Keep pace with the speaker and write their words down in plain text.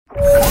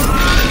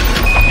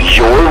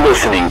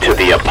listening to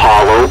the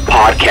Apollo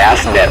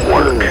Podcast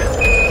Network.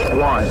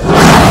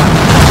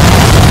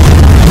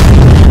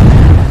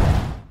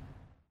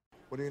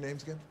 What are your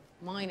names again?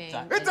 My name.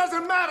 It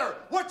doesn't matter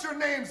what your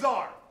names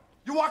are.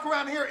 You walk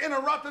around here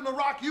interrupting the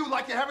rock, you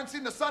like you haven't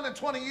seen the sun in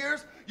 20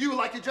 years, you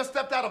like you just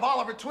stepped out of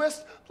Oliver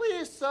Twist.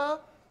 Please, sir,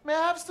 may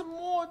I have some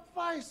more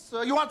advice,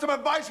 sir? You want some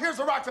advice? Here's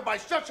the rock's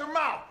advice. Shut your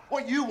mouth.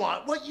 What you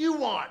want.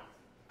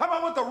 How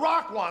about what the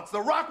Rock wants?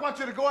 The Rock wants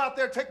you to go out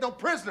there, take no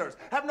prisoners,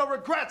 have no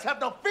regrets, have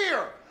no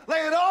fear. Lay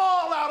it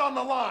all out on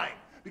the line.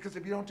 Because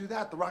if you don't do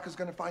that, the Rock is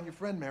gonna find your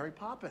friend Mary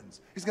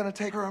Poppins. He's gonna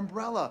take her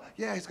umbrella.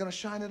 Yeah, he's gonna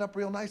shine it up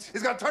real nice.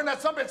 He's gonna turn that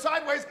sumbitch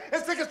sideways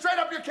and stick it straight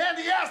up your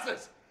candy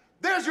asses.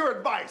 There's your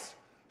advice.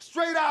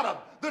 Straight out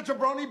of the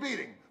jabroni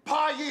beating,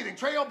 pie eating,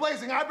 trail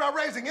blazing, eyebrow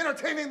raising,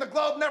 entertaining the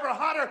globe, never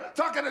hotter,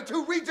 talking to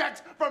two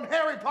rejects from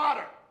Harry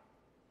Potter.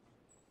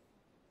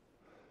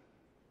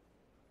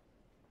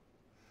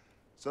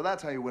 So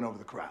that's how you win over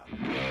the crowd.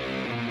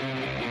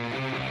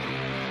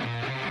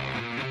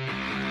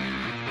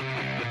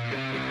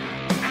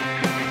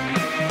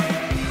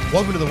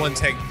 Welcome to the One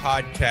Take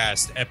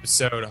Podcast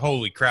episode.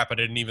 Holy crap, I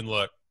didn't even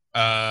look.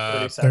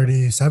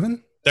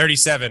 37?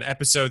 37,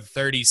 episode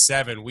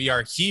 37. We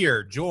are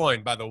here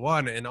joined by the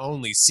one and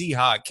only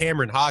Seahawk,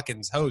 Cameron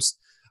Hawkins, host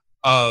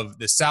of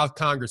the South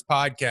Congress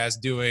podcast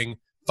doing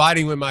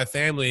Fighting With My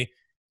Family.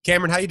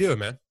 Cameron, how you doing,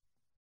 man?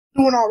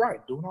 Doing all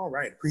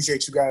right.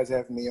 Appreciate you guys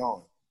having me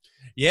on.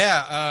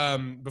 Yeah,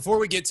 before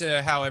we get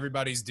to how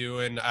everybody's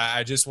doing,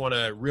 I just want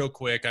to real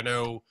quick, I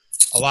know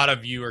a lot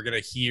of you are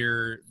going to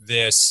hear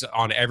this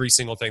on every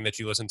single thing that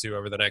you listen to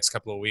over the next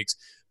couple of weeks,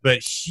 but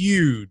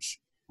huge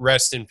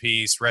rest in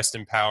peace, rest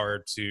in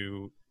power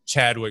to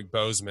Chadwick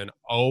Boseman.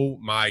 Oh,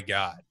 my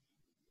God.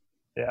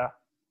 Yeah.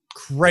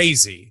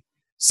 Crazy.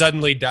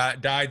 Suddenly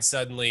died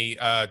suddenly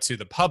to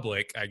the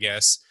public, I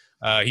guess.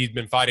 He's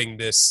been fighting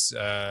this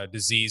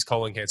disease,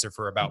 colon cancer,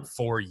 for about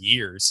 4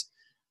 years,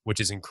 which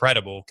is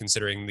incredible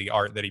considering the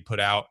art that he put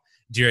out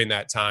during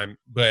that time.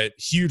 But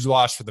huge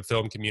loss for the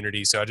film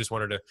community. So I just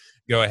wanted to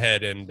go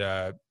ahead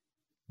and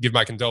give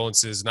my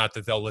condolences. Not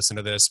that they'll listen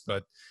to this,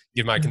 but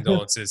give my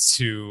condolences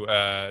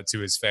to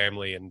his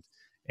family,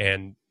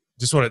 and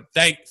just want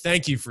to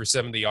thank you for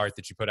some of the art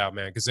that you put out,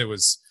 man,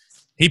 because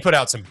he put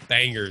out some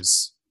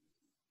bangers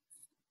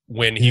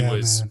when he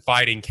was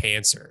fighting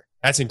cancer.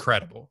 That's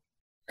incredible.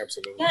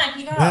 Absolutely. Yeah,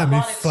 he got a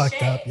lot of fucked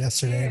shit up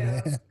yesterday, too.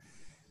 man.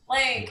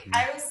 Like,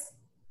 I was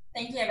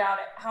thinking about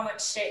it, how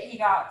much shit he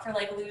got for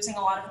like losing a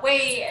lot of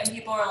weight, and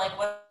people are like,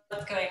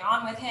 what's going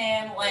on with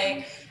him?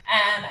 Like,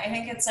 and I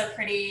think it's a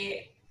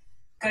pretty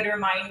good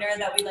reminder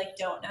that we like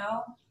don't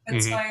know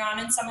what's going on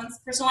in someone's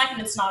personal life, and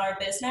it's not our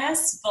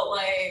business. But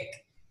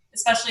like,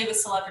 especially with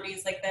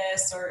celebrities like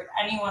this, or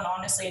anyone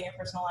honestly in your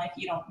personal life,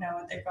 you don't know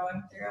what they're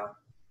going through.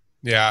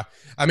 Yeah,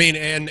 I mean,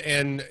 and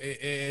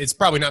it's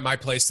probably not my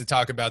place to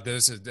talk about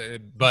this,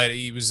 but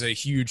he was a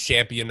huge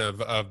champion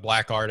of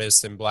Black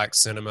artists and Black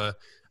cinema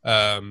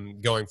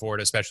going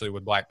forward, especially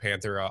with Black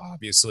Panther,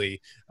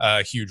 obviously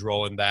a huge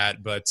role in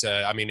that. But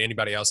I mean,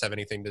 anybody else have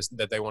anything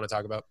that they want to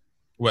talk about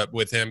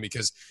with him?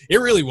 Because it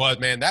really was,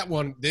 man, that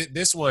one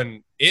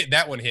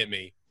hit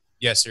me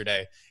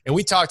yesterday. And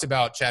we talked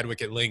about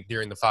Chadwick at length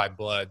during the Five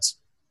Bloods,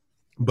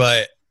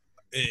 but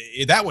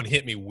that one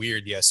hit me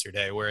weird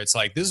yesterday, where it's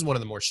like, this is one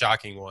of the more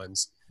shocking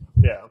ones.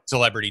 Yeah.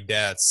 Celebrity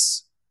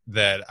deaths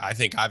that I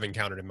think I've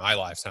encountered in my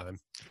lifetime.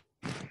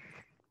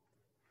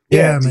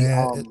 Yeah,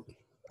 man.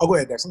 Go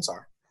ahead, Dex. I'm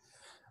sorry.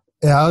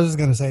 Yeah, I was just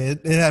going to say,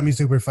 it had me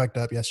super fucked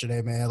up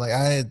yesterday, man. Like,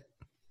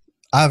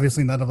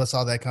 obviously none of us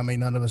saw that coming.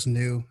 None of us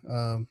knew.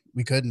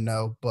 We couldn't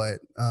know.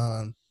 But,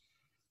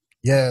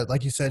 yeah,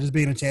 like you said, just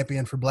being a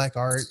champion for Black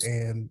art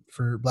and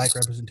for Black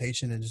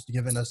representation and just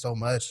giving us so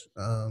much.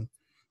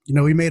 You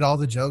know, we made all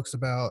the jokes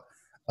about,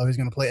 he's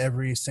going to play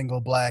every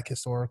single Black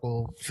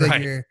historical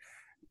figure. Right.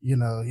 You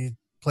know, he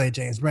played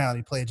James Brown.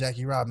 He played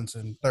Jackie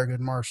Robinson,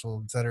 Thurgood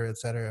Marshall, et cetera, et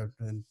cetera.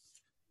 And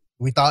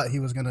we thought he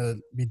was going to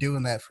be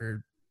doing that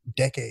for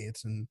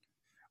decades and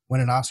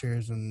winning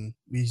Oscars, and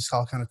we just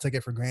all kind of took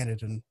it for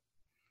granted. And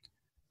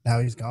now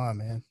he's gone,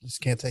 man. Just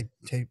can't take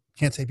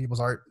people's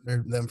art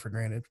or them for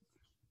granted.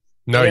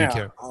 No, you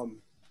can't.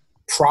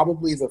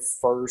 Probably the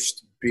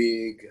first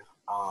big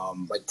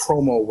like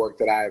promo work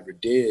that I ever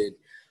did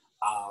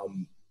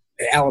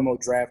at Alamo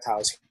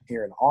Drafthouse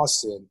here in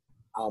Austin.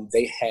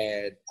 They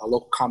had a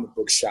local comic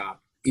book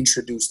shop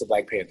introduce the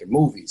Black Panther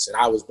movies, and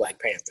I was Black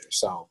Panther.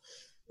 So,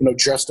 you know,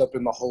 dressed up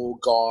in the whole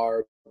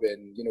garb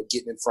and, you know,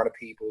 getting in front of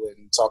people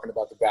and talking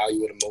about the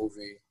value of the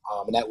movie.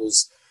 And that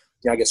was,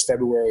 you know, I guess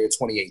February of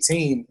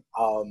 2018.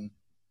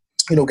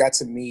 You know, got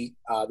to meet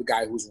the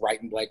guy who was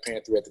writing Black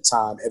Panther at the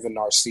time, Evan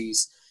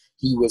Narcisse.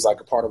 He was like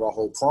a part of our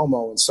whole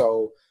promo. And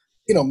so,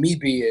 you know, me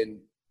being,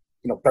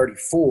 you know,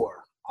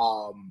 34,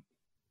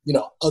 you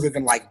know, other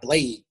than like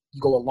Blade, you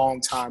go a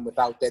long time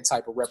without that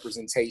type of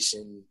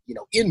representation, you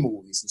know, in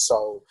movies. And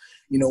so,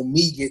 you know,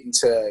 me getting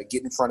to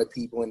get in front of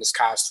people in this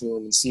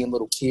costume and seeing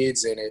little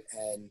kids in it,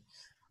 and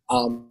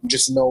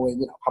just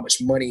knowing, you know, how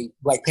much money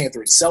Black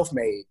Panther itself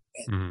made,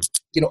 and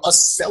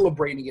us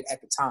celebrating it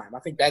at the time. I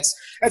think that's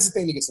the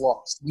thing that gets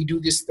lost. We do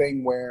this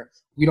thing where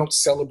we don't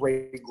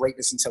celebrate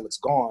greatness until it's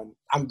gone.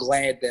 I'm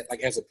glad that,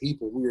 like, as a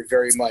people, we were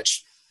very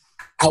much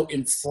out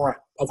in front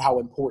of how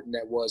important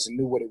that was and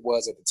knew what it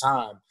was at the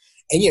time.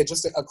 And yeah,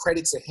 just a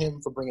credit to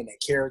him for bringing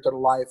that character to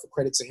life. A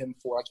credit to him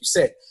for, like you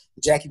said,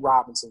 the Jackie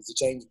Robinsons, the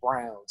James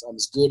Browns,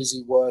 as good as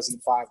he was in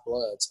Five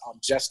Bloods.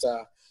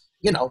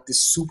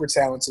 This super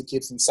talented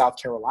kid from South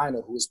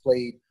Carolina who has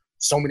played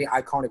so many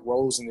iconic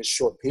roles in this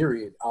short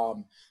period. A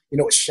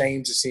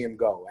shame to see him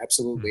go.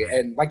 Absolutely. Mm-hmm.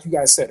 And like you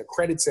guys said, a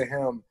credit to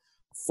him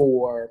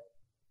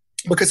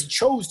because he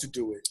chose to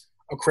do it.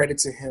 A credit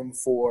to him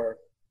for,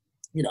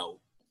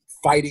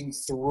 fighting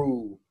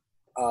through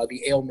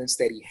the ailments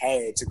that he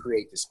had to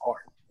create this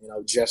art.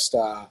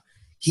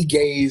 He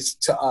gave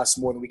to us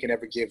more than we can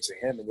ever give to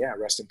him. And yeah,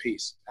 rest in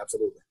peace.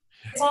 Absolutely.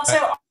 It's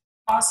also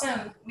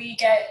awesome we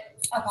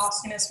get a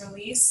posthumous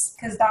release,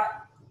 because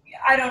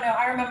I don't know,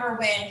 I remember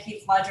when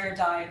Heath Ledger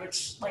died,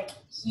 which Chadwick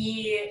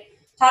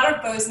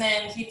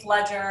Boseman, Heath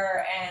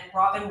Ledger, and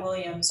Robin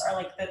Williams are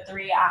like the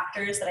three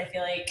actors that I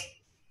feel like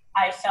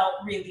I felt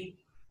really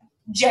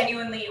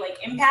genuinely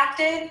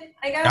impacted,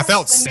 I guess. I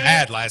felt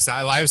sad last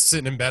night. I was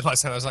sitting in bed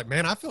last night. I was like,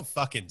 man, I feel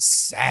fucking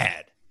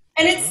sad.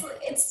 And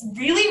it's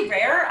really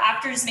rare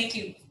actors make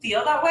you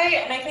feel that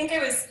way. And I think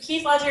it was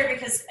Heath Ledger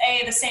because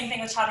the same thing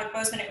with Chadwick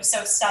Boseman, it was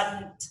so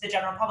sudden to the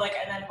general public.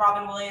 And then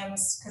Robin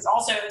Williams, because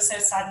also it was so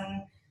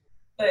sudden,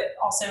 but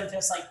also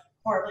just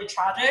horribly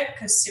tragic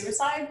because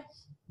suicide.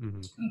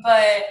 Mm-hmm.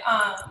 But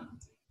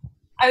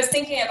I was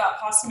thinking about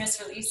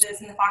posthumous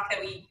releases and the fact that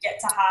we get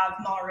to have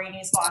Ma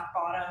Rainey's Black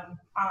Bottom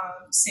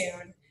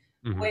soon,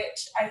 mm-hmm.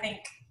 which I think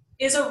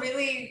is a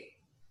really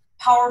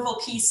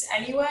powerful piece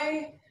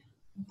anyway.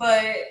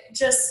 But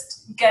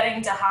just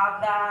getting to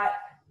have that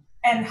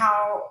and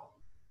how,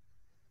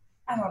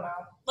 I don't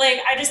know,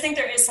 I just think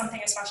there is something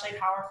especially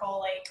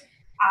powerful,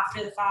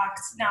 after the fact,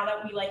 now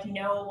that we,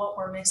 know what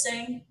we're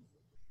missing,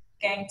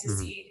 getting to mm-hmm.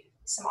 see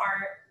some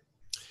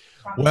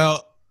art.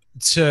 Well,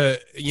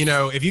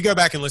 if you go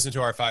back and listen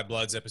to our Five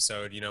Bloods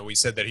episode, we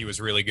said that he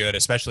was really good,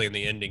 especially in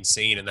the ending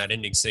scene, and that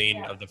ending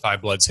scene of the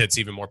Five Bloods hits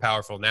even more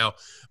powerful now.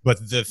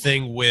 But the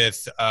thing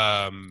with,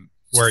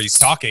 where he's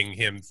talking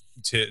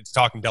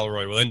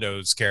Delroy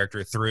Lindo's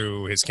character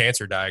through his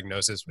cancer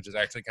diagnosis, which is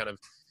actually kind of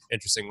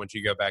interesting once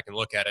you go back and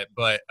look at it.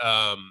 But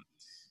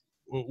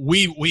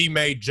we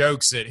made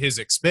jokes at his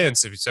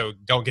expense, so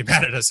don't get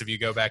mad at us if you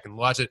go back and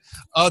watch it.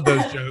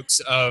 Those jokes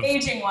of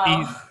aging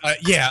well,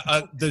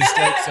 those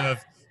jokes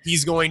of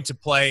he's going to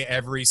play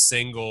every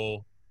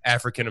single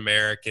African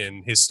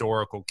American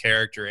historical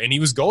character, and he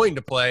was going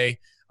to play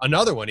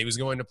another one. He was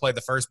going to play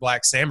the first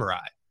Black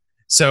Samurai.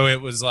 So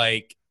it was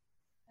like.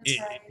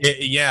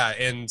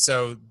 And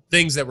so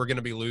things that we're going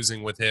to be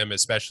losing with him,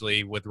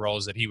 especially with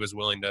roles that he was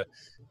willing to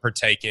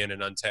partake in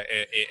and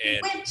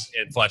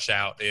flesh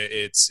out,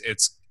 it's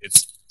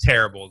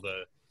terrible.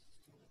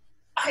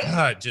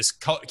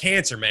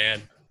 Cancer,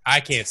 man,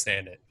 I can't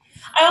stand it.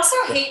 I also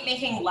hate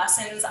making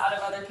lessons out of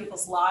other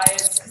people's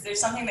lives because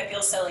there's something that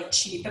feels so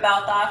cheap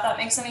about that. If that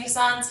makes any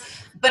sense.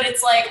 But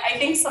it's I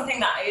think something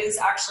that is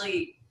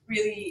actually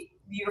really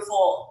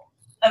beautiful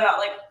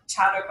about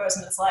Chadwick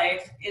Boseman's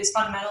life is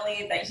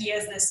fundamentally that he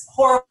has this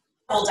horrible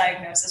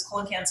diagnosis.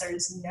 Colon cancer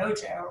is no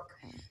joke.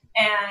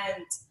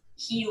 And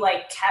he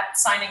kept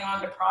signing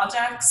on to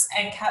projects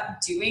and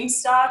kept doing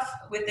stuff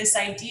with this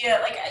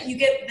idea. You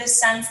get this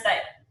sense that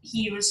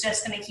he was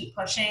just going to keep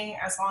pushing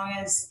as long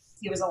as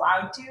he was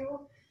allowed to.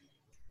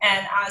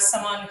 And as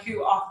someone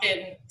who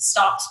often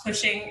stops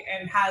pushing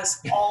and has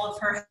all of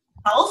her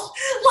health,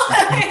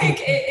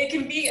 it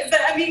can be, but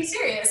I'm being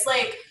serious.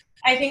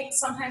 I think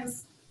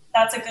sometimes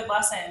that's a good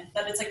lesson,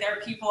 that it's there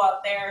are people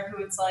out there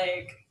who it's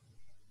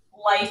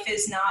life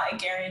is not a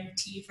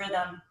guarantee for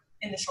them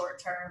in the short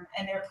term,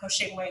 and they're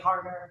pushing way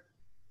harder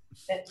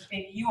than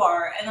maybe you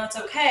are, and that's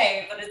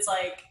okay, but it's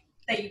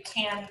that you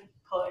can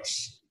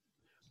push.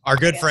 Our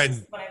good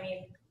friend, what I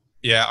mean.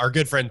 Yeah, our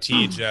good friend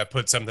Tej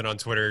put something on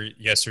Twitter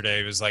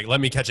yesterday. It was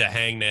let me catch a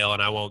hangnail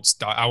and I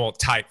won't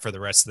type for the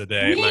rest of the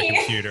day on my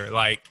computer.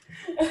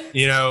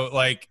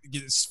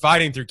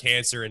 Fighting through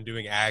cancer and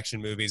doing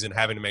action movies and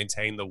having to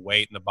maintain the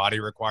weight and the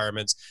body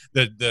requirements,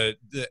 the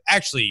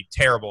actually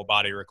terrible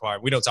body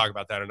requirement. We don't talk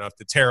about that enough.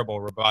 The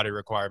terrible body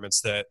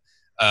requirements that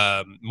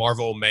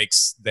Marvel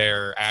makes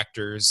their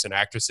actors and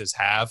actresses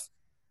have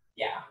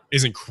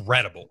is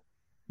incredible.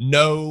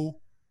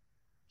 No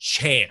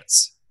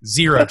chance.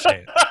 Zero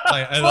chance.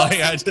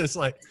 I just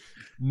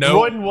no.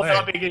 Jordan will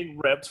not be getting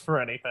ripped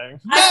for anything.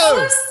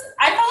 No.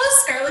 I follow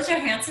Scarlett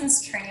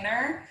Johansson's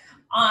trainer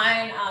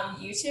on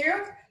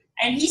YouTube,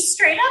 and he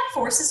straight up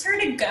forces her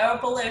to go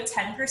below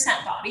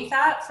 10% body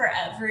fat for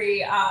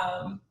every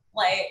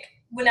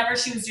whenever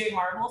she was doing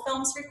Marvel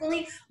films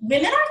frequently.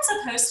 Women aren't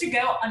supposed to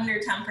go under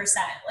 10%.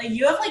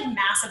 You have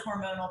massive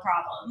hormonal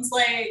problems.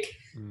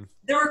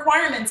 The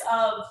requirements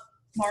of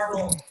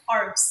Marvel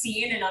are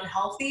obscene and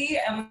unhealthy,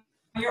 and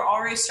you're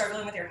already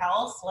struggling with your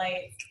health,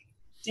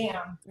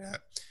 damn. Yeah.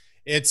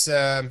 It's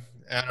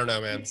I don't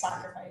know, man. Huge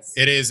sacrifice.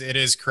 It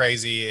is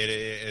crazy.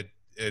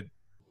 It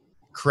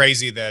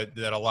crazy that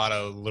a lot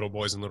of little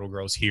boys and little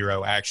girls'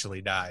 hero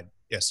actually died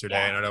yesterday.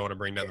 Yeah. And I don't want to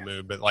bring down the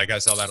mood, but like I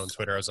saw that on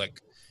Twitter, I was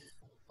like,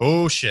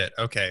 oh shit.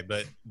 Okay,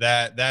 but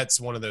that's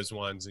one of those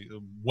ones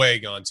way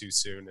gone too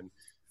soon.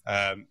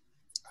 And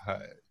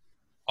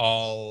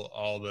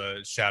all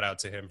the shout out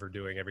to him for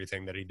doing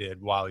everything that he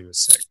did while he was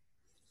sick.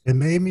 It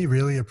made me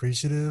really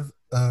appreciative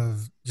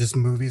of just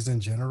movies in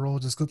general.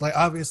 Just 'cause, like,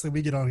 obviously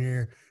we get on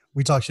here,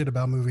 we talk shit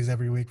about movies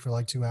every week for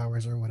like 2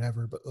 hours or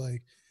whatever, but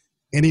like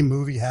any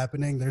movie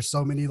happening, there's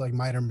so many like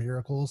minor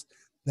miracles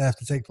that have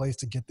to take place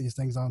to get these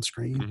things on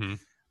screen. Mm-hmm.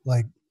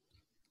 Like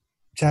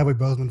Chadwick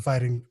Boseman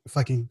fighting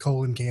fucking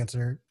colon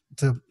cancer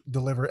to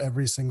deliver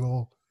every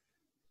single,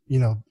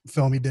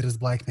 film he did as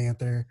Black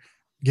Panther,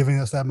 giving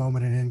us that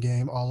moment in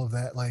Endgame, all of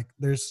that. Like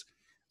there's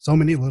so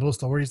many little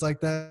stories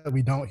like that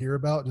we don't hear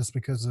about just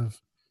because of,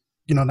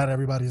 not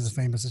everybody is as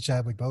famous as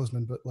Chadwick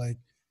Boseman, but like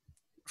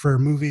for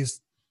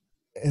movies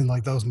and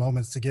like those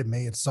moments to get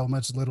made, so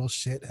much little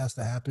shit has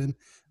to happen.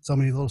 So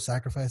many little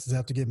sacrifices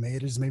have to get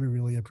made. It just made me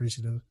really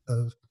appreciative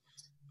of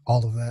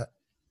all of that.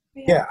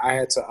 Yeah, I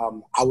had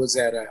to. I was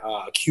at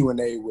a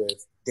Q&A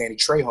with Danny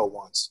Trejo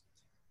once,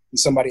 and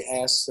somebody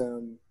asked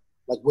him,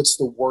 like, what's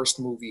the worst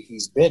movie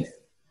he's been in?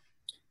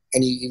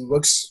 And he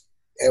looks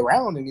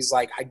around and he's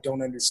like, I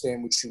don't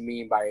understand what you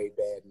mean by a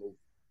bad movie.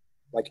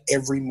 Like,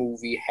 every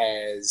movie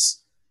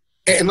has,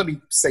 and let me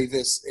say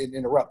this and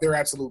interrupt, they're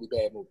absolutely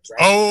bad movies, right?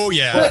 Oh,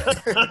 yeah.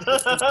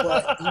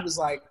 But he was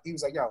like,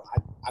 yo,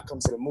 I come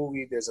to the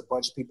movie, there's a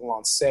bunch of people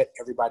on set,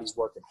 everybody's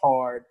working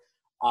hard,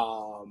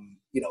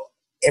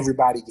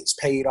 everybody gets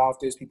paid off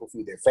this, people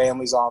feed their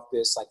families off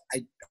this. Like,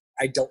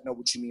 I don't know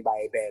what you mean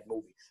by a bad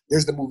movie.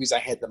 There's the movies I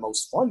had the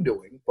most fun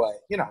doing,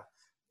 but,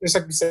 just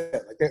like you said,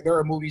 like there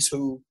are movies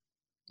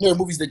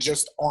that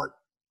just aren't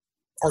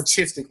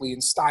artistically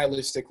and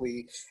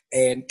stylistically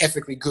and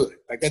ethically good.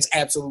 Like, that's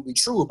absolutely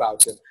true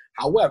about them.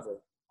 However,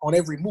 on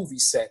every movie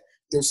set,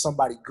 there's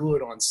somebody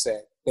good on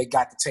set that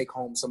got to take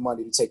home some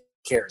money to take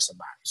care of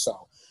somebody.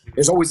 So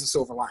there's always a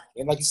silver lining.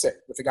 And like you said,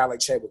 with a guy like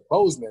Chadwick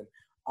Boseman,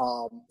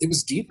 it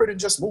was deeper than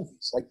just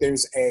movies. Like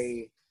there's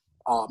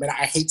and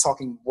I hate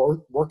talking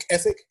work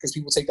ethic because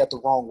people take that the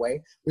wrong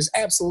way. There's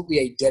absolutely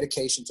a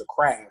dedication to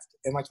craft.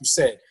 And like you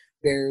said,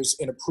 there's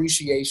an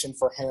appreciation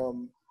for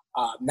him,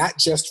 not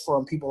just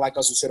from people like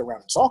us who sit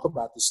around and talk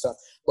about this stuff,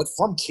 but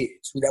from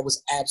kids who that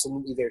was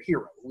absolutely their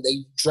hero, who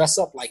they dress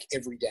up like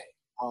every day.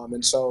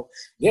 And so,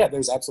 yeah,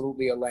 there's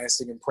absolutely a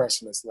lasting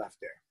impression that's left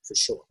there, for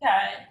sure.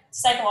 Yeah,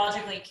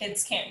 psychologically,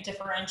 kids can't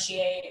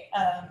differentiate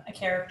a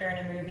character in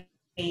a movie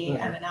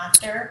and an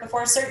actor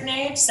before a certain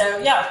age. So,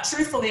 yeah,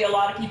 truthfully, a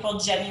lot of people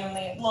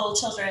genuinely, little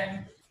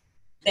children,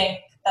 think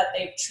that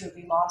they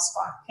truly lost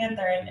Black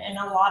Panther. And in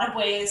a lot of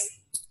ways,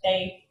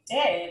 they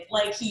did.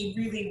 Like, he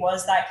really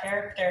was that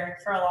character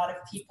for a lot of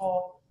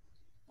people,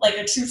 like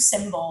a true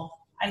symbol,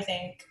 I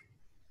think.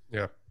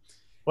 Yeah.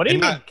 What do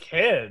you mean,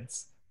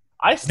 kids?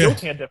 I still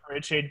can't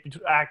differentiate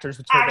actors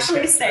between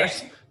actually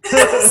same.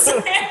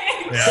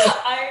 Yeah.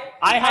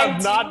 I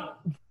have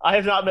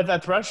not met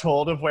that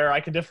threshold of where I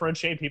can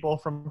differentiate people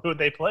from who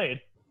they played.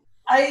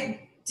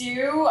 I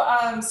do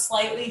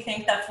slightly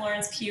think that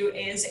Florence Pugh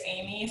is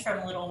Amy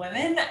from Little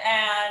Women,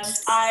 and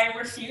I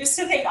refuse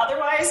to think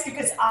otherwise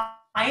because I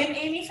am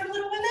Amy from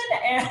Little Women,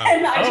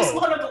 and I just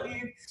want to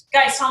believe.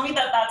 Guys, tell me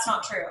that that's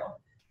not true.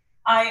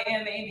 I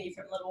am Amy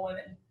from Little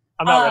Women.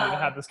 I'm not ready to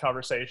have this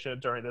conversation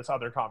during this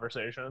other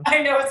conversation.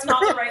 I know it's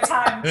not the right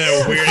time.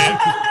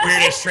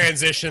 Weirdest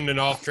transition and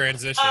off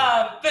transition.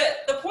 But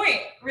the point,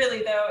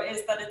 really, though,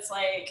 is that it's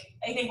like,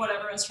 I think what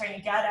everyone's trying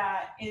to get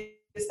at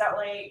is that,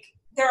 like,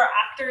 there are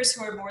actors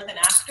who are more than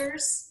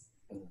actors,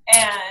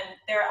 and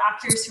there are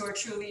actors who are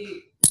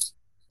truly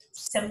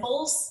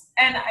symbols.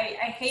 And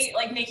I hate,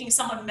 like, making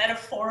someone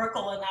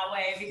metaphorical in that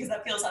way because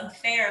that feels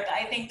unfair, but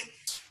I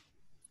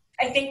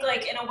think,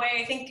 like, in a way,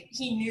 I think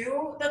he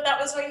knew that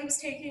was what he was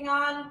taking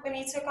on when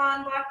he took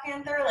on Black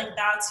Panther. Like,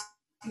 that's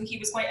who he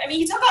was going. I mean,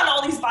 he took on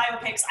all these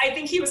biopics. I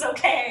think he was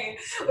okay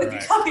with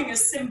becoming a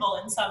symbol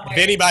in some way. If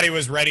anybody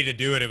was ready to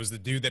do it, it was the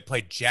dude that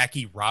played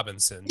Jackie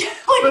Robinson.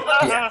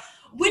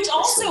 Which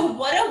also,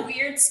 what a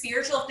weird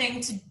spiritual thing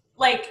to,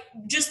 like,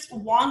 just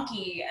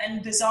wonky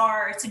and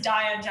bizarre to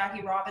die on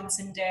Jackie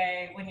Robinson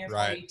Day when you're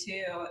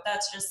 42.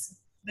 That's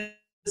just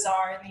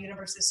bizarre, and the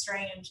universe is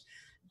strange.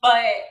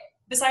 But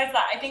besides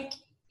that, I think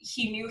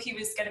he knew he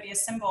was going to be a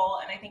symbol,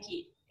 and I think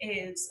he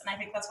is, and I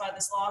think that's why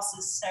this loss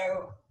is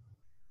so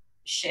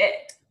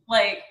shit.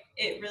 Like,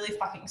 it really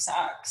fucking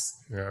sucks.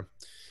 Yeah.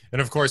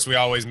 And of course, we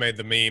always made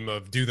the meme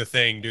of do the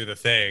thing,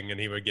 and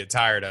he would get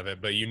tired of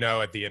it. But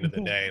at the end of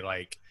the day,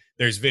 like,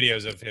 there's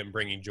videos of him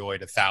bringing joy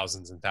to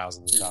thousands and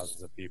thousands and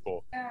thousands of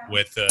people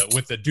with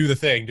the do the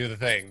thing, the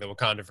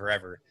Wakanda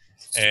Forever.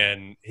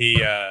 And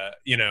he,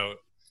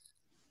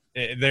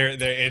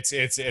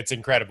 it's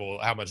incredible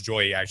how much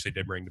joy he actually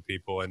did bring to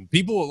people. And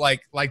people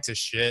like to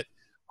shit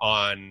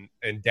on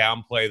and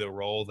downplay the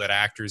role that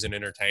actors and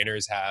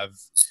entertainers have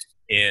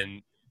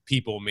in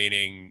people,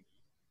 meaning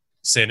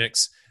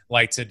cynics.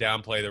 like to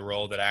downplay the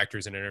role that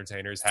actors and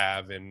entertainers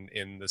have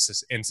in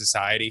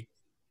society.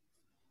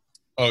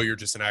 Oh, you're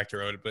just an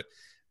actor, but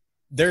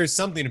there is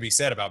something to be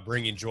said about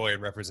bringing joy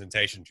and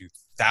representation to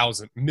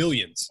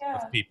millions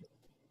of people.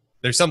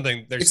 There's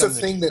something. It's a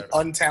thing that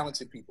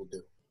untalented people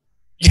do.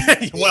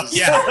 Well,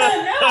 yeah.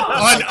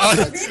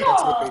 That's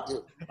what they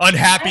do.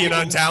 Unhappy and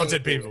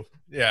untalented people.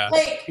 Yeah.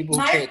 Like, people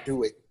who can't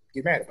do it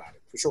get mad about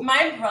it, for sure.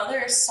 My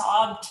brother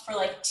sobbed for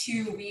like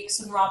 2 weeks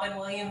when Robin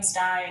Williams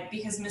died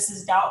because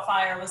Mrs.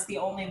 Doubtfire was the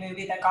only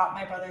movie that got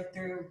my brother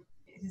through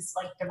his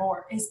like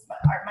divorce.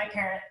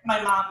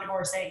 My mom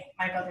divorcing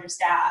my brother's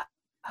dad.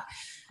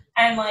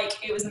 And like,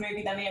 it was a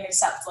movie that made him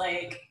accept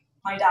like,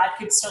 my dad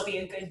could still be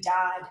a good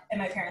dad and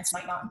my parents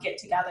might not get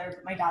together,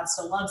 but my dad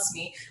still loves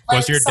me. Like,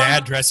 was your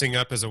dad dressing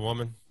up as a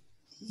woman?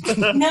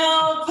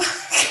 No.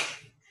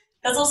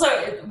 That's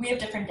also, we have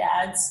different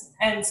dads.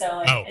 And so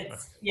like,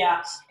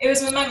 it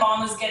was when my mom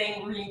was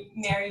getting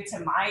remarried to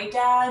my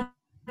dad.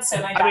 So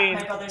my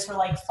brothers were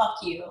like, fuck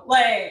you.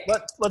 Like,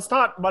 let's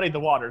not muddy the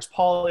waters.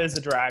 Paul is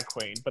a drag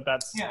queen, but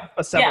that's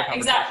a separate conversation.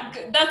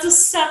 Exactly. That's a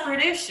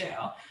separate issue.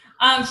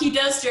 He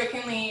does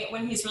jokingly,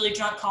 when he's really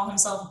drunk, call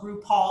himself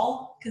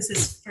RuPaul because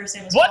his first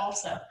name is Paul.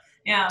 So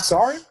yeah.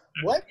 Sorry?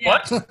 What?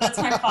 Yeah, what? That's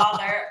my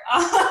father.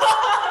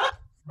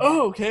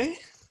 Oh, okay.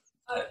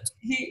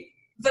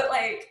 But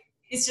like,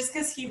 it's just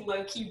because he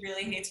low-key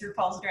really hates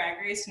RuPaul's Drag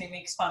Race and he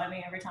makes fun of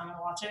me every time I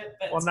watch it.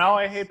 But well, now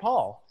I hate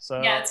Paul.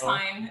 So yeah, it's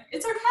fine.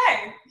 It's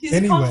okay. He's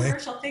a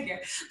controversial figure.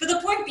 But the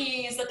point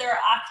being is that there are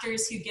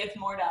actors who give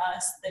more to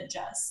us than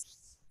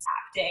just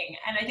acting,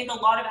 and I think a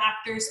lot of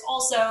actors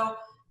also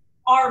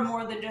are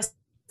more than just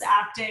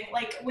acting.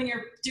 Like when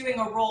you're doing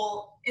a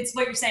role, it's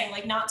what you're saying,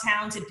 like not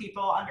talented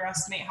people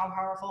underestimate how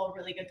powerful a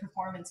really good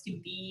performance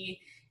can be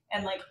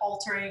and like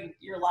altering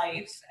your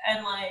life.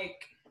 And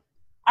like,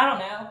 I don't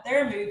know,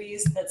 there are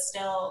movies that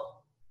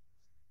still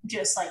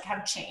just like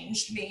have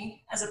changed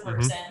me as a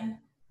person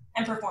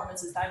and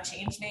performances that have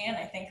changed me. And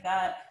I think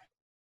that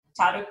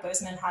Chadwick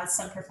Boseman has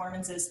some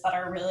performances that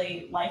are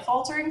really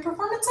life-altering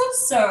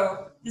performances.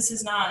 So this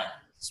is not...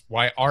 It's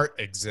why art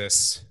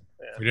exists.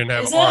 If we didn't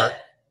have art,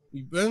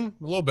 a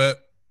little bit.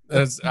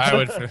 It's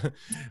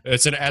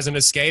as an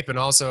escape and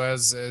also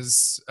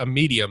as a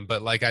medium.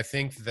 But like, I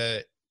think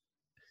that,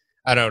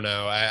 I don't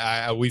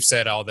know. We've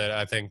said all that.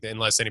 I think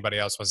unless anybody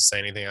else wants to say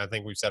anything, I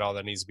think we've said all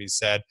that needs to be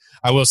said.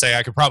 I will say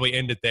I could probably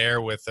end it there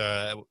with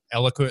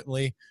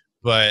eloquently,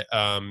 but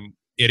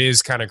it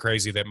is kind of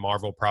crazy that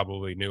Marvel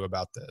probably knew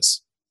about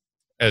this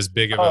as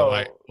big of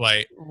a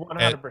like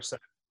 100%.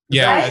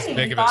 Yeah, I as hadn't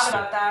big even of a thought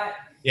about that.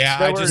 Yeah,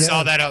 I just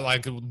saw that out.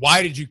 Like,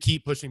 why did you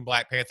keep pushing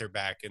Black Panther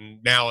back?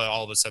 And now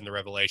all of a sudden the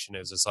revelation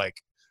is, it's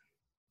like,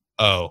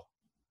 oh.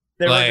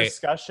 There were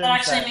discussions. That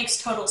actually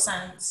makes total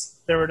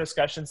sense. There were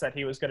discussions that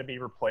he was going to be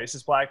replaced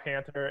as Black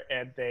Panther,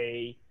 and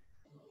they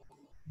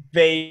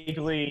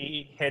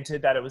vaguely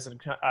hinted that it was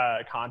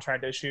a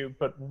contract issue,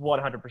 but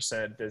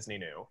 100% Disney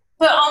knew.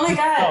 But oh my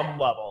God. Some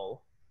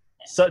level.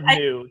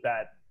 Knew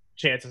that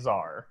chances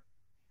are.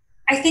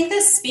 I think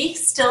this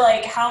speaks to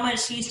like how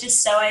much he's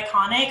just so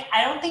iconic.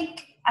 I don't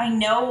think I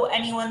know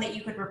anyone that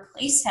you could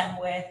replace him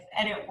with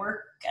and it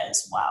work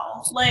as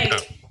well.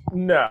 Like,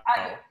 no.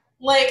 I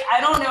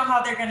don't know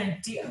how they're going to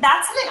do.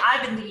 That's something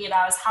I've been thinking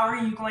about is how are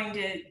you going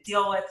to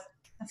deal with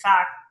the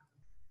fact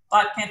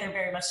Black Panther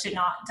very much did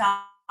not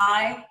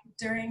die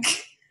during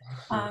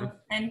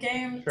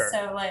Endgame. Sure.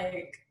 So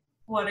like,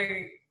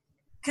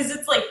 because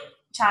it's like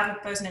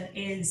Chadwick Boseman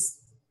is.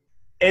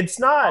 It's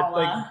not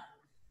Paula, like.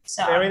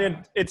 So. I mean,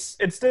 it's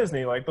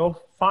Disney. Like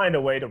they'll find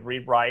a way to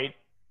rewrite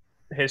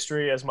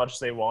history as much as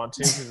they want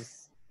to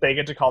because they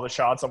get to call the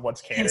shots on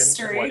what's canon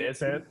and what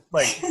isn't.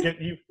 Like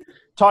you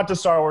talk to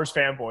Star Wars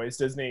fanboys,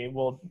 Disney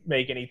will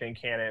make anything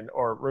canon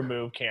or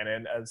remove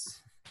canon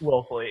as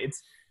willfully.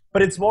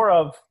 But it's more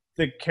of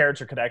the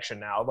character connection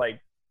now.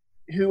 Like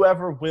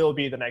whoever will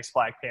be the next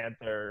Black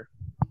Panther,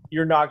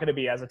 you're not going to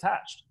be as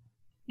attached.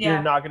 Yeah.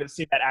 You're not going to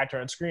see that actor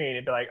on screen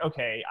and be like,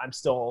 okay, I'm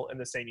still in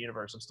the same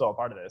universe. I'm still a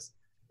part of this.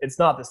 It's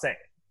not the same.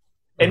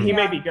 And he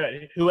may be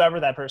good.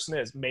 Whoever that person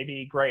is may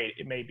be great.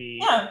 It may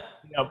be,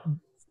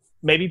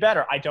 maybe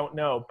better. I don't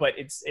know. But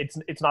it's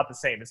not the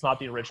same. It's not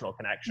the original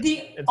connection.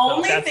 That's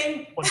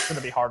what's going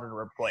to be harder to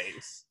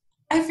replace.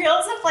 I feel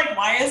as if, like,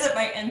 why is it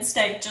my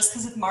instinct just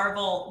because of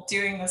Marvel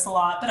doing this a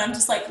lot? But I'm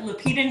just like,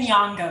 Lupita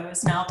Nyong'o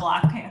is now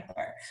Black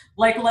Panther.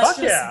 Like, let's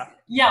do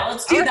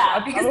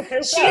that.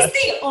 Because she's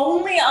the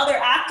only other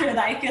actor that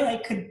I feel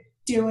like could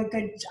do a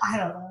good, I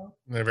don't know.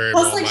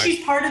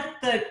 She's part of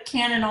the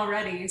canon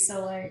already,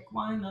 so like,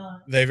 why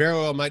not? They very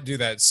well might do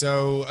that.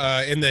 So,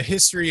 in the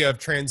history of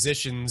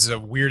transitions,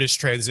 of weirdest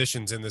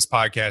transitions in this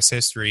podcast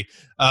history,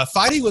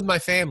 fighting with my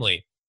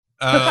family.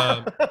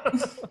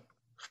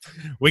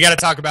 We got to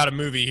talk about a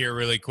movie here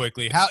really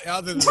quickly.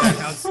 Other than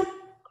that,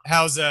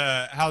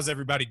 how's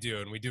everybody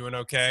doing? We doing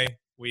okay?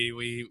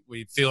 We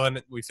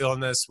feeling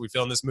this? We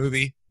feeling this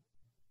movie?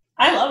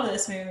 I love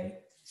this movie.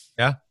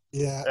 Yeah.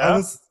 Yeah, I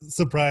was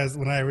surprised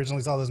when I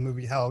originally saw this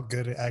movie how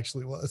good it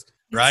actually was.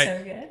 Right? It's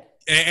so good.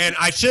 And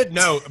I should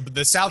know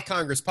the South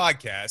Congress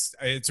podcast.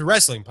 It's a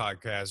wrestling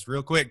podcast.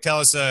 Real quick, tell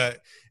us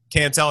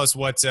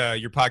what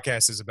your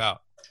podcast is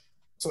about.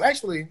 So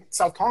actually,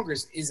 South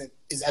Congress is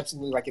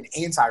absolutely like an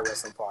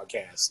anti-wrestling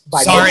podcast.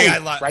 Sorry, I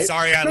lied. Right?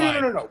 Sorry, I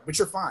lied. No. But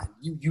you're fine.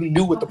 You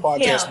knew what the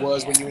podcast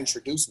was when you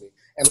introduced me,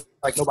 and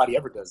like nobody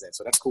ever does that,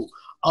 so that's cool.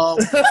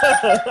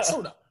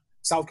 So no,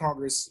 South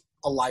Congress,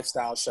 a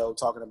lifestyle show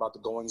talking about the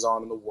goings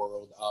on in the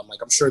world. Like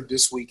I'm sure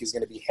this week is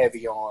going to be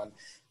heavy on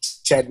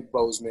Chadwick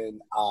Boseman,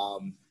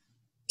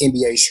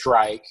 NBA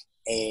strike,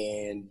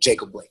 and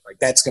Jacob Blake. Like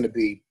that's going to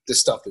be the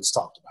stuff that's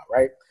talked about,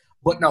 right?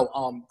 But no,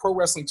 Pro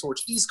Wrestling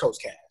Torch East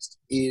Coast Cast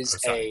is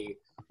a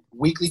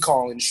weekly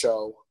call-in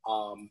show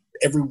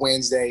every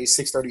Wednesday,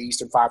 6:30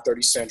 Eastern,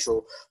 5:30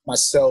 Central.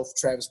 Myself,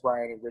 Travis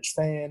Bryan, and Rich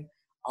Fan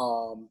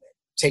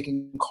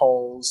taking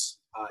calls,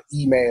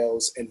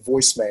 emails, and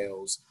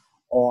voicemails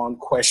on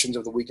questions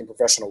of the week in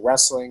professional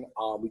wrestling.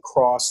 We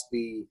crossed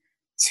the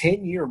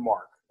 10-year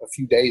mark a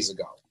few days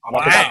ago. Wow.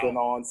 I think I've been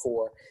on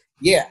for,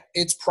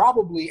 it's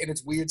probably, and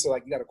it's weird to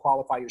like, you got to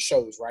qualify your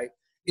shows, right?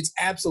 It's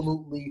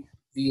absolutely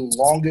the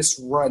longest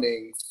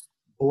running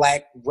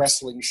Black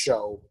wrestling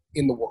show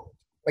in the world.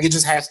 Like it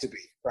just has to be,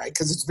 right?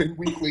 Because it's been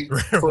weekly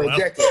for a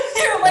decade.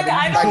 Like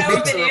I don't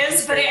know if it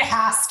is, but it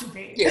has to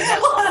be. Yeah, it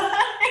has to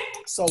be.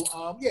 So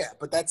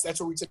but that's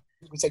where we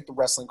take the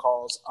wrestling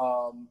calls.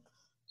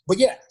 But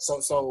yeah,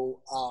 so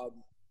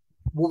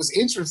what was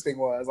interesting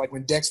was like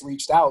when Dex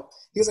reached out,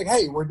 he was like,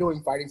 "Hey, we're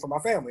doing Fighting for My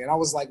Family," and I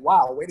was like,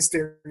 "Wow, way to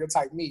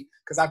stereotype me,"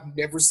 because I've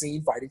never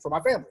seen Fighting for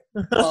My Family.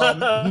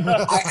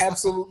 I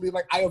absolutely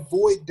I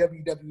avoid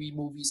WWE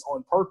movies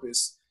on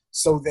purpose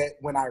so that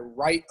when I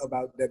write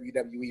about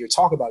WWE or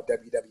talk about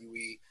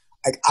WWE,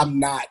 like I'm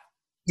not,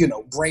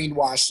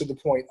 brainwashed to the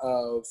point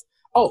of,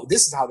 oh,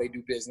 this is how they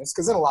do business,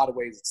 because in a lot of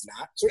ways it's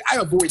not. So I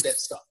avoid that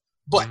stuff.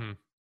 But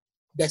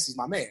Dex is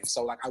my man,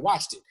 so like I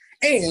watched it,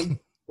 and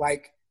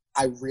like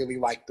I really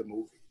liked the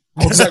movie.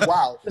 I was like,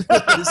 wow,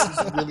 this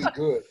is really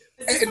good.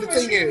 And the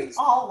thing is,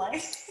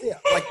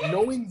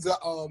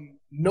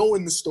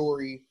 knowing the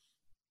story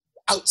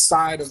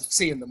outside of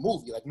seeing the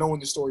movie, like knowing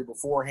the story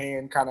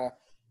beforehand, kind of,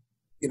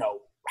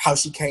 how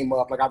she came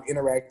up. Like I've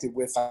interacted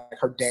with like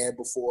her dad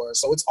before,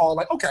 so it's all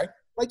like, okay,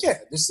 like yeah,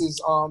 this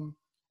is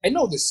I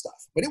know this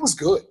stuff, but it was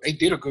good. They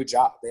did a good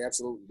job. They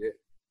absolutely did.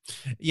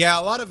 Yeah,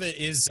 a lot of it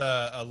is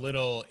a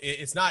little.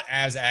 It's not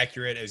as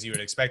accurate as you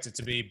would expect it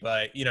to be,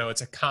 but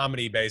it's a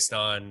comedy based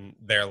on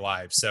their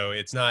lives, so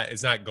it's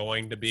not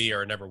going to be,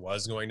 or never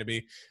was going to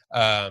be.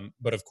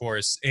 But of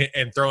course,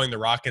 and throwing The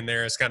Rock in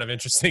there is kind of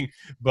interesting.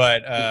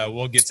 But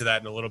we'll get to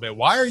that in a little bit.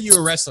 Why are you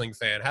a wrestling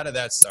fan? How did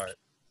that start?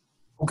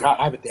 Oh God,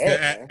 I have a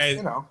dad.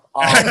 Man.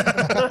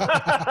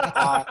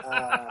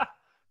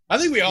 I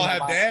think we all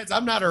have dads.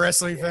 I'm not a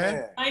wrestling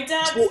fan. My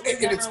dad. Well,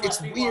 and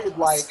it's weird.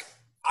 Like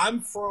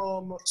I'm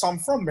from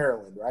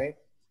Maryland, right?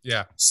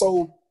 Yeah.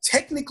 So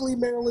technically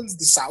Maryland's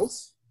the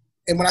South.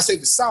 And when I say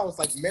the South,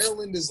 like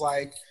Maryland is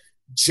like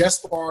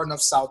just far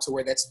enough south to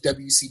where that's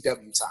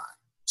WCW time.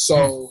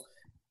 So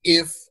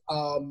if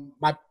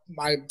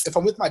if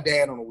I'm with my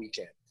dad on a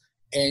weekend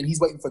and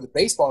he's waiting for the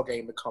baseball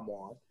game to come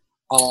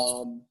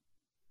on,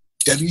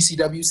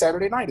 WCW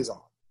Saturday Night is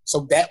on.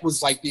 So that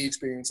was like the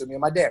experience of me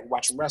and my dad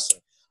watching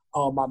wrestling.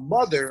 My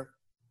mother,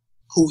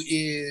 who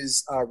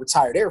is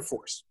retired Air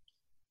Force,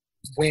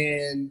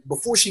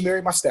 before she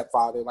married my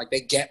stepfather, like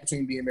that gap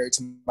between being married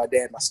to my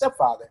dad and my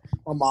stepfather,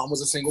 my mom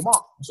was a single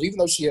mom. So even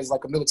though she has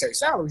like a military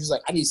salary, she's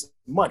like, I need some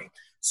money.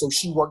 So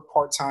she worked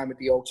part-time at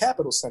the old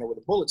Capitol Center where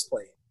the Bullets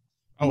played.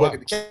 Work at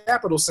the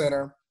Capitol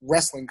Center,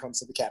 wrestling comes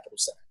to the Capitol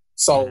Center.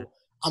 So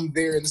I'm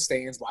there in the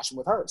stands watching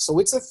with her. So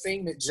it's a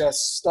thing that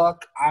just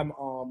stuck. I'm,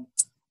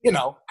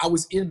 I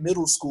was in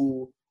middle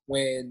school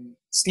when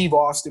Steve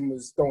Austin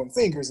was throwing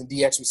fingers and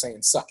DX was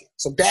saying "suck it."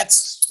 So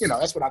that's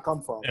what I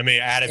come from. I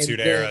mean, attitude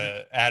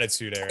era.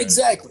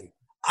 Exactly.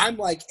 I'm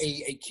like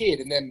a kid,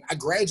 and then I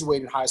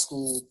graduated high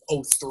school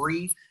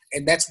 2003,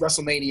 and that's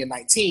WrestleMania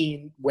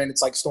 19 when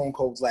it's like Stone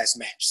Cold's last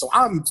match. So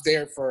I'm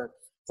there for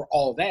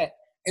all that,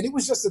 and it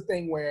was just a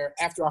thing where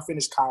after I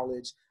finished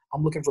college,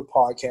 I'm looking for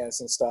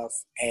podcasts and stuff,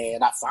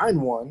 and I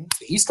find one,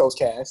 the East Coast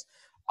Cast.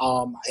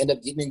 I end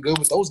up getting in good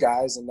with those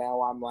guys, and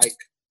now I'm like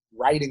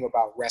writing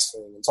about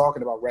wrestling and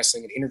talking about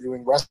wrestling and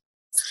interviewing wrestling.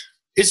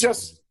 It's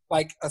just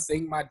like a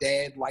thing my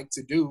dad liked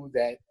to do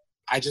that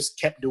I just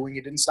kept doing.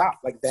 It didn't stop.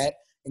 Like that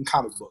and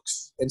comic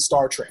books and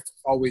Star Trek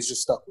always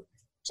just stuck with me.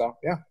 So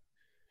yeah.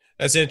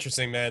 That's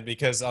interesting, man,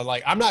 because I'm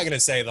not going to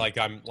say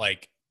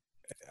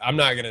I'm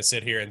not going to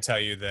sit here and tell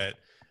you that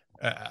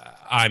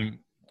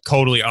I'm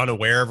totally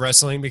unaware of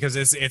wrestling, because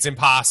it's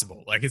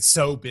impossible. Like it's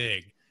so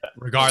big.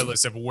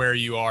 Regardless of where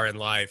you are in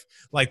life,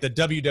 like the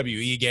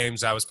WWE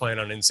games I was playing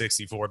on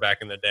N64 back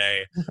in the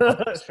day,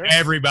 Sure.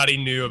 Everybody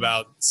knew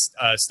about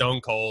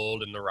Stone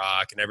Cold and The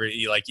Rock, and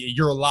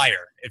you're a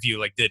liar if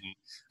you didn't,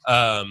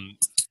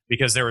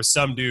 because there was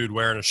some dude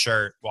wearing a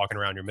shirt walking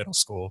around your middle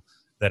school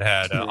that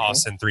had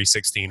Austin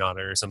 316 on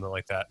it or something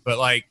like that. But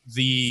like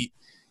the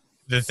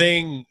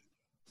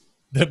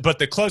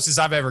closest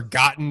I've ever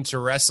gotten to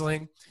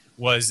wrestling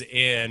was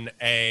in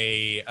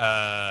a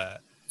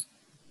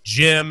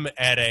gym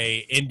at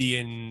a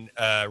Indian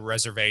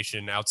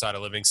reservation outside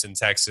of Livingston,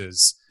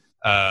 Texas.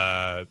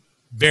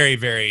 Very,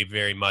 very,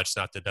 very much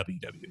not the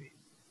WWE.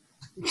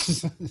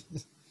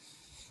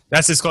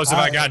 That's as close as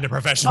I got into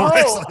professional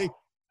wrestling.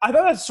 I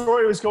thought that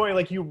story was going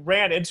like you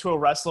ran into a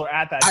wrestler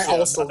at that gym. I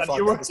also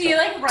thought So he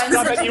like runs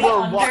into the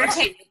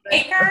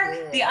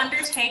Undertaker. The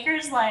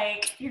Undertaker's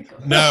like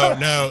No.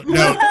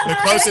 The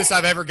closest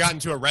I've ever gotten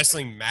to a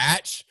wrestling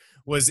match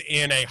was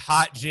in a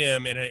hot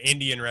gym in an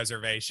Indian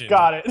reservation.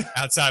 Got it.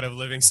 Outside of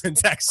Livingston,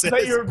 Texas.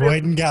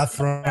 Boyden got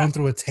thrown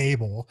through a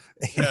table.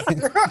 Yeah.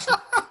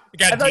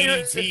 Got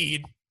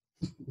DDT'd.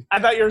 I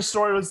thought your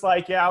story was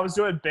like, I was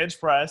doing bench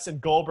press and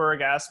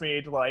Goldberg asked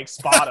me to like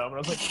spot him. And I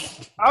was like,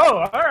 oh,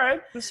 all right,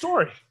 the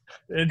story.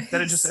 And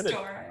then it just ended.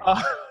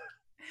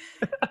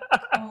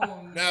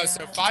 No,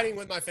 so Fighting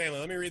with My Family.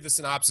 Let me read the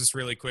synopsis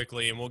really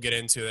quickly and we'll get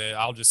into it.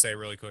 I'll just say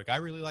really quick. I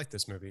really like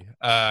this movie.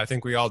 I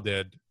think we all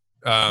did.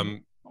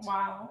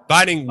 Wow.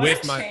 Fighting what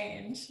with a my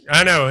change.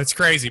 I know, it's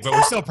crazy, but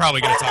we're still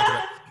probably going to talk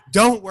about it.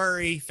 Don't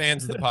worry,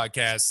 fans of the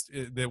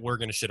podcast, that we're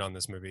going to shit on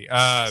this movie.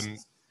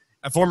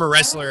 A former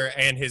wrestler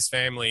and his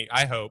family,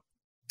 I hope,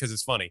 because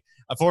it's funny.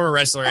 A former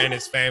wrestler and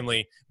his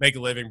family make a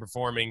living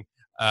performing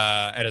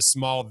at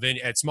small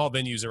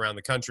venues around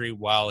the country,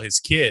 while his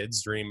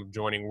kids dream of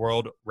joining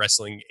World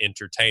Wrestling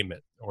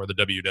Entertainment, or the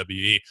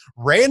WWE.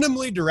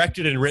 Randomly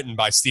directed and written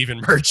by Stephen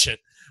Merchant.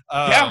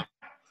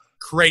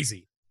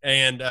 Crazy.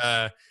 And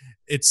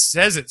it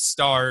says it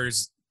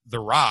stars The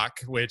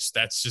Rock, which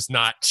that's just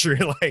not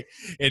true. Like,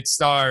 it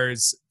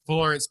stars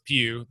Florence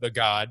Pugh, the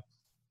God.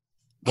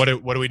 What are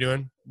we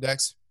doing,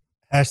 Dex?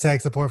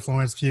 Hashtag support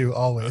Florence Pugh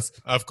always.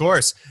 Of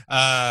course.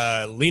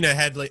 Lena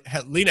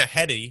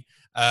Headey,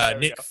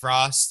 Nick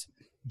Frost,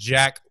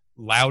 Jack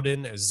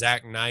Loudon as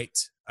Zach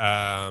Knight.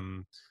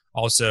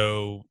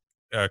 Also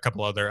a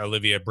couple other,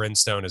 Olivia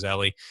Brimstone as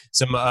Ellie.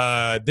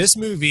 This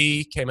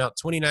movie came out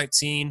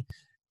 2019.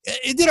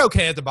 It did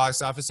okay at the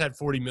box office. Had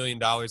 $40 million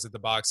at the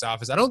box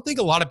office. I don't think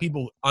a lot of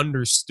people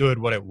understood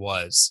what it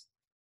was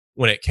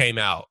when it came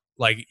out.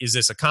 Like, is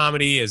this a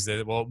comedy?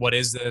 What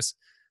is this?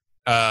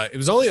 It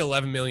was only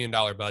 $11 million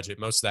budget.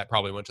 Most of that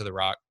probably went to The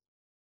Rock.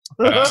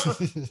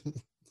 The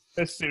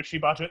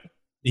sushi budget.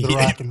 The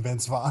Rock and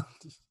Vince Vaughn.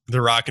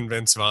 The Rock and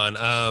Vince Vaughn.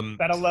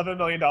 That $11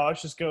 million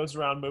just goes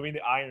around moving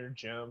the Iron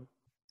Gym.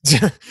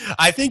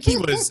 I think he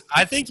was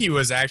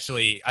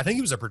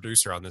a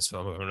producer on this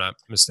film, if I'm not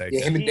mistaken.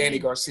 Yeah, him and Danny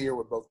Garcia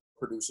were both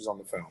producers on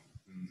the film.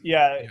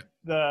 Yeah.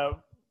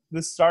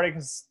 This started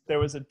because there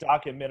was a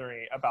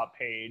documentary about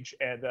Paige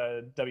and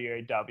the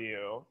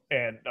WAW,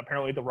 and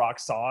apparently The Rock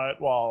saw it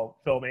while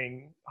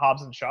filming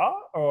Hobbs and Shaw,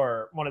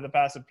 or one of the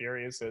Fast and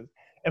Furiouses,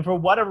 and for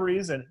whatever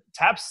reason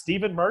tapped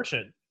Stephen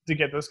Merchant to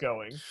get this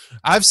going.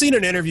 I've seen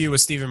an interview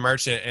with Stephen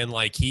Merchant, and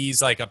like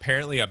he's like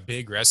apparently a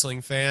big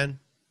wrestling fan,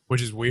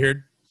 which is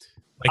weird.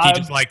 Like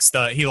he just likes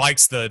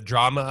the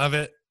drama of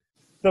it.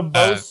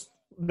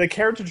 The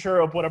caricature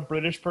of what a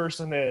British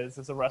person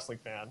is a wrestling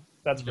fan.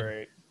 That's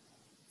great.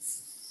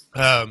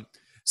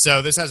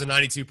 So this has a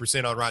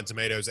 92% on Rotten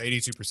Tomatoes,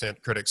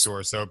 82% critic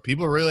score. So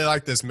people really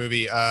like this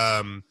movie.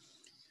 Fighting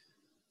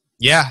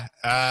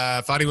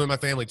with My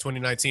Family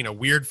 2019, a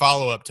weird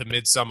follow-up to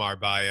Midsommar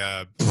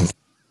by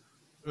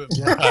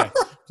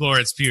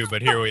Florence Pugh,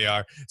 but here we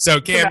are. So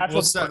Cam,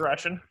 we'll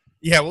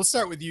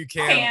start with you,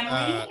 Cam.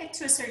 Family,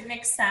 to a certain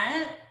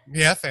extent.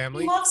 Yeah,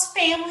 family. He loves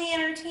family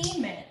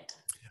entertainment.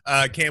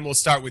 Cam, we'll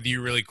start with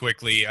you really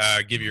quickly.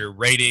 Give your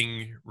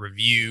rating,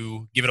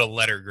 review, give it a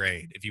letter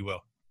grade, if you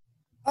will.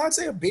 I'd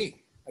say a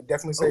B. I'd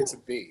definitely say it's a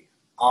B.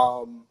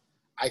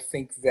 I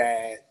think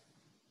that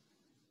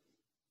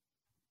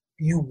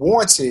you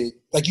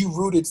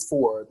rooted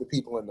for the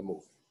people in the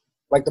movie.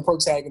 Like the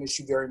protagonists,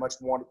 you very much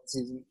wanted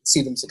to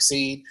see them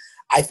succeed.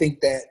 I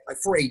think that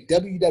for a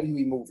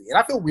WWE movie, and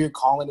I feel weird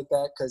calling it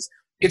that because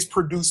it's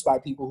produced by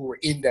people who were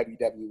in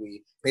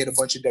WWE. They had a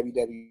bunch of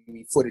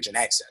WWE footage and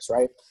access,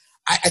 right?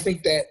 I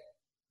think that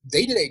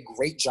they did a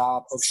great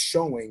job of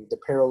showing the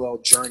parallel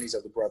journeys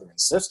of the brother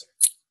and sister.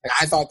 And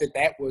I thought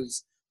that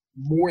was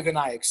more than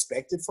I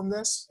expected from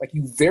this. Like,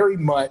 you very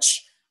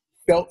much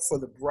felt for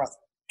the brother.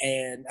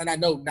 And I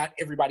know not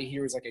everybody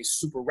here is like a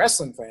super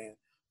wrestling fan,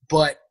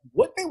 but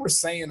what they were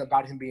saying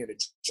about him being a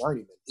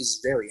journeyman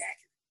is very accurate.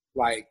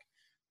 Like,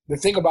 the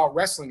thing about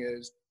wrestling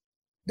is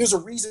there's a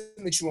reason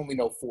that you only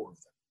know 4 of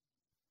them.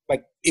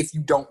 Like, if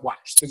you don't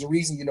watch, there's a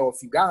reason you know a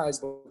few guys,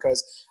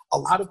 because a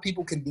lot of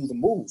people can do the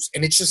moves,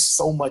 and it's just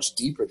so much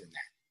deeper than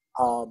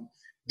that.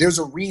 There's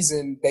a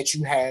reason that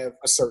you have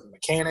a certain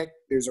mechanic.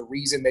 There's a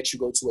reason that you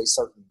go to a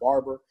certain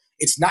barber.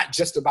 It's not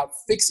just about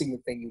fixing the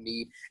thing you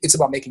need. It's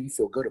about making you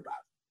feel good about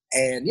it.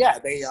 And yeah,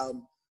 they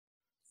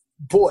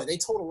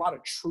told a lot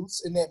of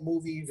truths in that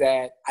movie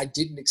that I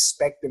didn't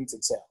expect them to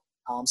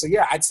tell. So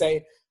yeah, I'd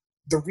say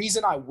the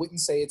reason I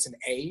wouldn't say it's an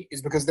A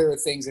is because there are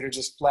things that are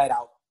just flat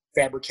out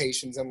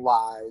fabrications and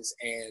lies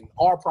and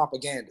are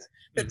propaganda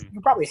that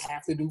you probably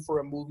have to do for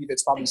a movie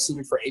that's probably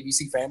suited for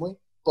ABC Family.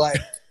 But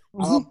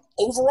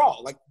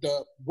Overall, like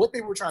what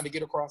they were trying to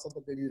get across, I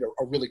think they did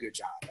a really good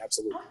job.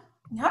 Absolutely.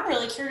 Now I'm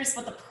really curious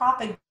what the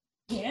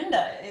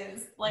propaganda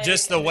is like.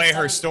 Just the way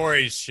her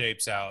story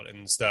shapes out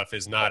and stuff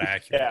is not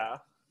accurate. Yeah.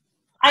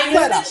 I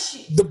know that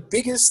the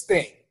biggest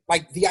thing,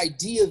 like the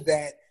idea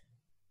that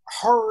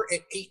her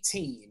at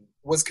 18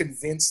 was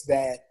convinced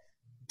that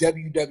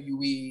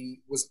WWE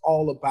was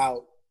all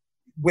about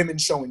women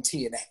showing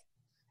TNA,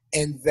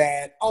 and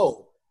that,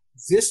 oh,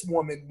 this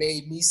woman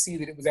made me see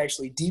that it was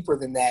actually deeper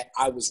than that.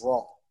 I was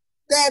wrong.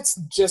 That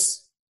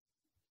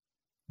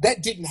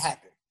didn't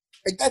happen.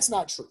 Like, that's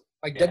not true.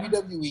 Like,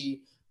 WWE,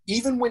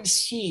 even when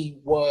she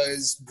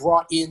was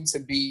brought in to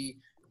be,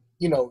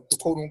 you know, the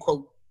quote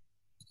unquote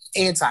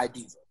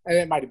anti-diva, and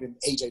it might have been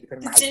AJ,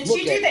 depending on how you Didn't look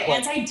she do at the it,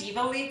 but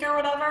anti-diva league or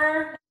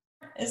whatever?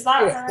 Is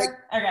that her? like,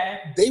 Okay.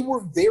 they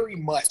were very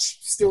much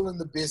still in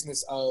the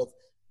business of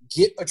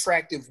get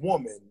attractive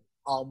woman.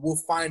 We'll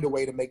find a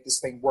way to make this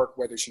thing work,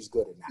 whether she's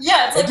good or not.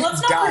 Yeah, it's They like,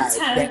 let's didn't not die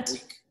that pretend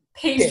week.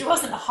 Paige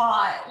wasn't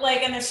hot.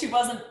 Like, and if she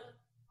wasn't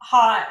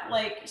hot,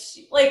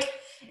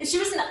 if she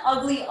was an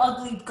ugly,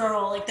 ugly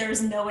girl, like, there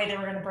was no way they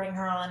were going to bring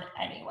her on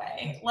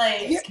anyway.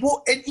 Like, Yeah,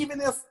 well, and even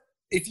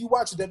if you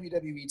watch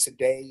WWE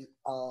today,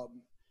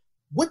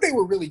 what they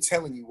were really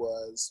telling you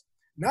was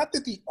not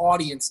that the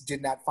audience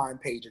did not find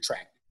Paige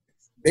attractive.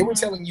 They were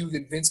telling you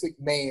that Vince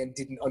McMahon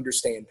didn't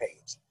understand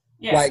Paige.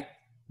 yeah. Like,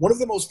 one of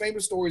the most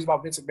famous stories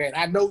about Vince McMahon,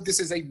 I know this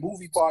is a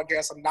movie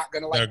podcast, I'm not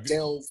going to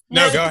delve.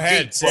 No, go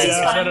ahead.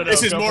 No,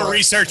 This is go more for it.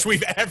 research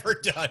we've ever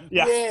done.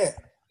 Yeah.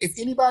 If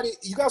anybody,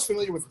 you guys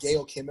familiar with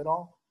Gail Kim at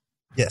all?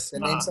 Yes.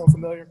 That name sound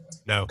familiar?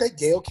 No. Okay,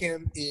 Gail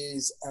Kim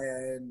is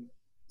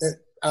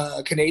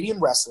a Canadian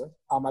wrestler.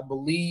 I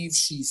believe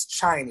she's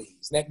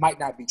Chinese. That might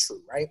not be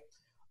true, right?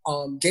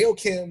 Gail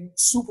Kim,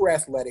 super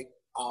athletic,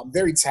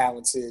 very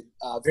talented,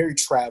 very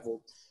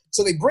traveled.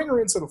 So they bring her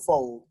into the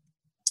fold.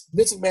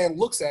 Vince McMahon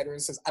looks at her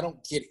and says, I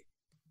don't get it.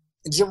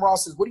 And Jim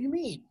Ross says, what do you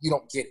mean you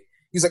don't get it?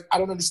 He's like, I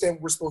don't understand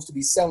what we're supposed to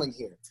be selling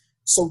here.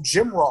 So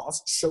Jim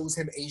Ross shows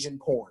him Asian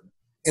porn.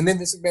 And then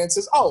Vince McMahon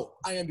says, oh,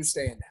 I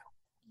understand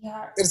now.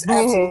 Yeah. It's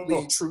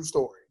absolutely a true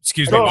story.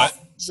 Excuse me, what?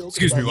 Joking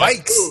Excuse me, about what?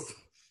 Yikes.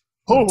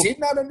 Oh. He did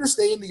not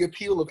understand the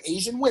appeal of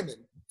Asian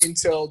women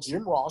until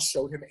Jim Ross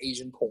showed him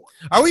Asian porn.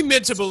 Are we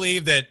meant to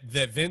believe that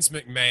Vince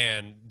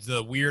McMahon,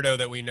 the weirdo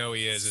that we know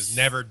he is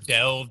never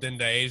delved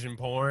into Asian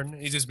porn?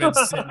 He's just been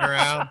sitting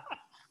around.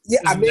 Yeah,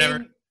 I mean,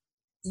 never-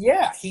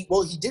 he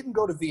didn't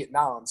go to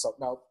Vietnam, so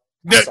no.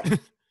 I'm sorry.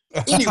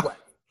 Anyway,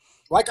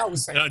 like I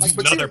was saying, like,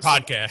 but Another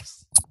seriously,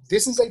 podcast.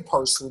 this is a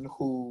person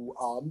who,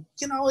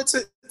 it's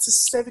a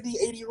 70,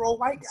 80-year-old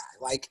white guy.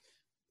 Like,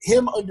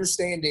 him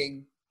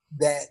understanding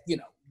that,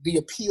 the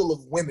appeal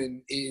of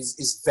women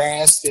is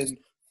vast and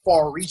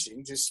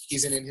far-reaching just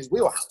isn't in his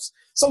wheelhouse.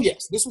 So,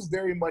 yes, this was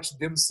very much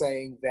them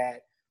saying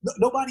that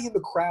nobody in the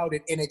crowd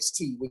at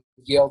NXT would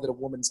yell that a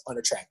woman's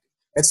unattractive.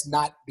 That's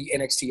not the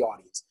NXT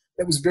audience.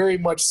 That was very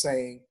much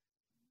saying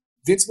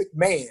Vince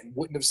McMahon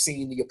wouldn't have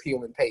seen the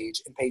appeal in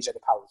Paige, and Paige had to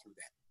power through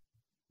that.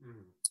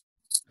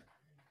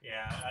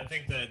 Yeah, I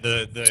think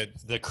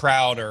the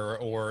crowd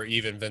or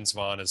even Vince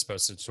Vaughn is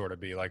supposed to sort of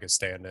be like a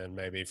stand-in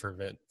maybe for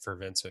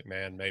Vince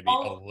McMahon, maybe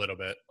a little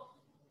bit.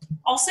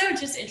 Also,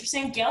 just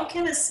interesting, Gail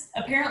Kim is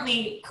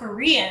apparently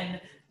Korean,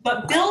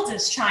 but billed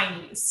as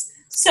Chinese.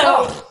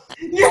 So,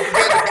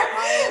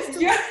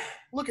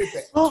 Look at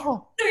that.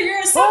 so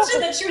your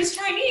assumption that she was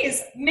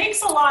Chinese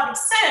makes a lot of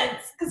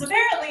sense, because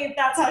apparently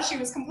that's how she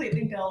was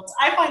completely built.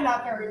 I find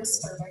that very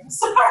disturbing.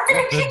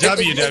 Sorry. The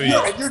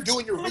WWE. And you're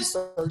doing your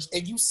research,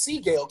 and you see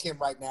Gail Kim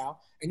right now,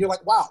 and you're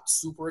like, wow,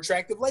 super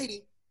attractive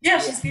lady. Yeah,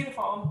 she's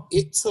beautiful.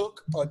 It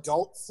took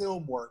adult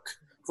film work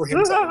for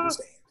him to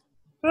understand.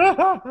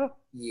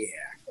 Yeah.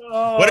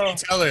 What did he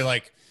tell her?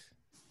 Like,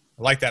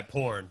 I like that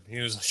porn.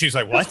 She's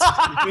like, what?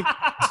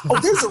 Oh,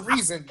 there's a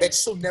reason that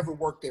she'll never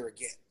work there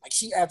again. Like,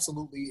 she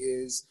absolutely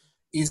is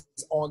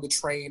on the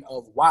train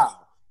of, wow,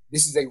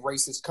 this is a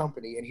racist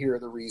company, and here are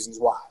the reasons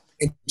why.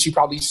 And she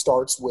probably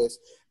starts with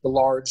the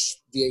large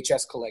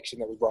VHS collection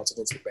that was brought to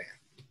Vince McMahon.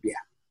 Yeah.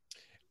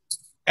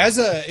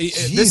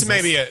 This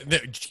may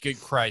be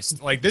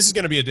Christ, like, this is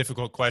going to be a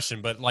difficult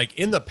question, but like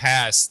in the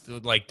past,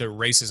 like the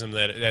racism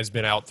that has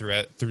been out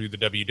through the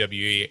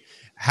WWE,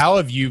 how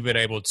have you been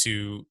able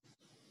to,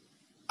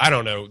 I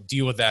don't know,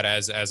 deal with that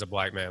as a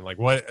black man? Like,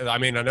 what, I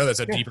mean, I know that's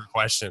a deeper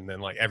question than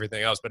like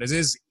everything else, but it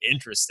is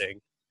interesting.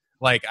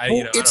 Like,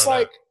 it's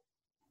like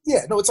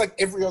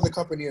every other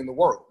company in the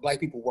world. Black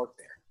people work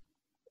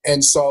there.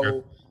 And so,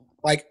 Sure.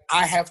 like,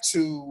 I have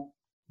to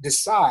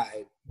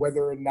decide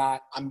whether or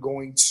not I'm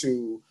going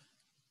to,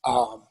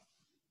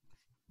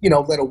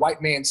 let a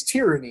white man's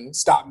tyranny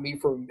stop me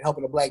from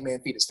helping a black man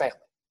feed his family.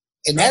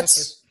 And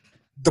that's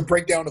the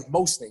breakdown of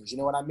most things, you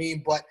know what I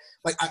mean? But,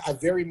 like, I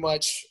very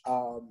much,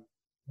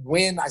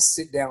 when I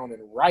sit down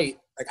and write,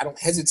 like, I don't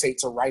hesitate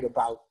to write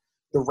about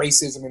the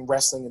racism in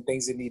wrestling and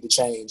things that need to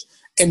change.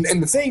 And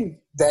the thing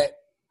that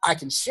I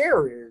can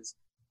share is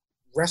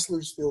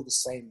wrestlers feel the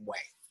same way.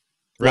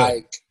 Really?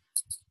 Like,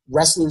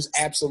 wrestlers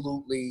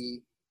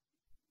absolutely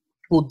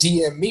will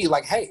DM me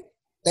like, hey,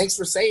 thanks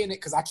for saying it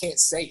because I can't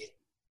say it.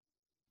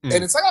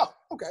 And it's like, oh,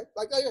 okay.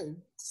 Like,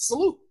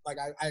 salute. Like,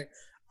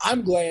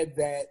 I'm glad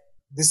that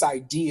this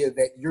idea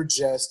that you're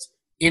just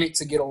in it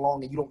to get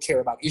along and you don't care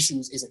about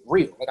issues isn't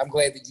real. Like, I'm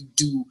glad that you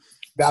do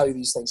value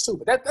these things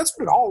too. But that's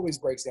what it always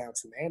breaks down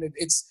to, man.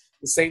 It's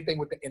the same thing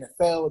with the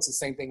NFL. It's the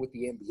same thing with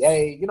the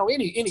NBA. You know,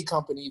 any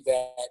company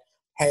that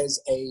has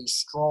a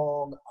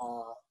strong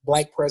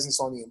black presence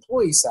on the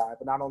employee side,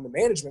 but not on the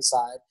management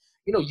side,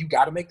 you know, you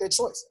got to make that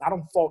choice. I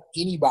don't fault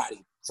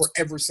anybody for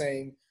ever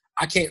saying,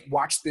 I can't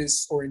watch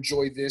this or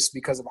enjoy this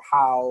because of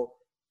how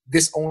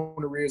this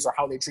owner is or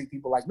how they treat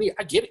people like me.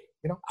 I get it.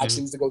 You know, I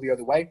choose to go the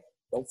other way.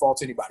 Don't fault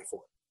anybody for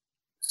it.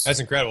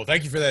 That's incredible.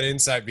 Thank you for that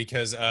insight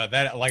because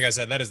that, like I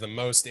said, that is the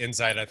most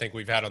insight I think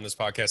we've had on this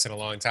podcast in a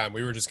long time.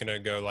 We were just going to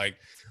go like,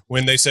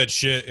 when they said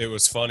shit, it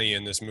was funny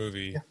in this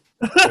movie.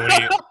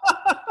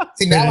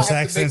 See, British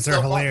accents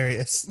are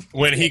hilarious.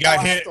 When he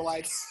got hit,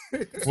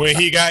 when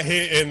he got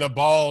hit in the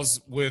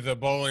balls with a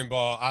bowling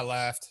ball, I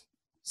laughed.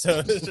 So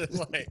it's just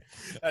like,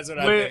 that's what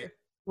I think.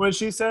 When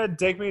she said,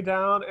 "Take me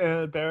down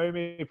and bury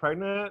me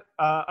pregnant,"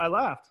 I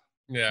laughed.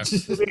 Yeah.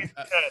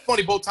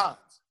 Funny both times.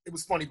 It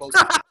was funny both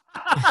times.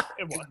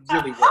 It was.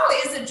 Really How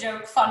is a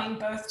joke funny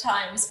both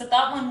times? But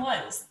that one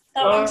was.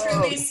 That one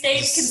truly stayed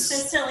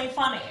consistently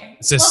funny.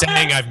 It's a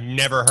saying I've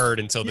never heard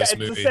until this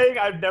movie. It's a saying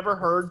I've never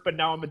heard, but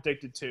now I'm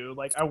addicted to.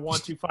 Like, I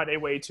want to find a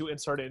way to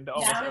insert it into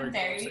almost every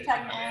very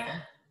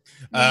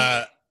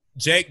conversation.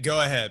 Jake,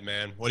 go ahead,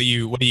 man. What do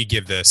you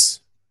give this?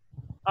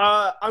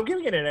 I'm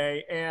giving it an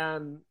A,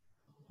 and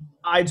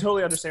I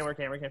totally understand where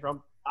Cameron came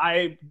from.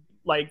 I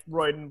like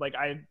Royden. Like,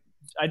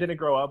 I didn't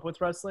grow up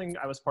with wrestling.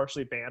 I was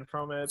partially banned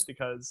from it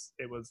because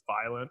it was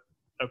violent.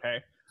 Okay.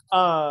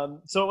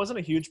 So it wasn't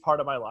a huge part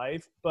of my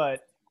life,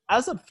 but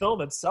as a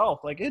film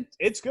itself, like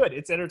it's good.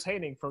 It's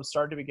entertaining from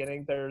start to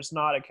beginning. There's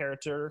not a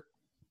character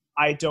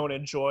I don't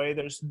enjoy.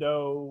 There's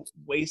no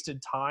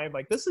wasted time.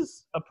 Like, this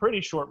is a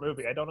pretty short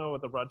movie. I don't know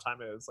what the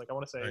runtime is. Like, I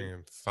want to say, I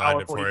can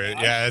find it for you.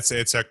 Yeah,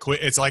 it's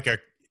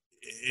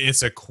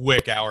a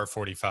quick hour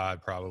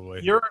 45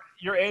 probably. You're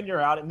in,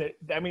 you're out, and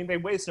they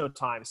waste no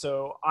time.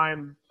 So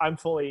I'm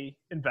fully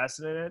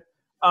invested in it.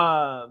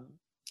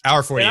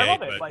 Hour 48,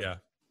 but like,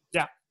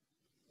 yeah.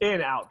 In,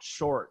 out,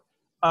 short.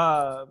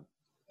 And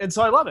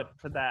so I love it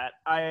for that.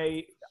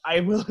 I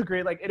will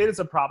agree, like, it is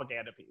a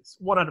propaganda piece,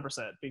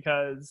 100%,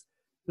 because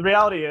the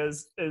reality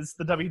is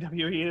the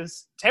WWE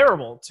is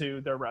terrible to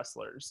their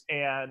wrestlers.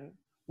 And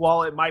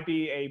while it might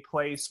be a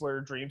place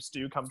where dreams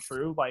do come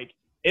true, like,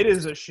 it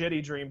is a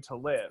shitty dream to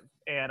live.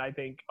 And I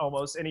think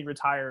almost any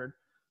retired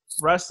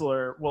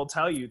wrestler will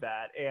tell you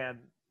that. And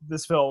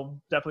this film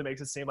definitely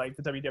makes it seem like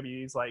the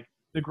WWE is like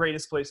the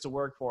greatest place to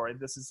work for. And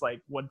this is like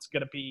what's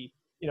going to be,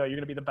 you know, you're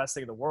going to be the best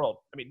thing in the world.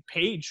 I mean,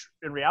 Paige,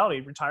 in reality,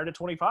 retired at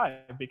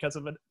 25 because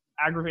of an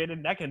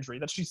aggravated neck injury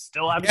that she's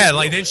still having. Yeah,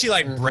 like, didn't she,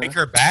 like, break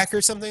her back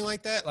or something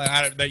like that?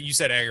 Like, that you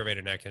said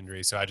aggravated neck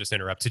injury, so I just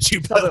interrupted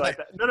you. But something like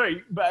that. No,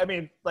 but I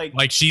mean,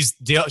 like she's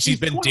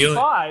been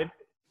dealing.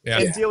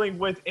 And dealing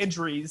with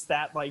injuries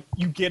that, like,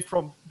 you get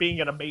from being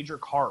in a major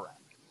car wreck.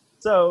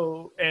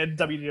 So, and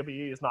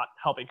WWE is not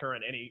helping her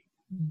in any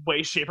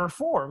way, shape, or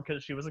form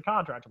because she was a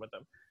contractor with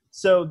them.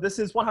 So this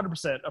is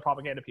 100% a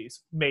propaganda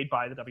piece made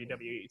by the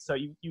WWE. So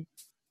you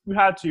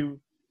had to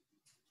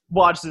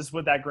watch this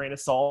with that grain of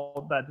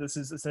salt that this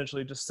is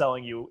essentially just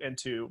selling you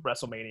into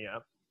WrestleMania.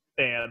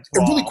 And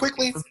really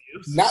quickly,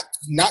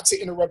 not to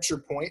interrupt your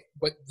point,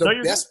 but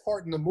the best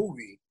part in the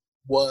movie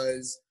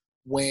was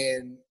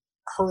when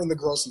her and the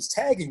girl she's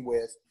tagging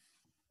with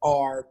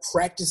are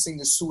practicing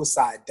the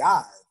suicide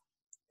dive,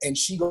 and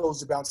she goes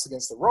to bounce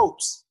against the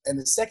ropes, and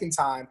the second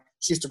time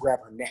she has to grab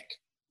her neck.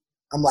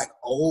 I'm like,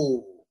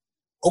 oh,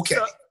 okay.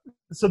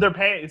 So they're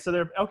paying. So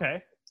they're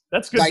okay.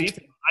 That's good.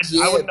 Like,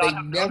 I would not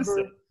have noticed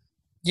it.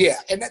 Yeah,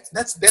 and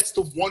that's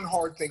the one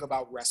hard thing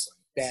about wrestling,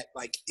 that,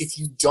 like, if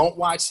you don't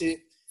watch it,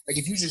 like,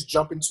 if you just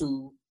jump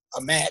into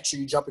a match or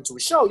you jump into a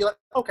show, you're like,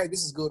 okay,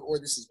 this is good or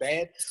this is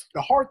bad.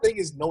 The hard thing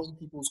is knowing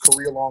people's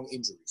career-long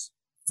injuries,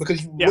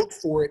 because you look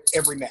for it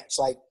every match.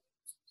 Like, I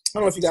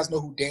don't know if you guys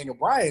know who Daniel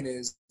Bryan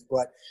is,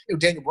 but, you know,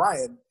 Daniel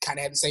Bryan kind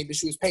of had the same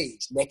issue as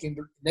Paige, neck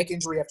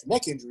injury after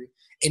neck injury,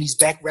 and he's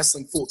back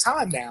wrestling full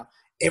time now.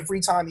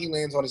 Every time he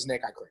lands on his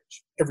neck, I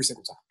cringe. Every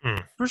single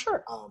time. For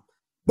sure.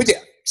 But yeah,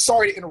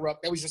 sorry to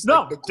interrupt. That was just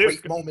the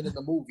great moment in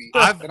the movie.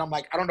 And I'm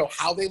like, I don't know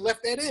how they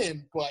left that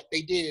in, but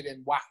they did,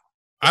 and wow.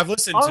 I've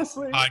listened to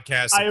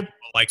podcasts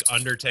like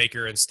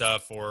Undertaker and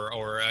stuff,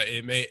 or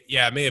it may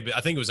have been,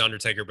 I think it was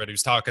Undertaker, but he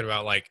was talking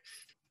about, like,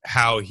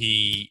 how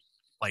he,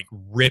 like,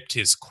 ripped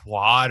his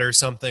quad or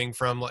something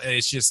from,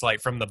 it's just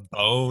like from the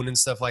bone and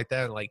stuff like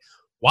that. Like,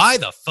 why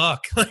the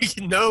fuck? Like,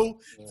 no,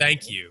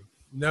 thank you.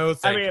 No,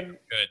 thank you.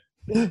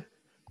 Good.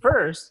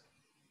 First,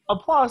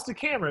 applause to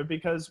Cameron,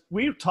 because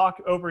we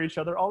talk over each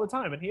other all the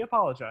time, and he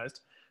apologized.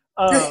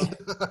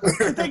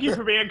 Thank you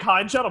for being a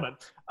kind gentleman.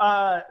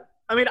 I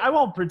mean, I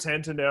won't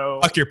pretend to know.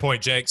 Fuck your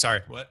point, Jake.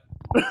 Sorry. What?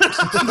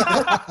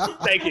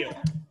 Thank you.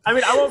 I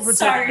mean, I won't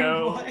pretend to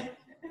know.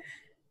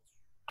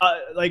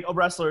 like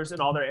wrestlers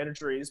and all their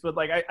injuries, but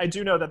like I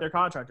do know that they're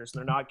contractors and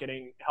they're not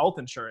getting health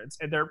insurance,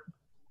 and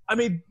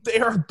they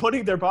are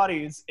putting their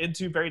bodies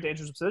into very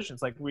dangerous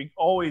positions. Like we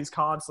always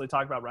constantly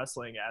talk about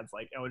wrestling as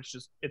like, oh,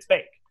 it's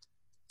fake.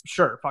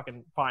 Sure,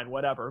 fucking fine,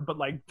 whatever. But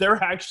like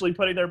they're actually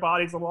putting their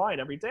bodies on the line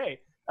every day,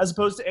 as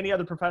opposed to any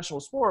other professional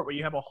sport where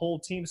you have a whole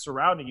team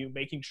surrounding you,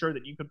 making sure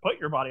that you can put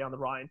your body on the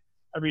line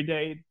every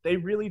day. They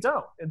really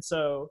don't, and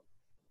so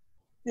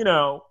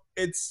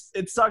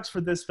it sucks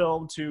for this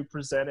film to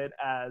present it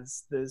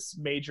as this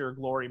major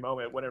glory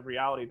moment when in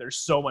reality there's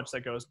so much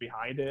that goes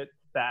behind it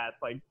that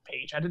like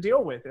Paige had to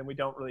deal with, and we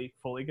don't really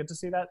fully get to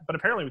see that, but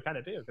apparently we kind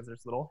of do because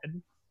there's little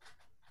hidden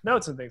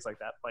notes and things like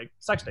that, like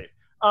sex tape.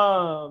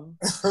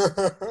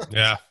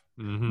 Yeah.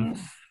 Mm-hmm.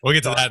 We'll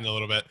get to that in a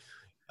little bit.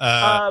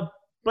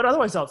 But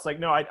otherwise else, like,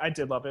 no, I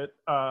did love it.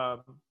 I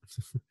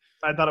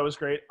thought it was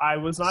great. I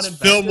was not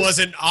invested. Film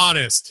wasn't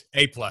honest.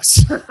 A+.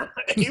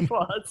 A+.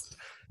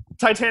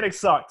 Titanic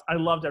sucked. I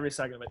loved every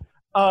second of it.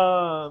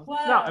 Wow.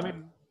 No, I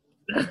mean,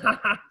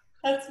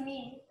 that's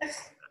me.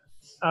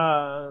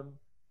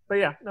 But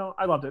yeah, no,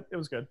 I loved it. It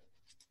was good.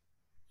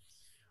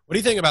 What do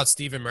you think about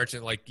Stephen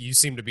Merchant? Like, you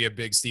seem to be a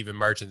big Stephen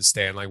Merchant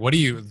stan. Like,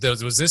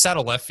 was this out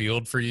of left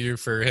field for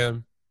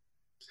him?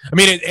 I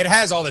mean, it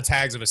has all the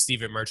tags of a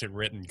Stephen Merchant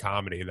written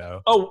comedy,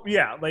 though. Oh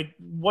yeah, like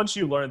once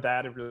you learn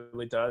that, it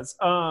really does.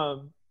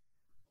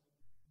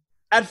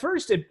 At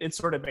first, it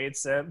sort of made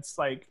sense.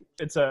 Like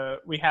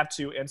we have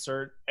to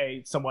insert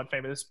a somewhat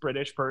famous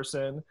British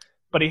person,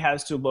 but he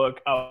has to look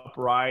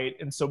upright.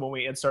 And so when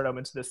we insert him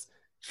into this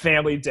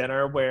family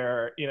dinner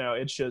where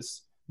it's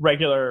just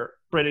regular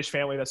British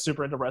family that's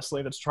super into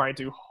wrestling that's trying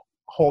to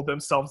hold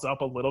themselves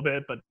up a little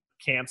bit but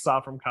can't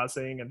stop from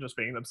cussing and just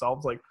being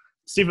themselves, like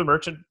Stephen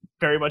Merchant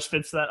very much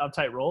fits that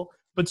uptight role.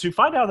 But to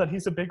find out that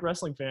he's a big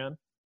wrestling fan,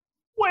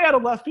 way out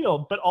of left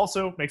field, but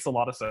also makes a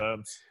lot of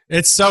sense.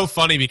 It's so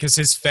funny because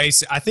his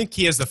face, I think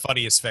he has the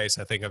funniest face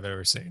I think I've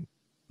ever seen.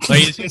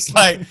 Like it's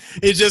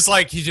just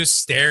like he's just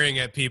staring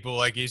at people,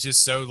 like he's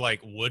just so like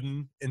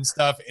wooden and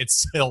stuff.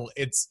 It's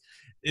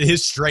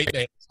his straight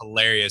name is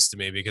hilarious to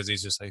me because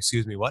he's just like,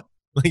 excuse me, what?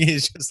 Like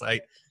he's just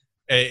like,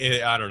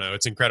 I don't know.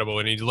 It's incredible.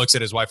 And he looks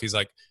at his wife. He's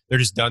like, they're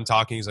just done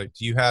talking. He's like,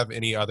 do you have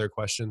any other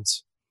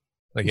questions?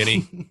 Like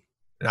any?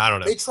 I don't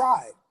know. They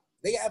tried.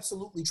 They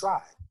absolutely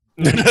tried.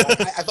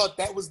 I thought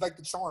that was like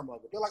the charm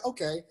of it. They're like,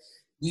 okay,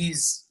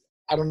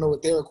 I don't know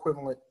what their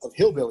equivalent of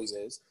hillbillies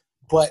is,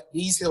 but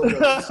these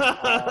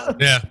hillbillies.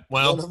 Yeah,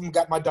 well. One of them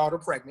got my daughter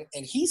pregnant,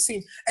 and he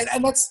seemed,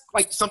 and that's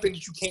like something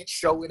that you can't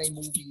show in a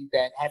movie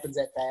that happens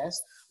that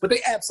fast, but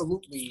they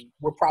absolutely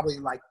were probably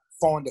like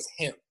fond of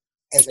him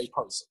as a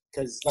person.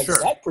 Because like sure.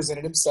 Zach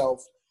presented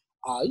himself,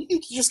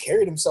 he just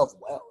carried himself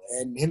well,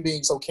 and him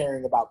being so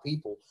caring about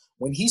people.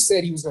 When he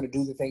said he was going to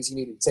do the things he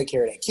needed to take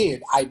care of that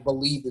kid, I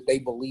believe that they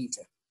believed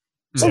him.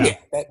 So yeah,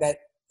 that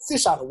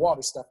fish out of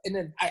water stuff. And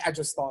then I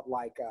just thought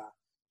like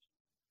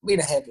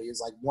Lena Headey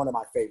is like one of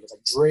my favorites.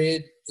 Like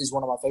Dredd is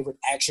one of my favorite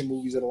action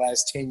movies of the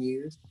last 10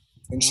 years.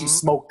 And she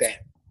smoked that.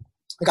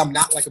 Like I'm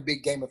not like a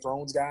big Game of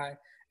Thrones guy.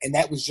 And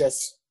that was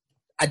just,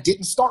 I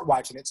didn't start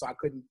watching it, so I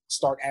couldn't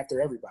start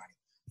after everybody.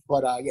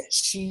 But yeah,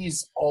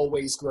 she's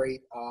always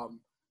great.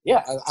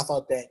 I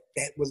thought that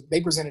was, they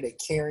presented a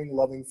caring,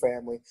 loving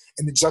family.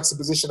 And the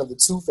juxtaposition of the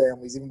two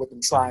families, even with them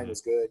trying,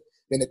 was good.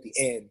 Then at the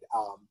end,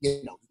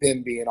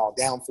 them being all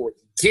down for it,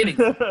 getting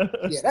it.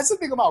 Yeah, that's the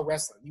thing about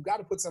wrestling. You got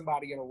to put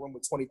somebody in a room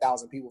with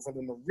 20,000 people for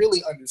them to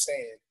really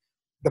understand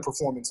the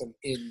performance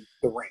in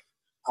the ring.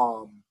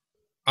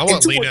 I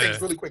want two Lena. more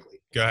things really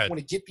quickly. Go ahead. I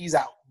want to get these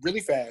out really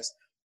fast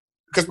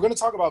because we're going to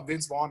talk about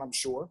Vince Vaughn, I'm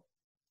sure.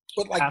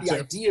 But like the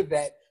idea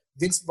that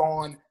Vince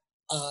Vaughn,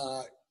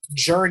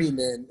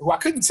 journeyman, who I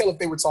couldn't tell if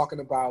they were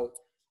talking about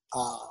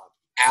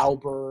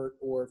Albert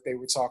or if they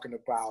were talking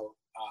about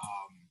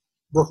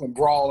Brooklyn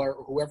Brawler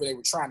or whoever they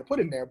were trying to put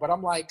in there. But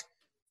I'm like,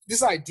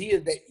 this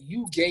idea that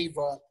you gave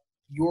up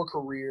your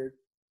career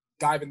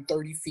diving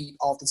 30 feet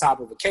off the top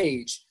of a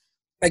cage,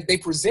 like they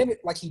present it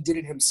like he did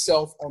it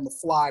himself on the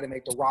fly to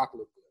make The Rock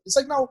look good. It's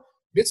like, no,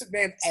 Vince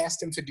McMahon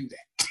asked him to do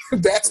that.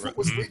 That's what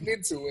was written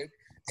into it.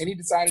 And he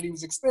decided he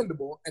was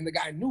expendable. And the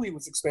guy knew he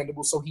was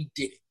expendable, so he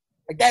did it.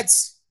 Like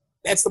that's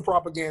the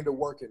propaganda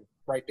working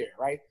right there,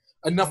 right?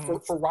 Enough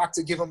for Rock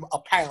to give him a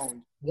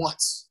pound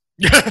once.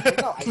 No,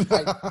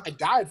 I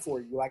died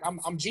for you. Like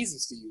I'm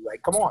Jesus to you.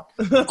 Like, come on.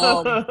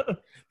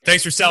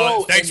 Thanks for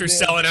selling. Thanks for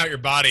selling out your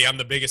body. I'm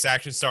the biggest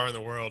action star in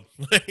the world.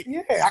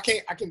 Yeah, I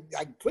can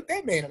put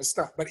that man in a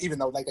stunt. But even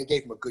though like they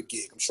gave him a good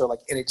gig, I'm sure like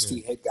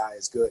NXT head guy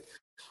is good.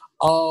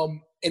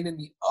 And then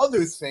the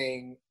other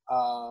thing,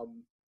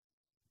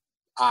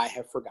 I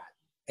have forgotten.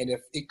 And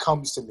if it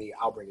comes to me,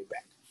 I'll bring it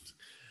back.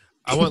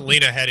 I want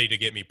Lena Headey to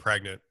get me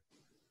pregnant.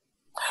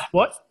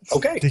 What?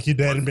 Okay. Think your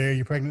dad and Barry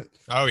you pregnant?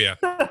 Oh yeah.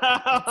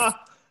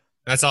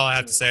 That's all I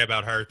have to say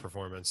about her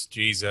performance.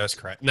 Jesus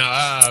Christ. No,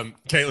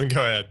 Caitlin,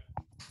 go ahead.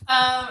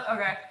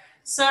 Okay.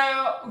 So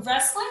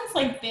wrestling's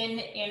like been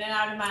in and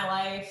out of my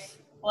life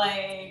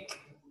like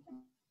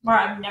where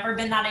I've never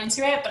been that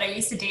into it, but I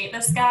used to date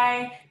this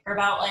guy for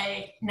about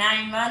like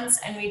 9 months,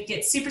 and we'd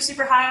get super,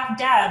 super high off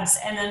dabs,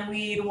 and then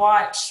we'd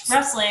watch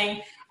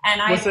wrestling.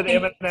 And Was it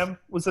Eminem?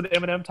 Was it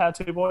Eminem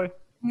Tattoo Boy?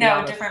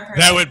 No, different person.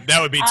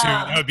 That would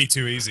be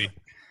too easy.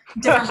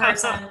 Different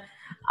person.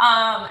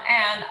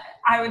 And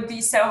I would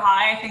be so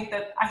high, I think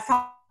that I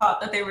thought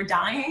that they were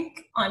dying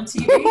on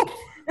TV.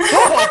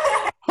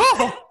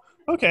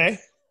 Okay.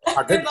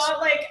 I thought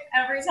like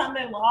every time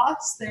they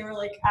lost, they were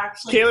like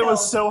actually Kayla killed.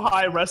 was so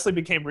high, wrestling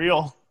became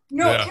real.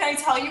 No, Yeah. Can I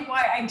tell you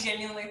why I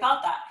genuinely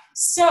thought that?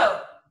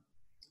 So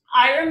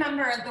I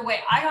remember the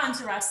way I got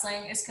into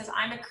wrestling is because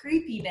I'm a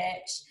creepy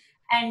bitch,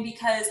 and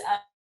because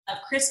of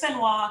Chris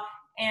Benoit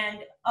and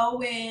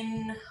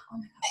Owen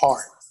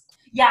Hart.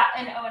 Yeah,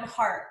 and Owen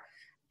Hart.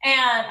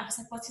 And I was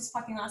like, what's his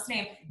fucking last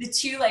name? The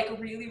two like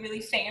really,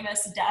 really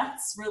famous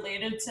deaths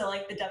related to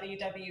like the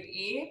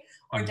WWE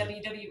or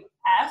WWF,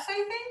 I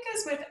think,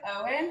 is with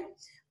Owen,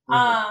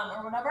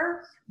 or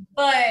whatever.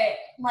 But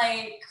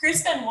like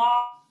Chris Benoit,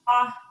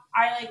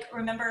 I like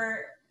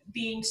remember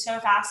being so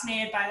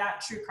fascinated by that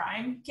true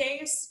crime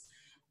case.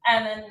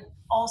 And then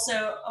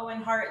also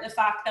Owen Hart, the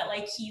fact that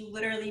like he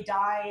literally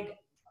died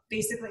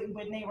basically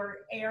when they were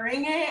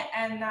airing it,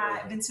 and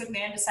that Vince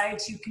McMahon decided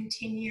to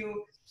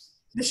continue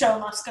The Show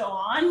Must Go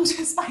On,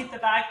 despite the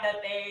fact that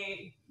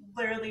they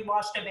literally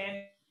watched a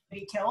man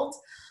be killed.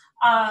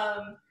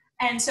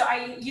 And so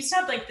I used to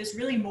have like this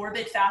really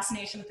morbid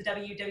fascination with the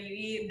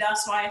WWE.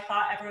 That's why I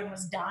thought everyone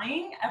was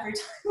dying every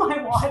time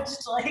I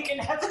watched like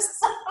an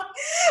episode,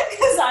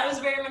 because I was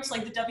very much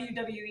like the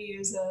WWE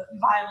is a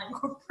violent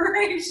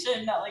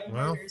corporation that like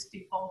murders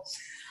people.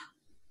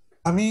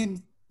 I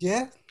mean,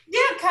 yeah.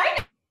 Yeah, kind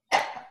of.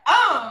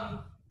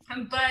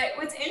 But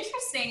what's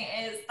interesting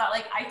is that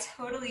like I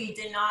totally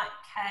did not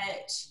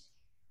catch,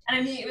 and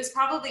I mean it was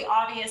probably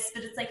obvious,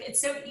 but it's like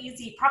it's so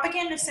easy.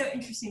 Propaganda is so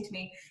interesting to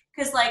me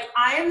because like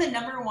I am the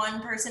number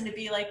one person to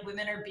be like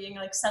women are being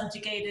like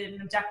subjugated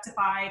and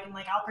objectified, and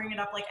like I'll bring it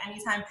up like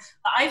anytime.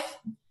 But I've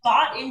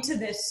bought into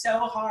this so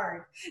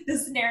hard,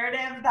 this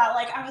narrative that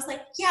like I was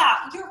like,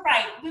 yeah, you're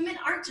right. Women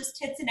aren't just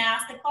tits and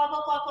ass, like blah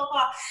blah blah blah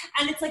blah.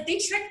 And it's like they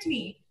tricked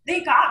me.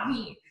 They got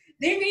me.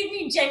 They made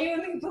me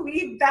genuinely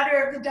believe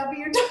better of the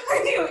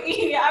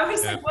WWE. I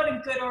was like, what a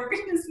good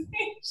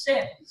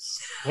organization.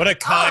 What a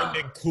kind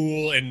and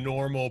cool and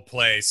normal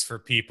place for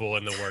people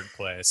in the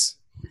workplace.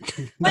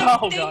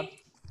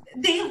 Like,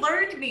 they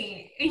lured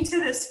me into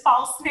this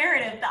false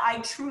narrative that I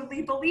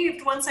truly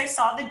believed once I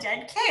saw the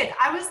dead kid.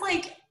 I was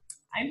like,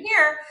 I'm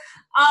here.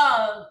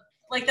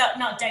 Like that,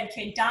 not dead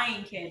kid,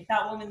 dying kid.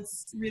 That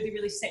woman's really,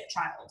 really sick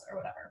child or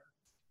whatever.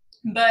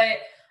 But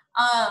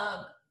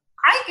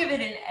I give it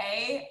an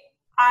A.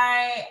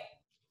 I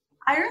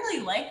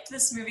really liked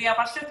this movie. I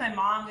watched it with my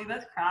mom. We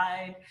both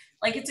cried.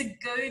 Like, it's a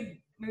good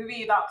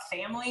movie about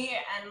family,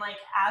 and like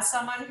as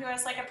someone who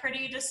has like a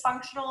pretty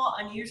dysfunctional,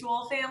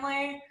 unusual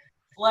family,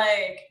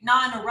 like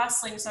not in a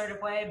wrestling sort of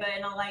way, but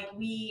in a like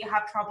we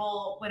have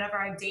trouble whenever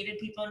I've dated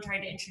people and tried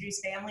to introduce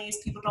families.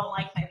 People don't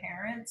like my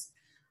parents,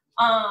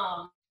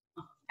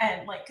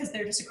 and like because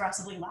they're just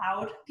aggressively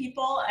loud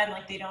people, and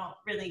like they don't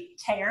really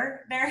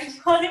care very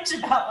much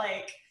about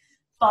like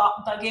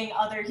bugging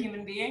other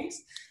human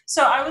beings.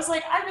 So I was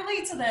like, I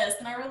relate to this,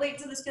 and I relate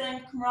to this feeling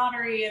of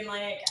camaraderie and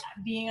like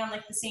being on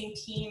like the same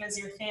team as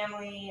your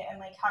family, and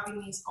like having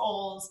these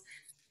goals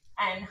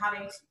and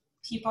having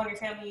people in your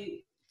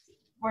family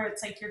where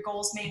it's like your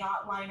goals may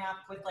not line up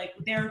with like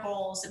their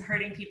goals, and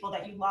hurting people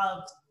that you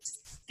love to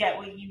get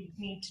what you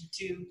need to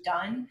do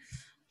done.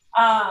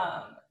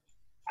 I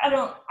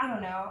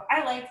don't know.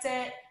 I liked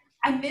it.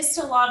 I missed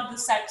a lot of the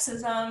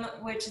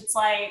sexism, which it's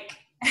like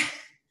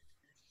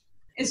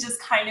is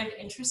just kind of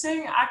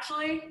interesting,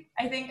 actually.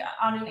 I think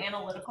on an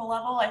analytical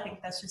level, I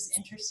think that's just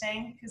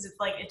interesting because it's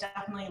like it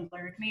definitely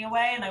lured me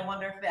away, and I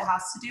wonder if it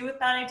has to do with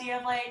that idea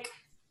of like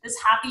this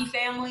happy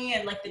family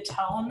and like the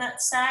tone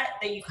that's set,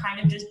 that you kind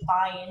of just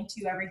buy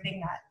into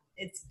everything that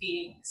it's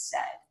being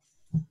said.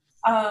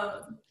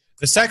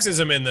 The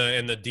sexism in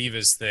the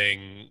Divas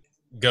thing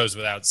goes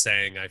without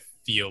saying, I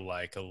feel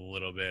like a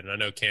little bit. And I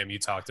know, Cam, you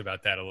talked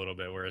about that a little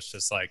bit, where it's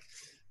just like,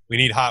 we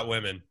need hot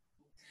women.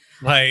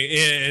 Like,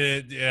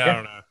 I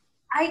don't know.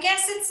 I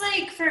guess it's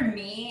like, for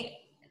me,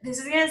 this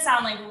is going to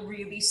sound like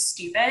really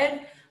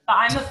stupid,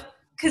 but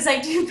because I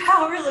do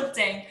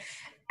powerlifting.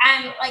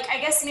 And like, I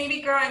guess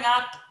maybe growing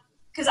up,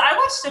 because I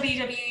watched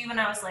WWE when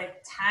I was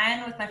like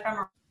 10 with my friend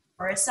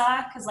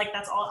Marissa, because like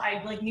that's all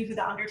I like knew who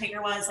the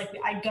Undertaker was. Like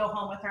I'd go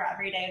home with her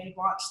every day and we'd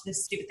watch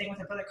this stupid thing with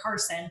her brother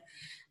Carson.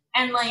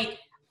 And like,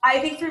 I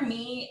think for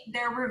me,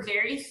 there were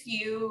very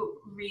few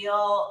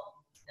real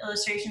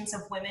illustrations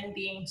of women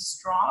being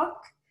strong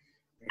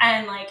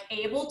and like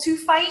able to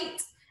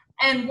fight.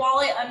 And while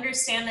I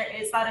understand there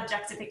is that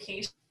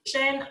objectification,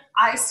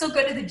 I still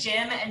go to the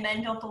gym and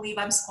men don't believe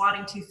I'm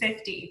squatting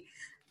 250.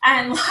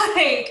 And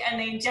like, and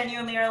they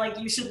genuinely are like,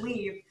 you should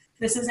leave.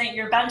 This isn't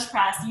your bench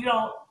press. You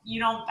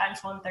don't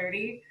bench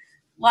 130.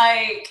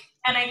 Like,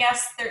 and I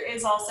guess there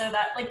is also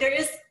that, like, there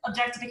is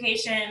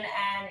objectification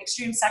and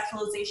extreme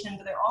sexualization,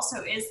 but there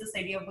also is this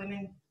idea of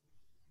women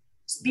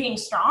being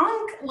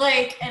strong.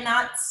 Like, and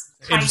that's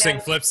Interesting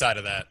flip side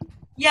of that.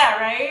 Yeah,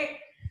 right?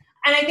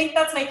 And I think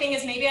that's my thing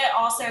is maybe I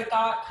also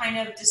got kind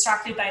of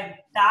distracted by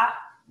that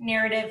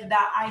narrative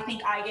that I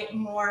think I get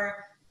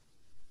more.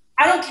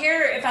 I don't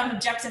care if I'm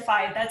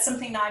objectified. That's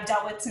something that I've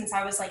dealt with since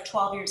I was like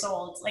 12 years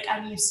old. Like,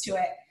 I'm used to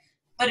it.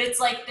 But it's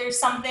like there's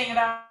something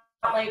about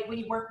like when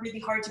you work really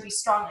hard to be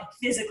strong, like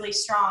physically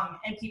strong,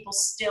 and people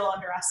still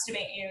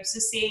underestimate you. So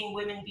seeing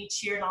women be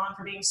cheered on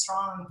for being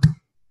strong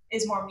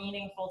is more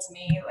meaningful to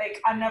me.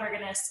 Like, I'm never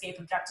going to escape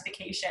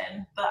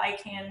objectification, but I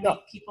can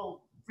make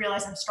people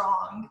realize I'm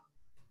strong.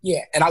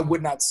 Yeah, and I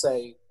would not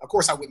say, of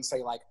course I wouldn't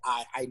say like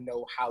I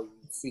know how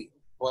you feel.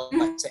 But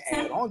like, to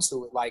add on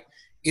to it, like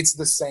it's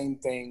the same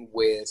thing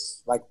with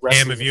like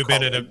wrestling. Cam, have you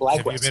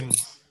been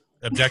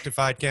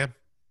objectified, Cam?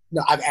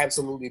 No, I've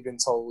absolutely been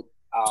told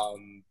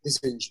this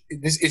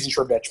isn't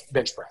your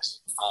bench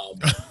press.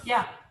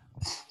 Yeah.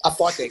 I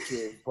fought that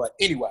kid, but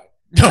anyway.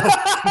 We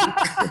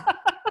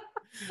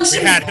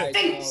had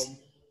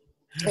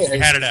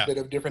it out. A bit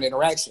of different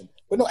interaction.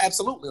 But no,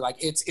 absolutely. Like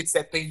it's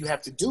that thing you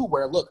have to do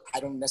where, look, I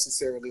don't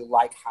necessarily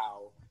like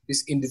how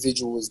this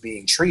individual is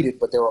being treated,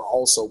 but there are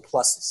also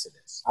pluses to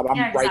this. I'm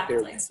right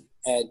there with you.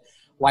 And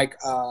like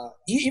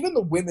even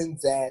the women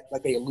that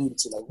like they alluded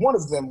to, like one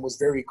of them was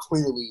very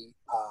clearly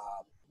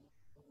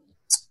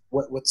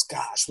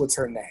what's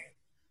her name?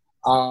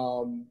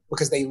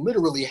 Because they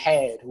literally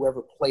had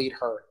whoever played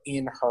her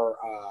in her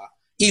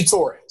Eve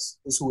Torres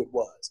is who it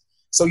was.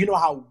 So you know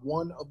how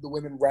one of the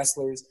women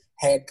wrestlers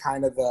had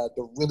kind of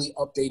the really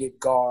updated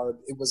garb.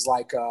 It was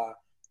like a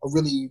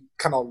really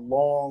kind of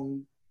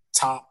long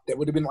top that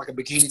would have been like a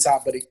bikini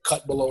top, but it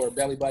cut below her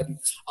belly button.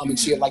 And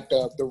she had like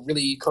the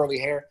really curly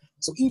hair.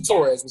 So Eve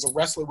Torres was a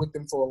wrestler with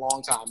them for a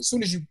long time. As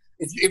soon as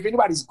if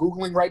anybody's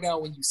Googling right now,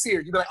 when you see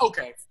her, you'll be like,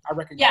 okay, I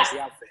recognize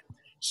the outfit.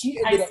 She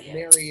ended up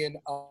marrying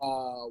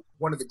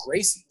one of the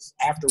Gracies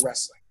after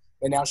wrestling.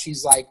 And now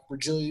she's like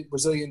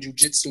Brazilian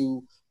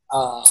Jiu-Jitsu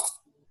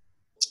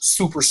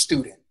super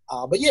student.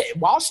 But yeah,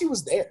 while she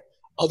was there,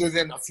 other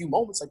than a few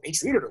moments, like they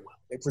treated her well.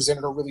 They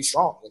presented her really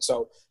strong. And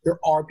so there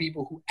are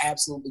people who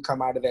absolutely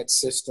come out of that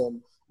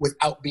system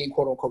without being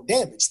quote unquote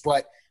damaged.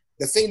 But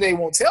the thing they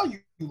won't tell you,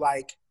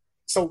 like,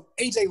 so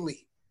AJ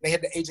Lee, they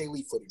had the AJ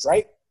Lee footage,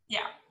 right?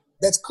 Yeah.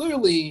 That's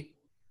clearly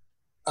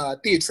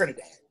Thea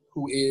Trinidad,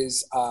 who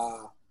is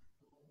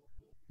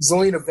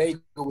Zelina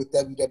Vega with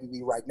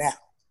WWE right now.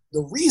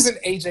 The reason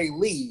AJ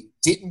Lee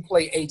didn't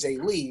play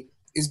AJ Lee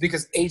is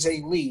because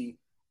AJ Lee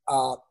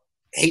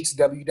hates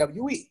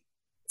WWE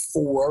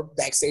for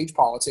backstage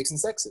politics and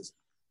sexism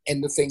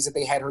and the things that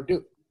they had her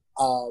do.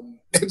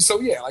 And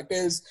so, yeah, like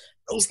those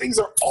things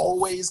are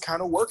always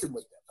kind of working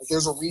with them. Like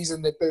there's a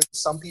reason that there's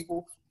some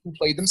people who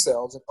played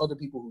themselves and other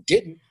people who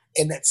didn't.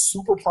 And that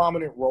super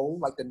prominent role,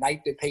 like the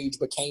night that Paige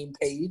became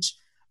Paige,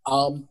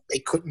 they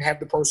couldn't have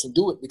the person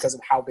do it because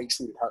of how they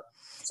treated her.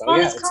 So, well,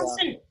 yeah,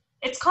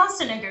 it's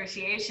constant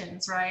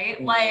negotiations, right?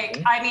 Mm-hmm.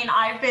 Like, I mean,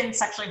 I've been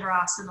sexually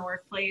harassed in the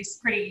workplace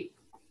pretty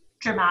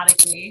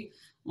dramatically.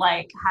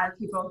 Like, had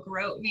people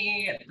grope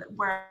me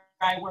where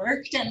I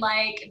worked, and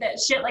like that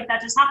shit like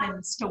that just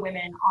happens to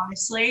women.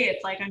 Honestly,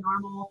 it's like a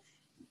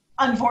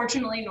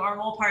unfortunately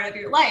normal part of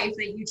your life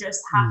that you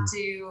just have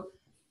to,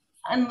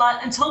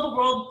 until the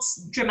world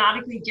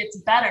dramatically gets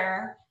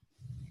better.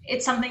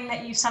 It's something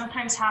that you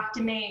sometimes have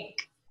to make.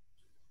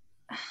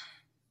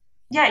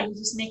 Yeah, you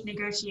just make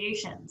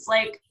negotiations.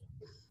 Like,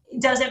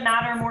 does it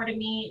matter more to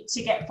me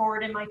to get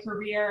forward in my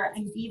career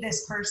and be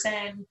this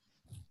person?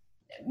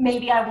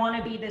 Maybe I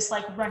want to be this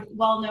like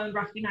well-known,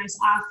 recognized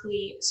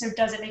athlete. So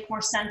does it make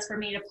more sense for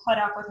me to put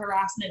up with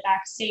harassment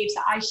backstage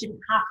that I shouldn't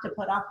have to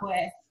put up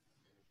with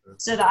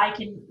so that I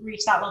can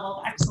reach that level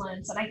of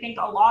excellence? And I think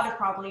a lot of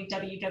probably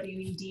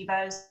WWE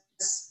divas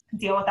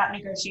deal with that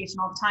negotiation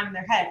all the time in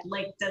their head.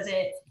 Like, is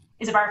it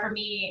better for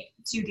me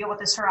to deal with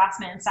this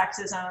harassment and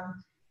sexism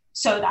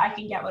so that I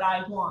can get what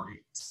I want?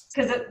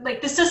 Because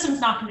like the system's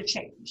not going to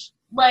change.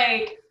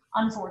 Like,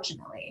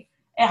 unfortunately,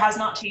 it has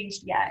not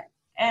changed yet.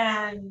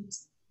 And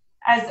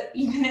as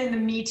even in the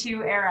Me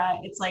Too era,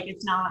 it's like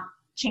it's not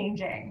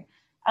changing,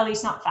 at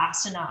least not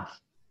fast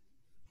enough.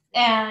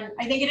 And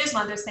I think it is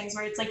one of those things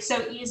where it's like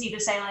so easy to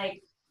say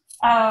like,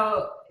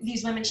 oh,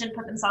 these women shouldn't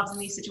put themselves in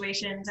these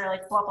situations, or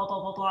like blah, blah,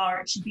 blah, blah, blah, or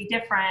it should be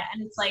different.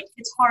 And it's like,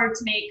 it's hard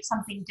to make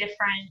something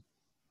different,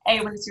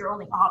 when it's your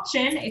only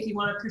option if you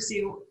want to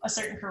pursue a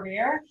certain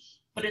career.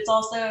 But it's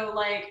also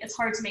like, it's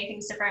hard to make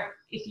things different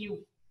if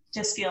you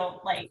just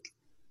feel like,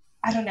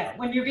 I don't know,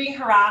 when you're being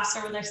harassed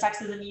or when there's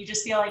sexism, you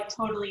just feel like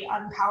totally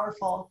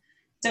unpowerful.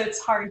 So it's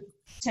hard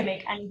to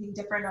make anything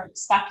different or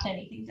expect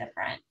anything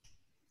different.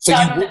 So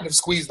you wouldn't have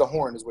squeezed the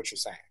horn is what you're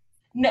saying?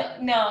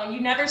 No,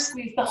 you never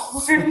squeeze the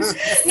horn. No,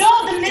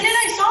 the minute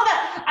I saw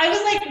that, I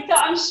was like, so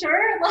I'm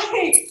sure,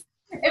 like,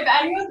 if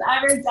anyone's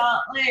ever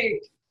dealt,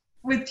 like,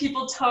 with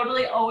people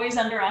totally always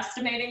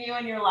underestimating you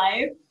in your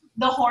life,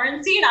 the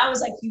horn scene, I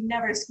was like, you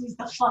never squeeze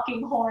the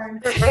fucking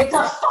horn. It's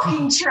a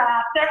fucking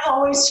trap. They're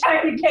always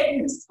trying to get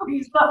you to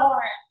squeeze the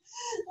horn.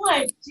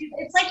 Like, dude,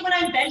 it's like when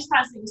I'm bench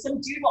pressing, some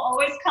dude will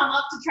always come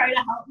up to try to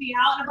help me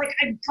out, and I'm like,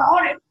 I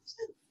got it.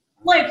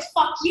 Like,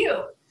 fuck you.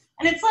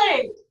 And it's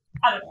like,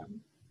 I don't know.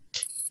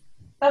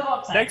 That's what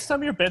I'm saying. Next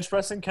time you're bench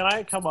pressing, can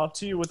I come up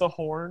to you with a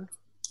horn?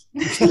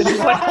 Wait,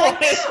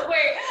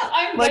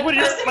 I'm like when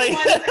you're like,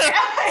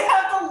 I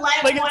have to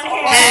let like one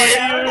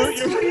hand oh,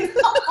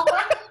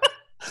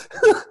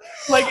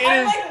 like it is.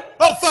 like,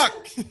 oh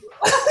fuck!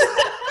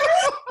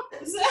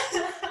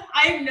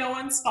 I have no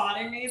one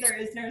spotting me. There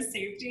is no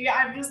safety.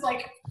 I'm just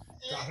like,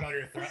 Drop it on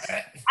your throat.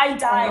 I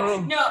die.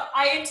 No,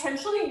 I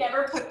intentionally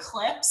never put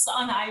clips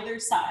on either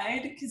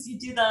side because you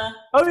do the.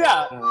 Oh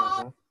yeah.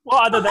 Well,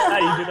 other than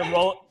that, you do the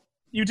roll.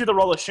 You do the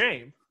roll of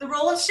shame. The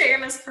roll of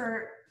shame is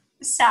for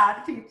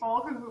sad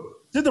people who.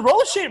 Dude, the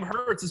roll of shame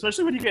hurts,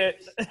 especially when you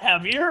get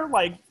heavier.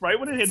 Like right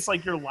when it hits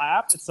like your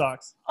lap, it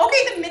sucks.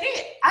 Okay, the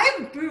minute I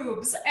have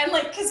boobs and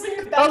like, because when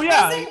you're bench Oh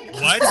yeah. pressing,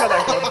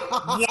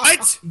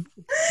 What?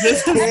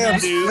 This Damn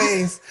is dude.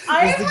 face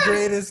is the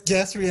greatest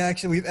guest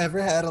reaction we've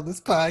ever had on this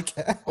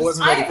podcast. I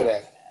wasn't ready for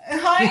that.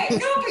 No,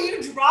 but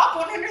you drop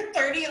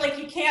 130, like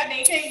you can't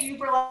make it. You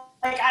were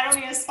like, I don't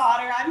need a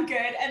spotter, I'm good.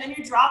 And then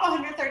you drop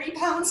 130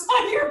 pounds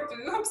on your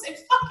boobs. It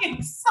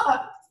fucking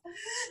sucks.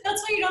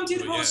 That's why you don't do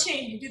the roll of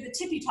shame. You do the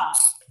tippy top.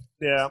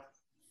 Yeah.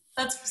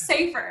 That's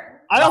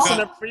safer. I also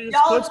never use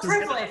y'all clips are because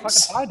I fucking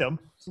privileged. find them.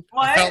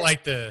 What? I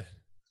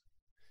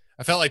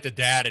felt like the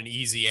dad in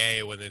Easy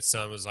A when his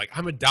son was like,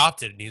 "I'm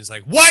adopted," and he was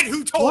like, "What?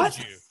 Who told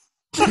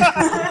you?"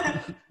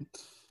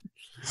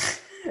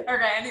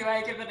 Okay, anyway,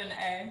 I give it an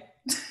A.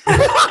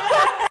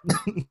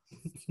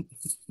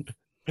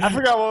 I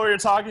forgot what we were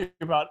talking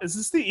about. Is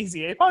this the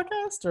Easy A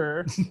podcast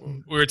or?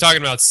 We were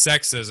talking about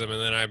sexism,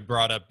 and then I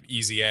brought up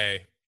Easy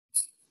A.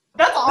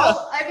 That's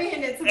all. I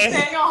mean, it's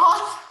Nathaniel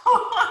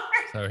Hawthorne.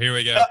 So here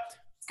we go.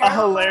 A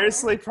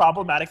hilariously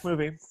problematic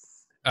movie.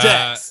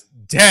 Dex.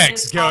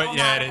 Dex, It's go. Yeah,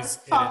 problematic it as is.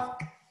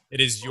 fuck. It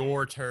is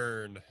your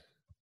turn,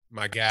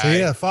 my guy. So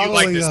yeah, You following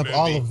like this up movie.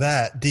 all of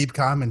that deep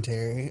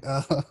commentary,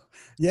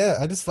 yeah,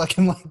 I just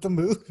fucking like the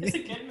movie.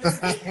 It's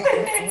a good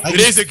movie. It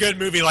is a good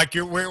movie. Like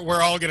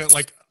we're all gonna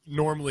like.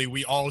 Normally,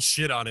 we all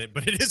shit on it,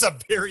 but it is a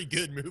very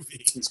good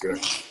movie. It's good.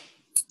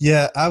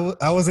 Yeah,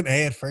 I was an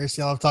A at first.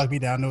 Y'all have talked me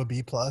down to a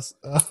B plus.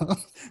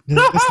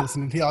 Just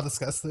listening to y'all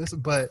discuss this,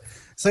 but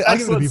so I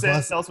give it a B Excellent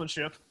plus.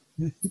 salesmanship.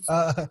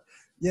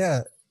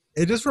 Yeah,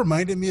 it just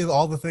reminded me of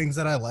all the things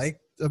that I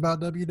liked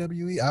about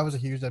WWE. I was a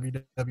huge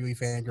WWE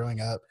fan growing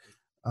up.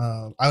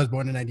 I was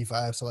born in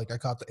 '95, so like I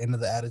caught the end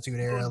of the Attitude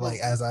Era. Like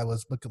as I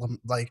was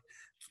like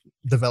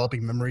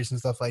developing memories and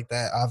stuff like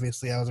that.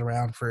 Obviously, I was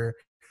around for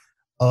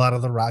a lot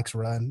of The Rock's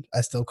run. I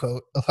still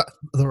quote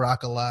The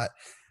Rock a lot.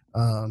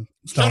 Stone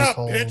Shut up,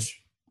 Cold. bitch.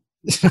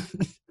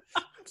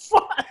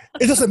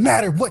 It doesn't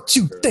matter what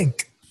you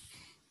think.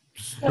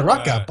 The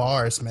Rock got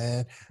bars,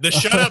 man. The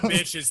shut up,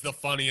 bitch is the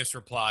funniest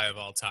reply of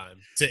all time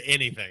to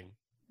anything.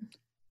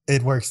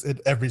 It works in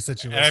every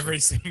situation. Every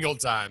single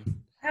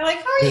time. I like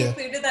how he Yeah.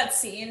 included that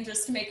scene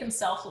just to make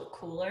himself look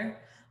cooler.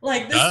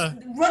 Like this,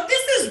 what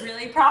this is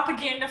really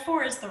propaganda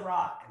for is The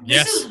Rock. This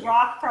Yes. is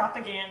Rock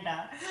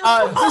propaganda.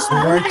 This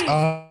Worked movie,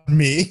 on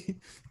me.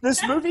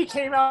 this movie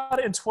came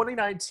out in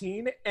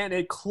 2019, and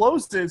it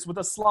closes with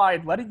a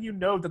slide letting you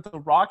know that The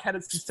Rock had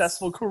a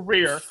successful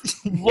career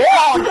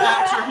long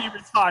after he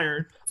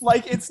retired.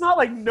 Like, it's not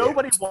like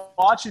nobody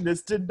watching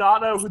this did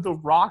not know who The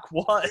Rock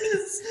was.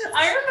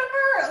 I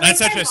remember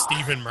That's like, such my a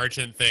mom- Stephen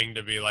Merchant thing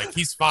to be like,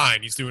 he's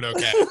fine, he's doing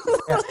okay.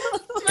 my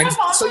And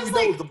mom so was you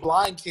know, like, the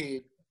blind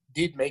kid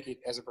did make it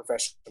as a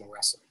professional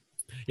wrestler.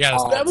 Yeah,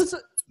 that's That was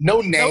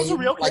No name. was a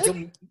real like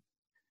kid?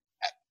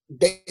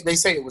 they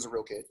say it was a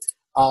real kid.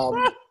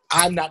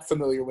 I'm not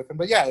familiar with him,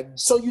 but yeah.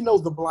 So you know,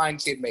 the blind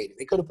kid made it.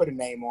 They could have put a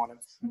name on him.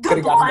 Could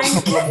have gotten him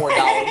a couple of more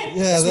dollars.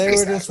 Yeah, That's they what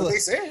were that's just what like they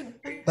said.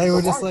 they were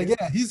The just blind like,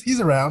 kid. yeah,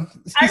 he's around.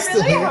 I He's still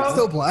really here, hope-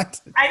 still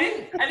blind. I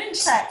didn't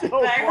check, but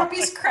I hope why?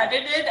 he's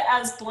credited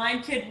as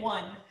Blind Kid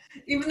 1.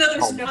 Even though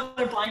there's no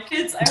other blind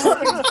kids, I hope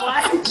he's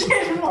Blind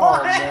Kid 1.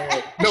 Oh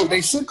man, no, they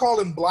should call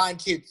him Blind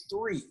Kid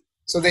 3,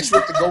 so that you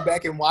have to go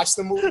back and watch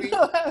the movie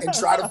and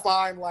try to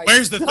find like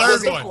Where's the third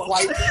doesn't one?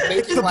 quite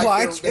make it The like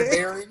blind their kid.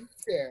 bearing.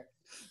 Yeah.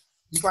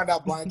 You find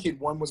out Blind Kid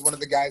 1 was one of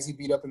the guys he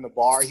beat up in the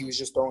bar. He was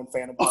just throwing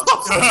phantom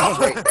punches.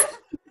 Great.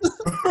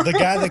 The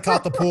guy that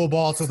caught the pool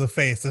ball to the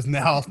face is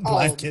now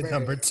blind kid man.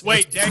 number 2.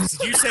 Wait, Dex,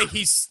 did you say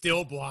he's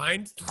still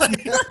blind?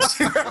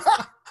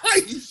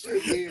 He sure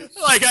is.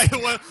 Like, yeah,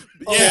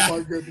 Oh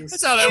my goodness.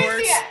 that's how that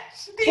works.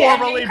 The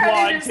Formerly ending credit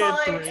Blind is Kid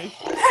like,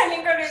 3. The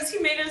ending credit is he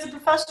made it as a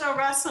professional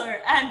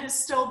wrestler and is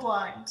still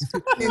blind.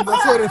 I mean,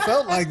 that's what it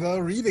felt like though.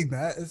 Reading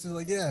that, it's just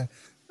like, yeah,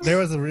 there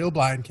was a real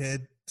blind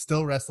kid,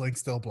 still wrestling,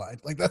 still blind.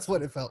 Like that's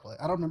what it felt like.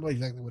 I don't remember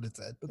exactly what it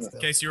said, but In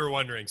still. case you were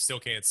wondering, still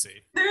can't see.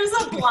 There's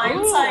a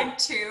blind side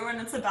too, and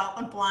it's about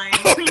the blind.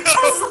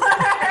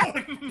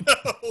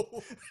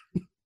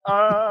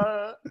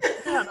 Oh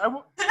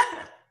no!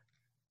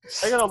 Man,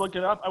 I gotta look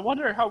it up. I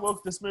wonder how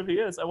woke this movie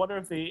is. I wonder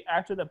if the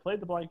actor that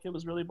played the blind kid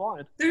was really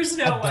blind. There's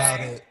no About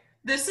way. it.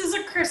 This is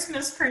a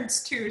Christmas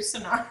Prince 2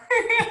 scenario.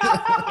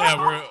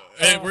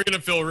 Yeah, we're gonna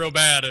feel real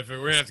bad if we're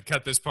gonna have to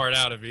cut this part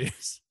out of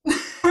these.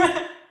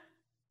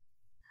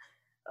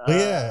 But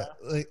yeah,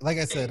 like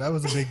I said, I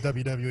was a big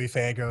WWE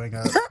fan growing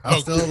up.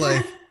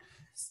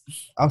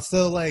 I'm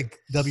still like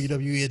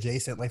WWE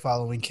adjacent, like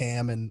following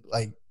Cam and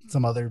like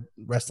some other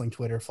wrestling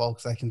Twitter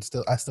folks. I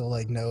still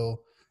like know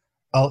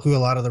who a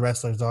lot of the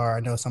wrestlers are.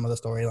 I know some of the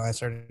storylines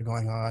started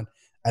going on.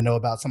 I know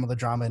about some of the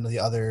drama in the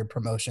other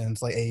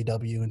promotions like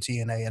AEW and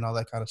TNA and all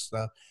that kind of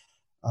stuff.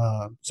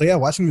 So yeah,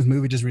 watching this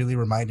movie just really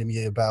reminded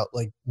me about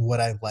like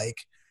what I like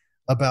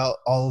about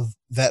all of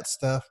that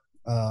stuff,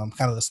 kind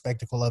of the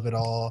spectacle of it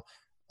all.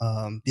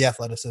 The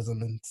athleticism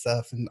and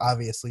stuff, and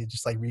obviously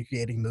just like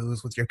recreating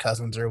moves with your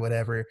cousins or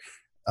whatever,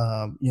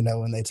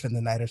 when they'd spend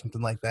the night or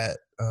something like that.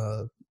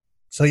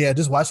 So yeah,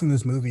 just watching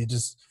this movie,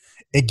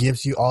 it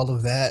gives you all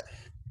of that.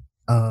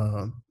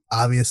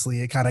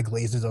 Obviously, it kind of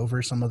glazes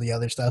over some of the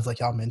other stuff, like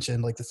y'all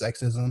mentioned, like the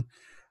sexism.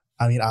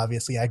 I mean,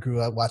 obviously, I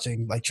grew up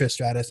watching like Trish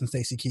Stratus and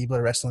Stacy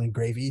Keibler wrestling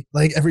Gravy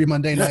like every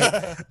Monday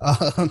night.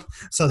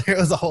 So there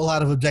was a whole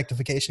lot of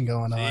objectification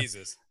going on.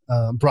 Jesus.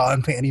 Bra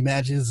and panty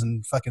matches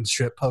and fucking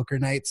strip poker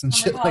nights and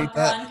shit like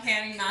that. Bra and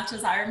panty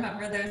matches. I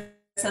remember those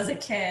as a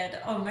kid.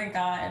 Oh my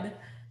god.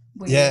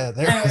 Yeah,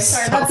 there was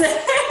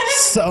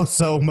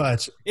so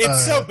much.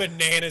 It's so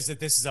bananas that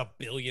this is $1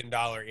 billion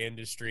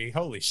industry.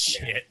 Holy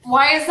shit!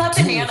 Why is that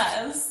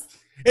bananas?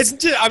 It's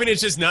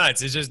just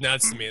nuts. It's just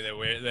nuts to me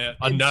that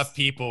enough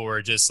people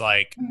were just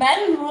like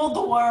men ruled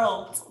the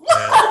world.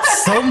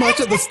 So much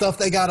of the stuff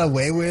they got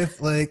away with,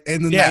 like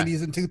in the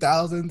 90s and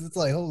 2000s, it's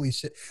like holy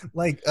shit.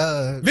 Like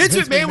Vince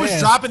McMahon was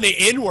dropping the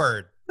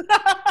N-word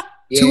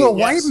to a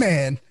white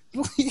man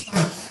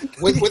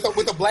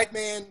with a black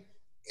man,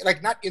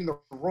 like not in the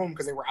room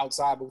because they were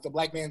outside, but with a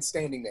black man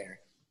standing there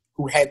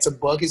who had to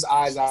bug his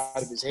eyes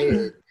out of his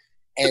head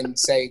and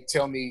say,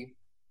 "Tell me,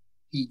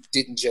 he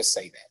didn't just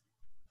say that."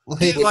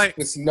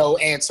 With no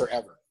answer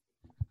ever.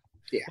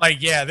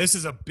 Yeah. This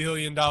is $1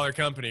 billion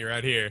company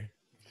right here.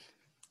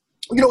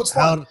 You know, it's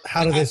fun.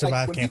 How do they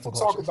survive when cancel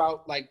people culture? talk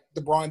about like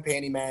the bra and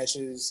panty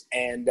matches,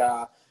 and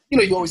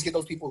you always get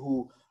those people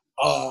who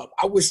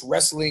I wish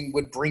wrestling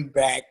would bring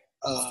back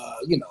bra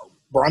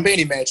and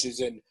panty matches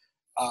and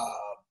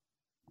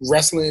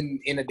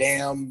wrestling in a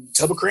damn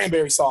tub of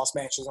cranberry sauce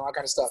matches and all that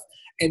kind of stuff.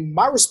 And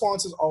my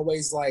response is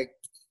always like,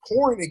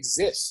 porn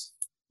exists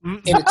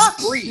and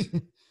it's free.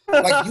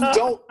 Like you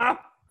don't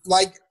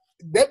like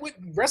that.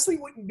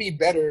 Wrestling wouldn't be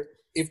better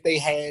if they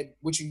had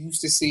what you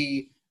used to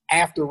see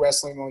after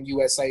wrestling on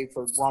USA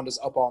for Ronda's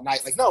Up All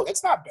Night. Like, no,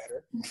 that's not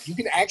better. You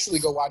can actually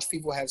go watch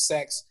people have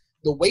sex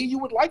the way you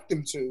would like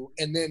them to,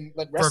 and then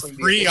let wrestling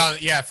for free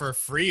for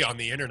free on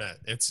the internet.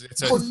 It's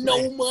for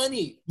no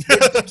money.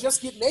 They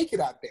just get naked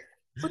out there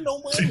for no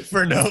money.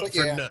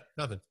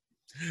 Nothing.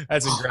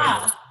 That's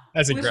incredible.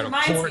 That's incredible.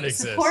 Which reminds me,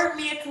 support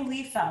Mia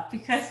Khalifa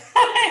because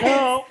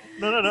no.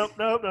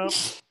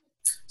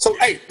 So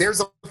hey,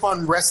 there's a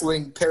fun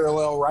wrestling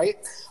parallel, right?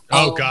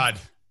 Oh God.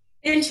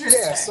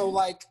 Interesting. Yeah, so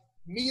like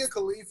Mia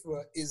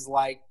Khalifa is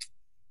like,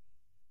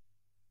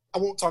 I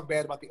won't talk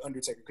bad about The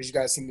Undertaker because you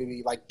guys seem to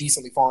be like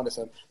decently fond of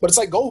him, but it's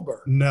like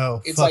Goldberg.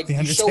 No, it's fuck like The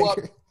you show up.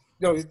 Undertaker.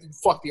 No,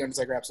 fuck The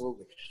Undertaker,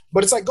 absolutely.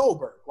 But it's like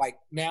Goldberg. Like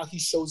now he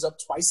shows up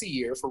twice a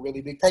year for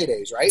really big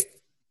paydays, right?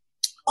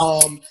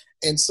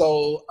 And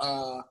so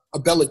a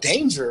Bella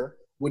Danger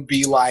would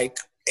be like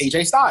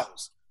AJ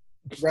Styles,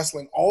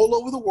 wrestling all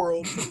over the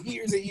world for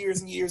years and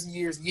years and years and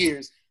years and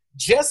years,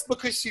 just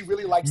because she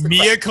really likes the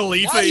Mia crowd.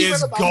 Khalifa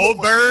is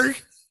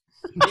Goldberg?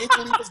 Mia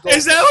Khalifa's Goldberg.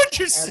 Is that what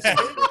you're saying?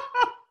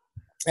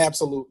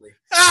 Absolutely.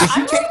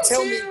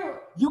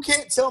 You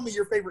can't tell me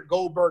your favorite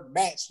Goldberg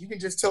match. You can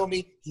just tell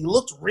me he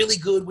looked really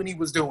good when he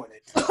was doing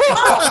it.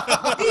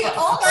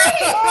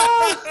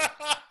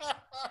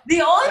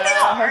 The only thing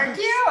I'll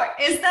argue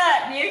is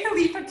that Mia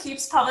Khalifa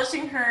keeps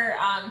publishing her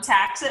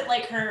tax at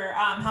like her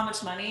how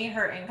much money,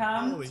 her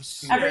income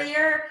every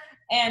year.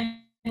 And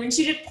when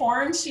she did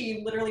porn,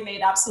 she literally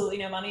made absolutely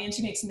no money, and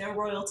she makes no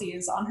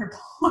royalties on her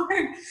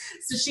porn.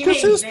 So she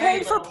made who's very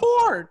paying for little.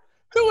 porn?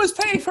 Who was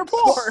paying for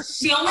porn?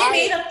 She only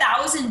made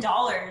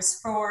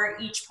 $1,000 for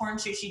each porn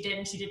shoot she did,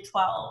 and she did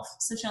 12.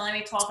 So she only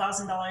made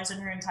 $12,000 in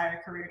her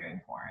entire career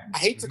doing porn. I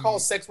hate to call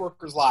sex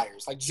workers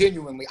liars. Like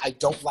genuinely, I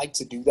don't like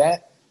to do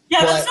that.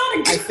 Yeah, that's not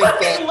a good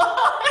fucking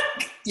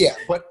look. Yeah,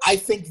 but I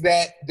think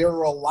that there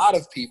are a lot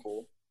of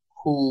people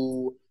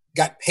who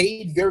got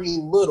paid very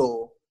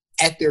little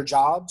at their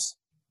jobs,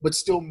 but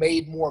still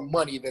made more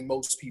money than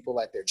most people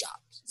at their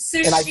jobs. So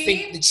I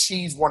think that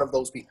she's one of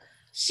those people.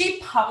 She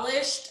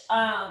published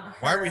Why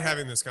are we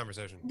having this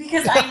conversation?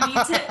 Because I need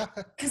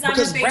to, because I'm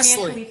a big Mia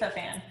Khalifa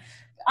fan.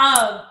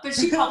 But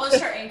she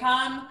published her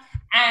income,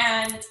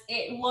 and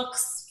it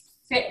looks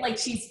like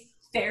she's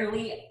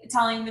fairly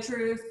telling the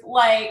truth.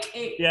 Like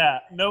it. Yeah,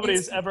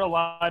 nobody's ever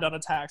lied on a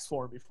tax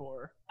form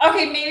before.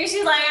 Okay, maybe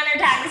she's lying on her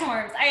tax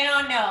forms. I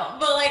don't know,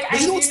 but like I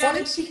do know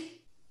that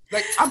she.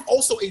 like I'm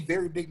also a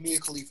very big Mia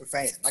Khalifa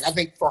fan. Like I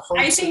think for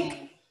her to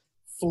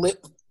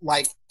flip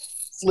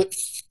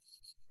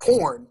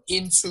porn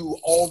into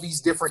all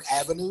these different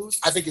avenues,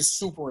 I think is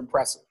super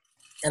impressive.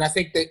 And I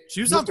think that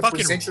she was on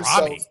fucking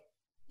Robbie.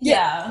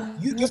 Yeah.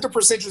 You have to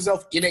present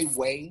yourself in a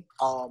way,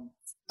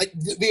 like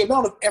the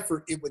amount of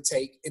effort it would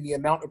take and the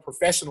amount of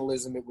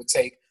professionalism it would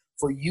take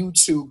for you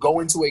to go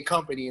into a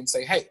company and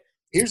say, hey,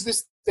 here's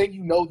this thing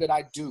you know that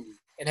I do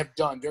and have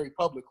done very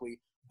publicly,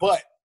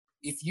 but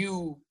if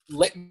you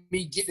let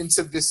me get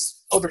into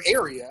this other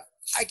area,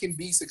 I can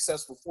be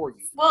successful for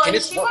you. Well,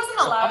 and she wasn't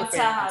allowed to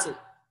have.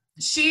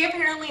 She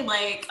apparently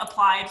like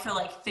applied for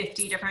like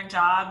 50 different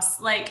jobs,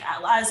 like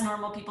as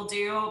normal people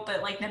do.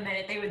 But like the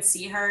minute they would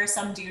see her,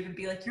 some dude would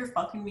be like, "You're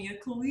fucking Mia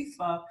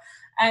Khalifa,"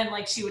 and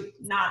like she would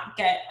not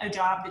get a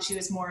job that she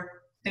was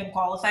more than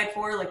qualified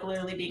for, like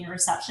literally being a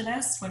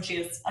receptionist when she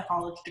has a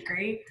college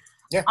degree.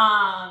 Yeah.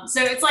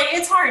 So it's like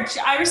it's hard.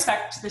 I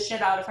respect the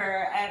shit out of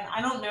her, and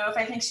I don't know if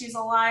I think she's a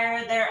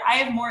liar. I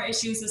have more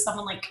issues with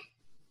someone like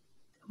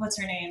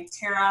what's her name,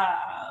 Tara.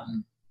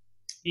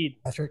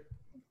 Patrick.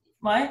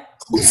 What?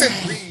 Who said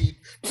Reed?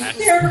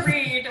 Tara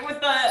Reid with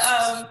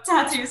the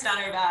tattoos down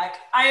her back.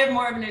 I have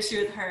more of an issue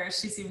with her.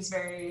 She seems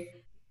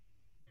very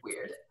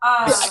weird.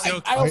 Are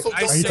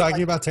you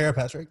talking about Tara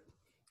Patrick?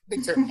 I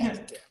think Tara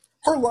Patrick, yeah.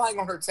 Her lying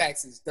on her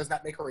taxes does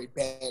not make her a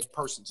bad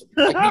person to me.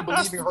 Like me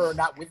believing her or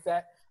not with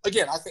that.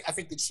 Again, I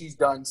think that she's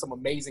done some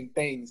amazing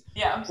things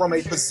from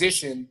a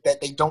position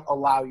that they don't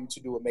allow you to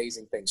do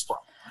amazing things from.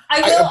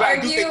 I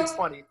do think it's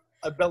funny.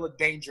 Abella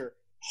Danger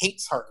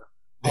hates her.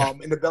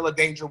 And Abella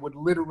Danger would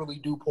literally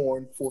do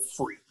porn for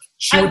free.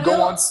 She would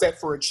go on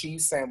set for a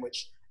cheese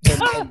sandwich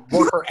and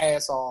work her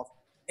ass off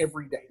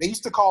every day. They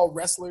used to call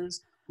wrestlers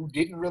who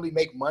didn't really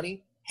make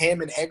money ham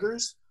and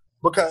eggers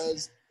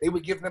because they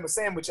would give them a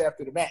sandwich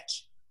after the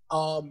match.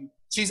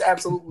 She's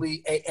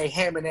absolutely a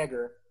ham and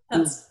egger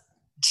who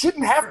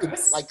shouldn't have to be.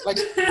 Like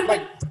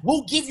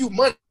we'll give you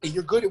money.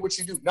 You're good at what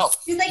you do. No.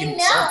 She's like,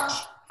 no.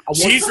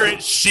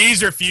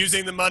 She's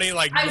refusing the money.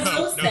 Like,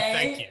 no,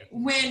 thank you.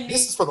 When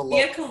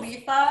Mia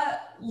Khalifa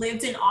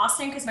lived in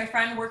Austin, because my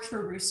friend worked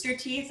for Rooster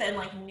Teeth and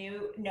like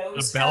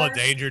knows Bella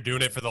Danger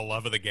doing it for the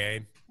love of the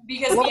game.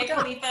 Because Mia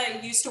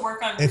Khalifa used to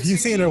work on If you've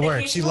seen her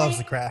work, she loves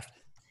the craft.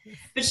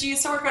 But she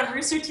used to work on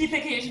Rooster Teeth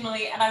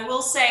occasionally, and I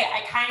will say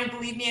I kind of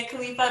believe Mia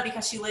Khalifa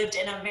because she lived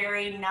in a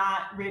very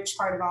not rich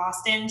part of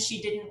Austin.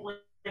 She didn't live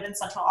in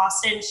Central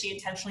Austin. She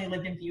intentionally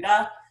lived in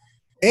Buda.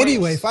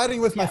 Anyway,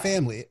 fighting with my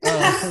family.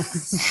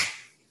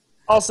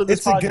 Also,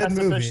 this it's a good podcast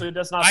movie. officially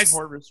does not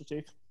support Rooster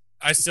Teeth.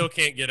 I still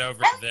can't get over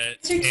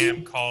that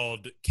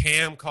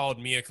Cam called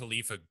Mia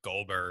Khalifa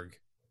Goldberg.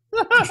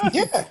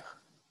 Yeah.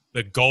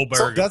 The Goldberg.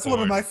 So that's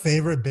one of my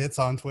favorite bits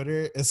on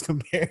Twitter is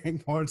comparing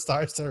porn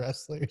stars to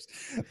wrestlers.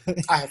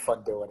 I have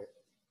fun doing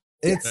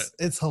it.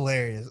 It's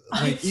hilarious.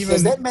 Like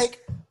does that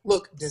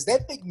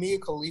make Mia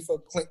Khalifa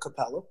Clint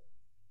Capella?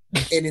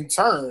 And in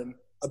turn,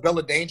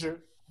 Abella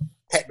Danger,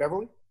 Pat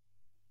Beverly?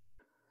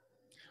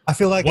 I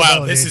feel like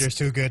Bella Danger is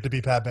too good to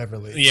be Pat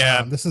Beverly.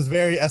 Yeah. This is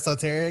very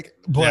esoteric,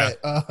 but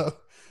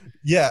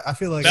I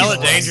feel like Bella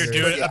Danger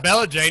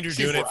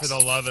doing it for the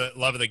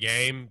love of the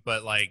game,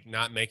 but like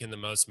not making the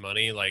most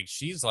money. Like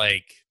she's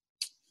like,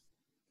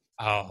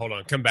 oh, hold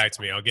on, come back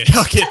to me. I'll get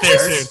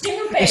there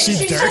soon. Is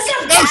she Dirk?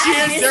 No, she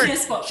is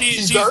Dirk.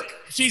 She's Dirk.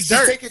 She's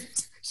Dirk.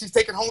 She's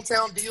taking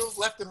hometown deals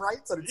left and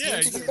right. So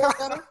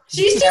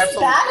she's just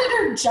bad at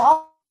her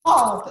job.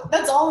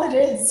 That's all it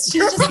is.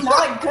 She's just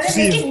not good at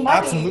making money.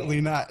 Absolutely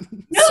not.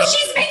 No,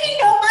 she's making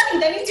no money.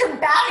 That means you're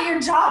bad at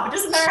your job. It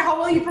doesn't matter how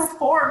well you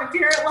perform if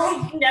you're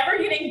like never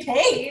getting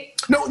paid.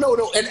 No.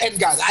 And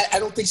guys, I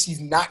don't think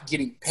she's not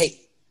getting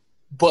paid,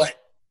 but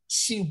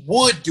she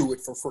would do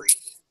it for free.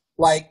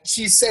 Like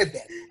she said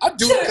that. I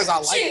do it because I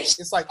like it.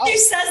 It's like she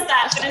says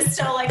that, but it's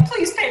still like,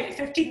 please pay me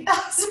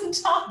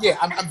 $15,000. Yeah,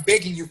 I'm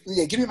begging you.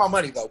 Yeah, give me my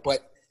money though.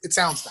 But it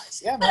sounds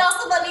nice. Yeah, man. But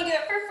also let me do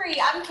it for free.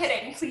 I'm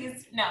kidding.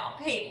 Please, no,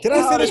 pay me. Can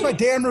I finish my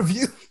damn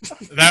review?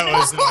 That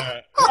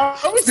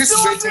was this is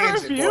a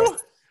tangent. Review?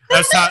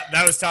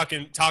 That was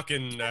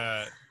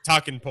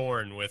talking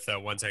porn with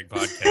One Take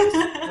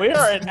Podcast. We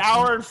are an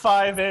hour and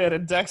 5 in,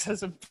 and Dex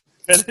hasn't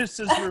finished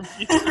his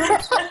review.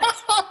 Dex,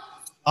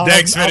 I'll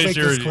finish make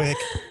your this review. quick.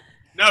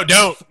 No,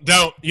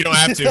 don't. You don't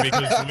have to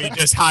because we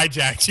just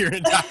hijacked your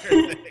entire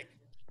thing.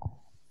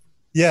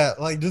 Yeah,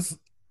 like just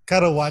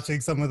kind of watching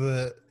some of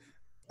the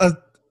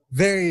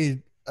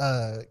very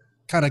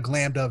kind of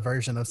glammed up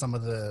version of some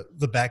of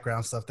the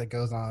background stuff that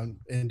goes on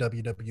in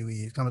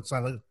WWE.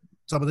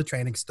 Some of the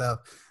training stuff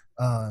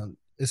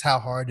is how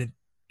hard it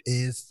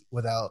is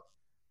without,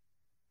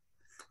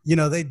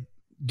 they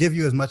give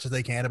you as much as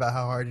they can about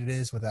how hard it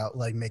is without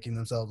like making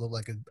themselves look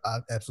like an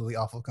absolutely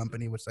awful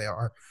company, which they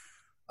are.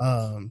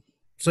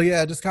 So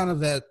yeah, just kind of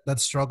that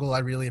struggle. I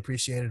really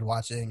appreciated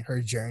watching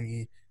her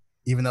journey,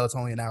 even though it's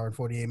only an hour and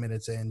 48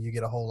 minutes in. You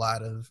get a whole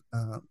lot of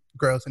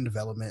growth and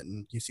development,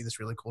 and you see this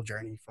really cool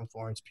journey from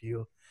Florence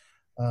Pugh.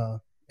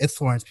 It's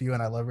Florence Pugh,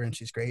 and I love her, and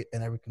she's great,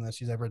 and everything that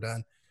she's ever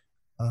done.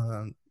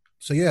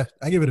 So yeah,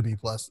 I give it a B+.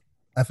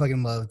 I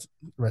fucking loved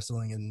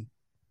wrestling in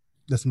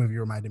this movie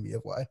reminded me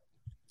of why.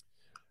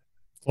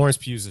 Florence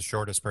Pugh is the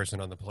shortest person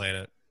on the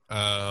planet.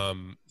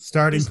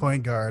 Starting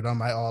point guard on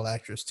my all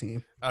actress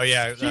team. Oh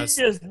yeah,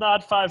 She is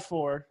not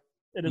 5'4".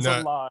 It is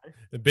a lie.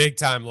 The big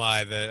time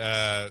lie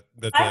that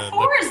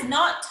 5'4" is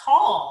not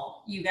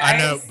tall, you guys. I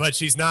know, but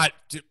she's not.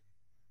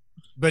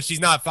 But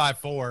she's not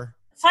 5'4". 5'4"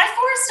 is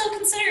still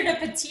considered a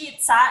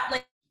petite size,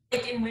 like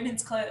in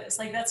women's clothes.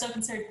 Like that's still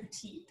considered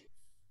petite.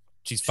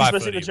 She's She's 5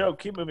 missing foot. the joke.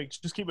 Keep moving.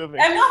 Just keep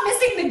moving. I'm not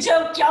missing the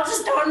joke. Y'all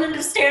just don't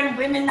understand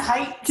women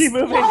heights. Keep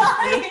moving.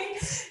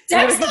 Dex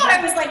thought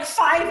I was like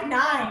 5'9".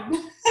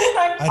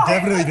 I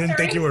definitely didn't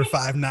think you were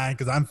 5'9"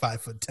 because I'm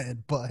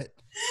 5'10", but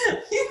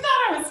You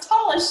thought I was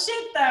tall as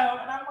shit though,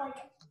 and I'm like.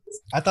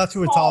 I thought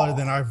you were taller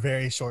than our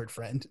very short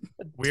friend.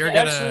 We are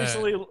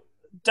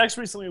Dex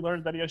recently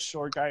learned that he has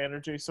short guy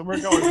energy, so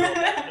we're going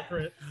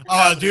different. Oh,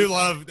 I do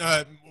love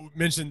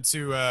mentioned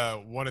to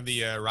one of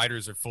the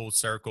writers of Full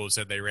Circle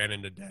said they ran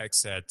into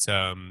Dex at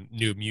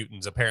New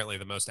Mutants, apparently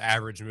the most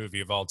average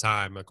movie of all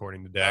time,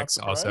 according to Dex.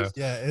 Also,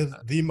 Yeah, it's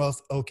the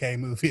most okay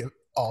movie of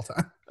all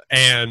time.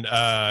 and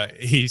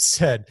he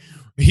said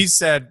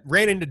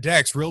ran into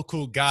Dex, real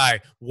cool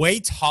guy, way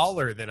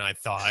taller than I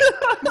thought.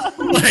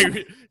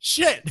 Like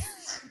shit.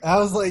 I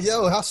was like,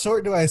 yo, how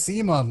short do I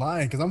seem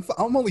online? Because I'm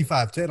only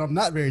 5'10". I'm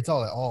not very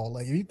tall at all.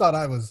 Like, if you thought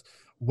I was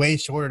way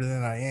shorter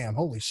than I am,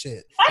 holy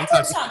shit.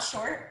 5'4" not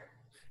short.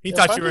 He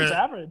thought you were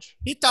average.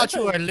 He thought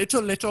you were a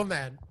little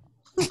man.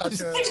 I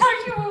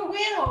thought you were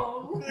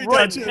Will.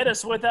 Roy, hit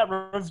us with that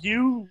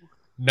review.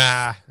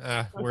 Nah,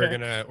 we're Okay.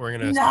 gonna.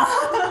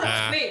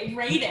 No. Wait,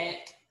 rate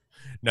it.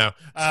 No,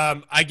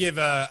 I give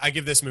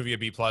this movie a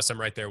B+.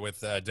 I'm right there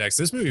with Dex.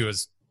 This movie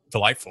was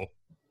delightful.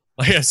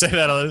 Like I said,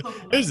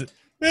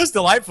 it was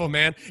delightful,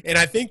 man. And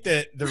I think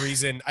that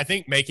I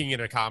think making it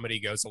a comedy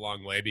goes a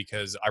long way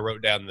because I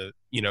wrote down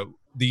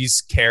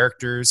these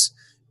characters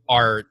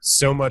are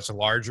so much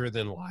larger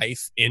than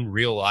life in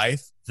real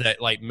life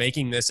that like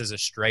making this as a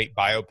straight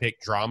biopic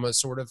drama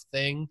sort of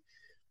thing,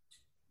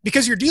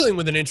 because you're dealing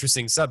with an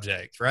interesting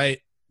subject,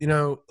 right?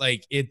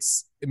 Like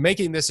it's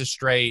making it a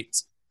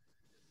straight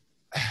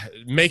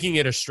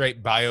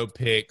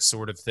biopic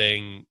sort of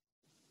thing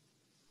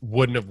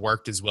wouldn't have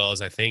worked as well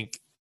as I think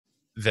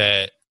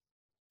that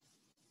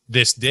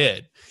this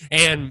did.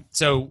 And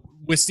so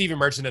with Stephen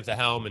Merchant at the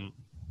helm and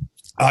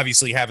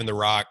obviously having The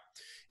Rock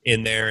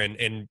in there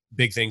and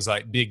big things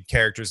like big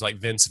characters like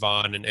Vince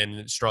Vaughn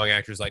and strong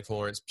actors like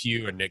Florence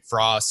Pugh and Nick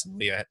Frost and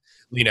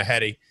Lena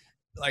Headey,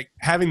 like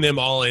having them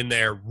all in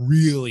there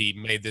really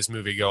made this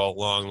movie go a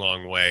long,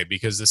 long way,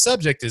 because the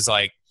subject is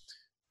like,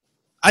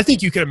 I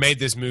think you could have made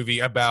this movie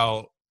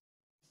about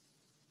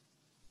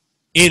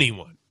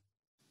anyone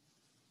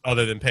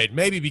other than Paige,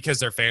 maybe because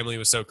their family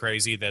was so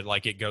crazy that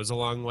like it goes a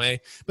long way.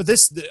 But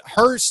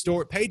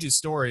Paige's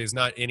story is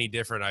not any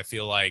different, I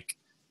feel like,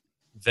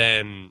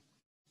 than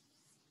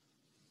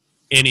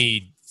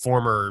any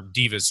former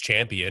Divas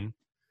champion.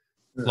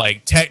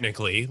 Like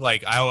technically,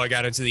 like I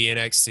got into the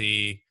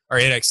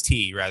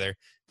NXT rather,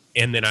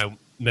 and then I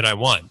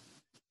won.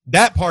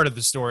 That part of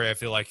the story I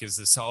feel like is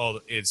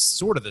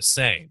sort of the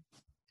same.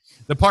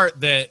 The part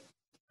that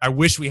I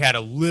wish we had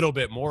a little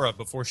bit more of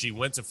before she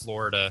went to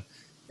Florida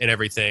and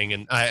everything,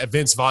 and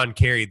Vince Vaughn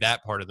carried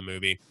that part of the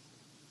movie.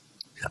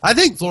 I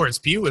think Florence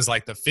Pugh was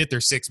like the 5th or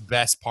 6th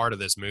best part of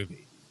this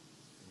movie,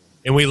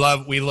 and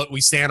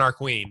we stand our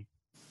queen,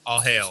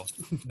 all hail.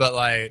 But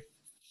like,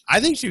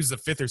 I think she was the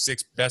 5th or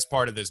 6th best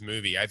part of this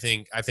movie. I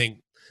think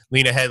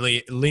Lena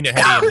Headey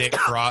and Nick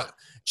Frost.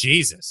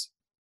 Jesus,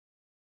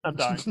 I'm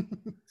dying.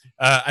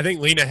 I think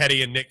Lena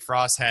Headey and Nick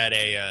Frost had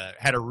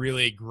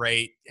really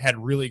great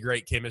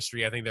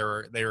chemistry. I think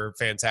they were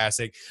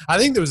fantastic. I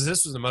think this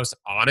was the most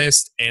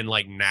honest and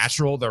like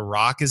natural The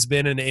Rock has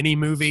been in any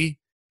movie,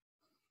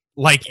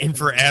 like in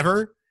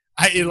forever.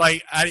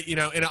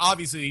 And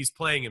obviously he's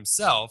playing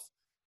himself,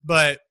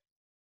 but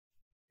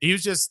he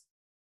was just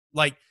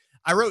like,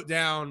 I wrote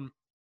down,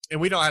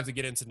 and we don't have to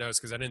get into notes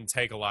because I didn't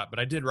take a lot, but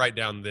I did write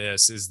down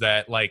this, is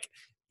that like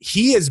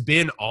he has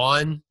been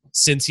on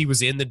since he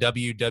was in the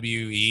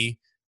WWE.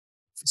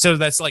 So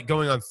that's like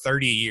going on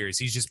 30 years.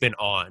 He's just been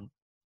on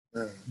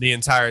the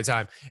entire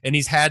time. And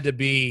he's had to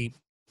be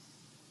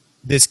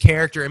this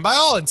character. And by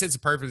all intents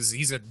and purposes,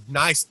 he's a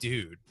nice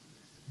dude.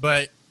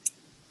 But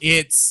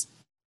it's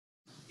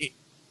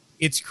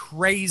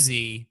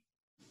crazy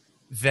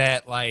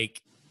that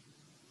like,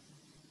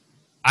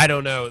 I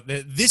don't know,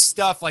 this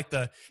stuff like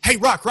the, hey,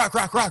 rock.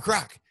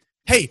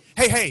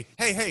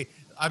 Hey.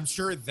 I'm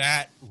sure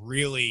that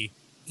really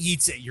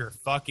eats at your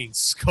fucking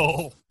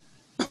skull.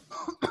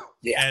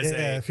 Yeah.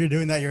 If you're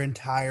doing that your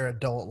entire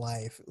adult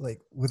life, like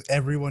with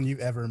everyone you've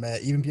ever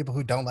met, even people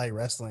who don't like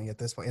wrestling at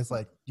this point, it's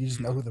like you just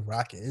know who The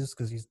Rock is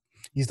because he's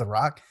The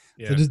Rock.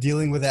 Yeah. So just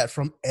dealing with that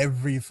from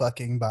every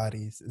fucking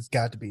body, it's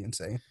got to be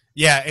insane.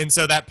 Yeah, and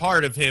so that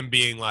part of him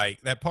being like,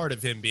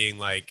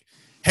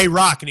 hey,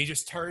 Rock, and he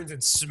just turns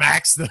and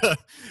smacks them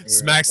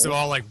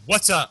all like,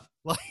 what's up?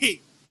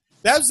 Like,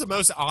 that was the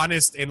most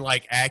honest and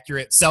like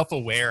accurate,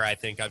 self-aware I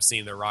think I've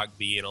seen The Rock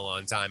be in a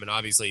long time. And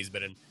obviously he's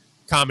been in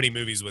comedy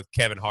movies with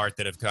Kevin Hart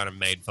that have kind of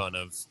made fun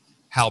of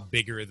how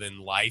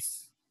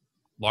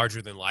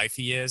larger than life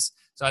he is.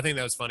 So I think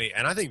that was funny,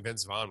 and I think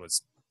Vince Vaughn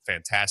was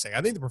fantastic.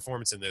 I think the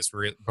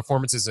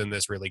performances in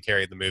this really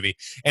carried the movie,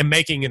 and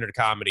making it a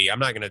comedy. I'm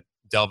not going to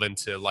delve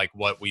into like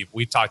what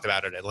we've talked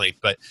about it at length,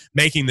 but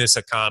making this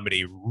a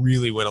comedy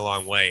really went a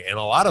long way, and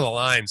a lot of the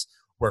lines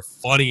were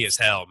funny as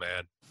hell,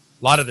 man.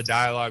 A lot of the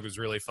dialogue was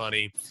really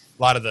funny.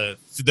 A lot of the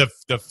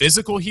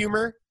physical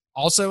humor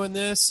also in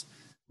this,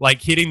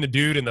 like hitting the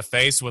dude in the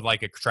face with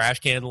like a trash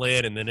can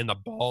lid, and then in the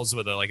balls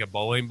with a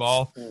bowling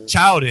ball.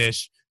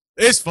 Childish.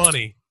 It's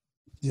funny.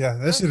 Yeah,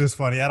 that shit is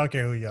funny. I don't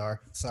care who you are.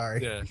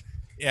 Sorry.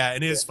 Yeah,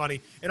 it is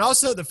funny. And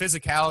also the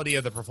physicality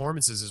of the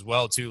performances as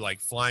well, too,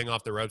 like flying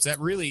off the ropes. It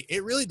really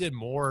did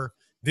more.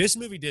 This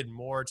movie did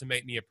more to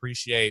make me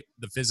appreciate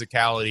the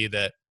physicality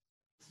that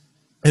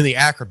and the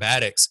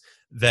acrobatics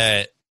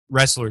that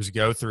wrestlers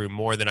go through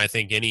more than I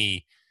think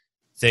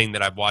anything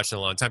that I've watched in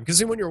a long time.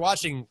 Because when you're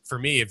watching, for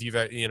me, if you've,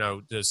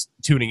 just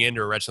tuning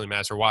into a wrestling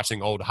match or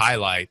watching old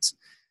highlights,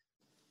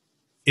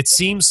 it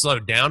seems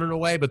slowed down in a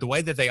way, but the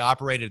way that they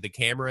operated the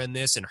camera in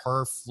this and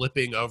her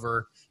flipping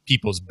over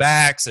people's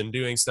backs and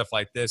doing stuff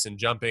like this and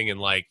jumping and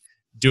like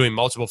doing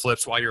multiple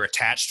flips while you're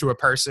attached to a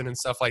person and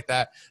stuff like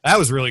that, that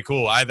was really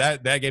cool.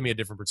 That gave me a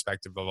different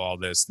perspective of all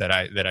this that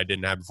I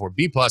didn't have before.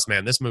 B+,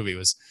 man, this movie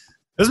was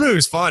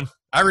fun.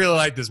 I really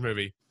like this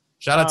movie.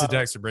 Shout out to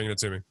Dex for bringing it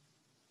to me.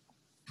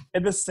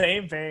 In the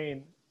same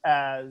vein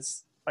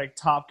as like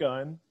Top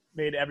Gun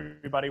made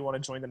everybody want to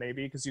join the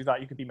Navy because you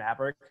thought you could be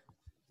Maverick.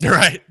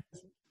 Right.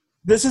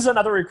 This is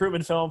another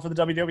recruitment film for the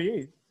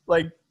WWE.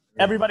 Like,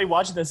 everybody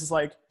watching this is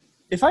like,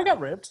 if I got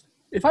ripped,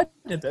 if I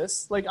did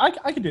this, like,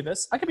 I could do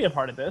this. I could be a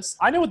part of this.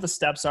 I know what the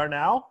steps are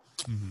now.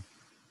 Mm-hmm.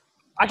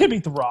 I could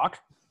beat The Rock.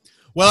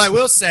 Well, I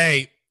will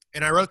say,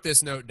 and I wrote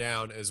this note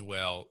down as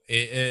well,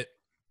 the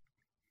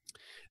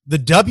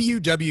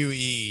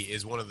WWE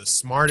is one of the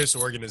smartest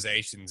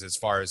organizations as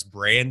far as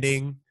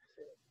branding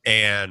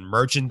and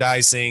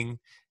merchandising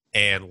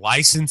and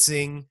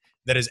licensing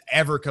that has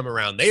ever come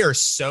around. They are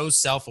so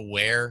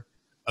self-aware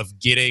of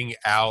getting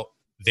out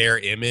their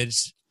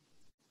image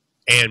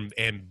and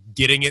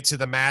getting it to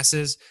the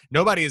masses.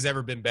 Nobody has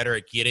ever been better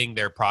at getting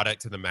their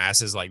product to the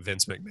masses like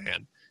Vince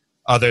McMahon,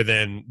 other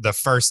than the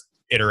first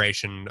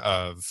iteration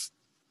of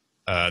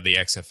the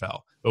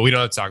XFL. But we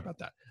don't have to talk about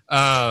that.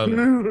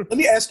 Let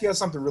me ask you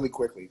something really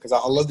quickly, because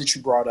I love that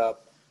you brought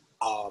up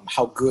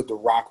how good The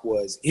Rock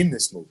was in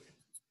this movie.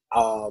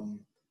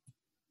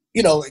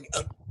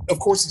 Of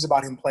course, it's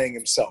about him playing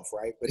himself,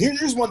 right? But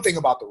here's one thing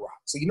about The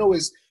Rock. So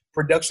his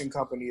production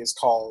company is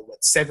called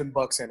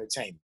 $7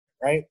 Entertainment,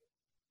 right?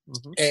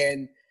 Mm-hmm.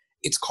 And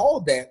it's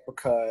called that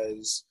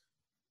because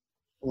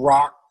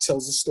Rock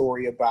tells a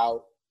story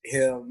about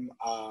him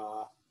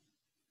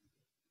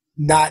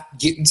not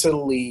getting to the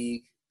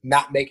league,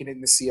 not making it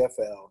in the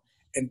CFL,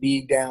 and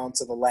being down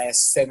to the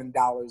last $7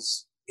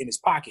 in his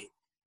pocket,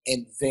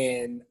 and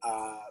then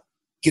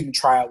getting a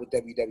tryout with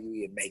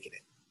WWE and making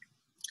it.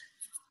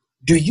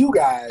 Do you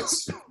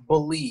guys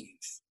believe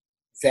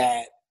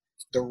that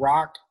The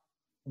Rock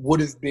would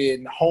have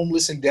been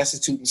homeless and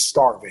destitute and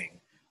starving,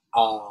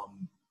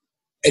 and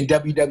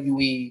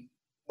WWE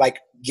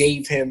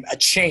gave him a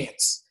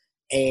chance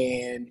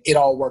and it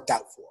all worked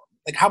out for him?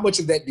 Like, how much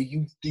of that do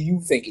you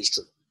think is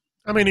true?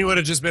 I mean, he would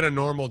have just been a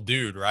normal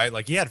dude, right?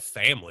 Like, he had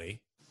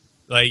family.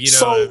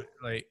 This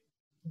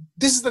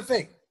is the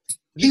thing.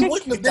 He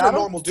wouldn't have been a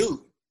normal dude.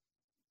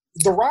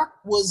 The Rock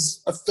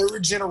was a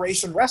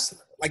third-generation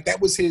wrestler. Like,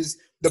 that was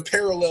the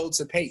parallel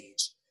to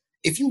Paige.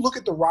 If you look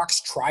at The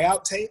Rock's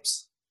tryout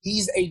tapes,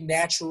 he's a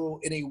natural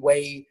in a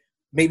way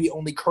maybe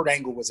only Kurt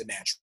Angle was a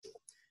natural.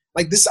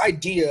 Like, this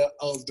idea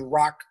of The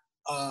Rock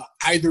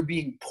either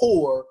being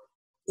poor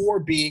or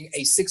being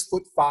a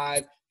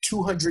 6'5",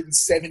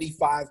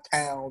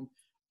 275-pound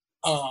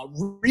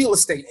real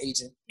estate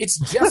agent, it's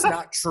just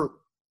not true.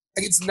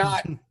 Like, it's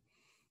not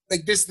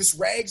like this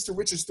rags to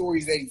riches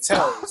stories that he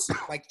tells.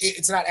 Like,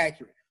 it's not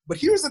accurate. But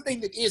here's the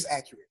thing that is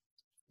accurate.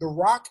 The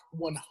Rock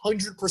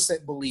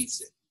 100%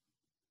 believes it.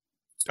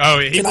 Oh,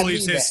 he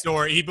believes his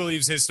story. He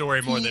believes his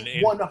story more than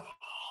any.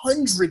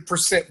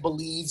 100%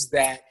 believes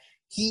that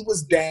he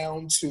was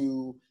down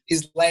to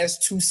his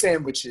last 2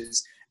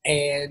 sandwiches,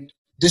 and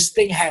this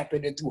thing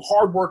happened, and through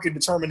hard work and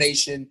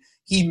determination,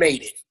 he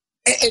made it.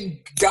 And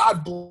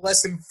God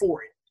bless him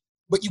for it.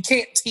 But you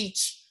can't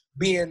teach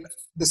being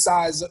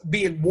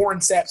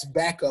Warren Sapp's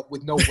backup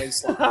with no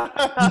waistline.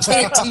 You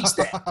can't teach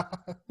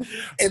that.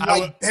 And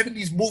having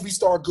these movie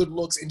star good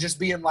looks and just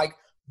being like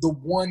the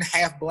one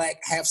half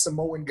black, half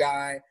Samoan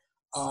guy,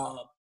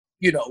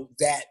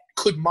 that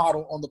could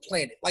model on the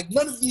planet. Like,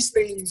 none of these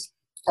things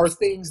are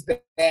things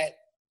that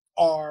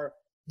are,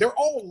 they're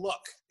all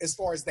luck as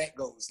far as that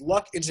goes.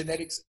 Luck and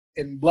genetics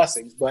and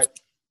blessings. But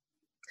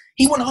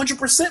he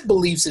 100%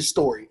 believes his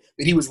story,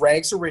 that he was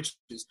rags to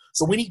riches.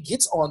 So when he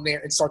gets on there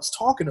and starts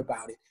talking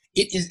about it,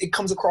 it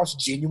comes across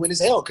genuine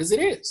as hell, because it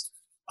is.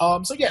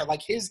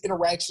 Like his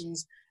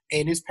interactions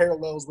and his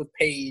parallels with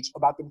Paige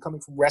about them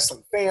coming from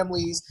wrestling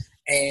families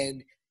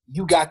and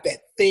you got that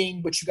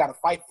thing, but you got to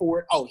fight for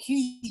it. Oh,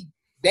 he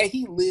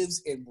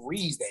lives and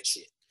breathes that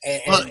shit.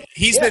 And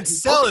he's been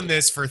selling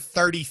this for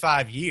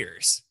 35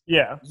 years.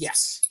 Yeah.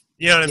 Yes.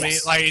 You know what I mean?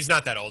 Like, he's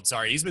not that old.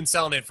 Sorry, he's been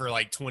selling it for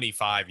like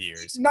 25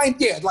 years.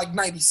 Like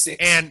 96.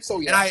 And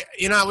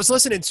I was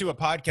listening to a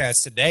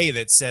podcast today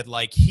that said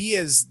like he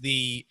is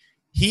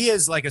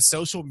like a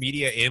social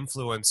media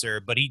influencer,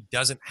 but he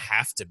doesn't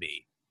have to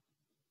be.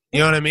 You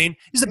know what I mean?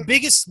 He's the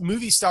biggest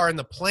movie star on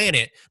the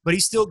planet, but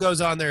he still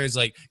goes on there and is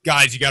like,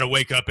 guys, you got to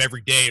wake up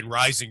every day and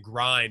rise and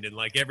grind and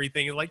like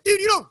everything. And like, dude,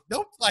 you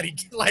don't bloody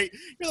like.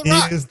 You're the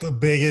Rock. He is the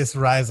biggest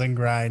rise and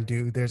grind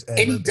dude there's ever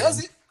and he been.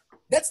 does it.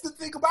 That's the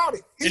thing about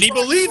it. And he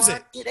believes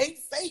it. It ain't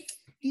fake.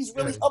 He's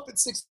really up at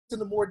 6 in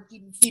the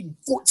morning, eating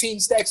 14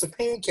 stacks of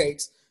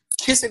pancakes,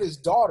 kissing his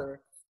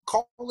daughter,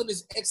 calling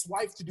his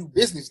ex-wife to do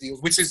business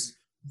deals, which is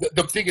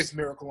the biggest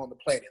miracle on the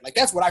planet. Like,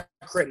 that's what I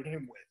credit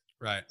him with.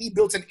 Right. He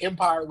built an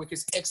empire with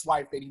his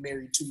ex-wife that he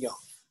married too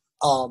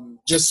young.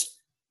 Just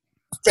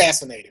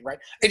fascinating, right?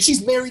 And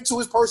she's married to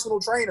his personal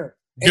trainer.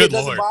 And Good it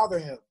doesn't Lord. bother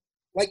him.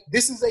 Like,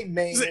 this is a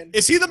man.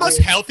 Is he the most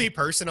healthy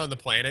person on the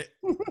planet?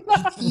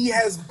 He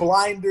has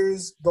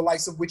blinders, the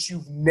likes of which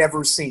you've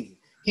never seen.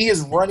 He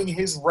is running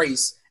his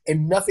race,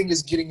 and nothing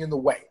is getting in the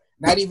way.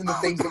 Not even the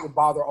things that would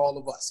bother all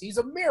of us. He's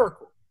a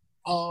miracle.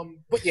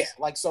 But yeah,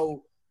 like,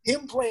 so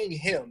him playing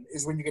him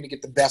is when you're going to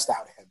get the best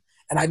out of him.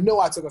 And I know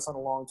I took us on a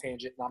long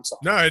tangent, and I'm sorry.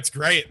 No, it's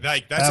great.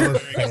 Like that was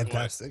very good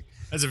fantastic.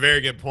 point. That's a very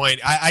good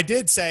point. I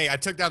did say, I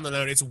took down the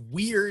note. It's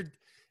weird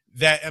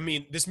that, I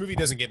mean, this movie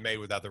doesn't get made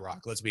without The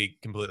Rock. Let's be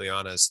completely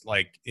honest.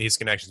 Like, his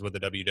connections with the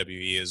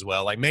WWE as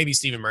well. Like, maybe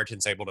Stephen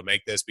Merchant's able to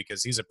make this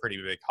because he's a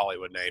pretty big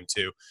Hollywood name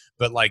too,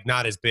 but like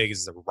not as big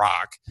as The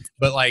Rock.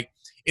 But like,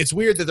 it's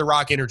weird that The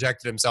Rock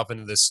interjected himself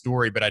into this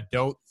story, but I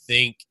don't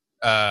think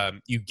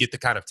you get the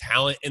kind of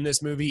talent in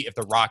this movie if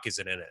The Rock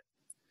isn't in it.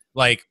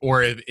 Like,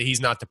 or if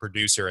he's not the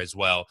producer as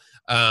well.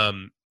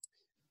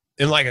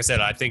 And like I said,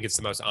 I think it's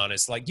the most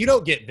honest. Like, you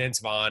don't get Vince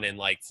Vaughn and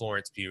like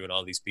Florence Pugh and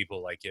all these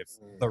people. Like, if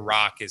The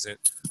Rock isn't,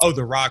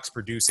 The Rock's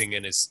producing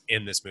and is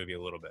in this movie a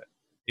little bit.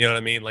 You know what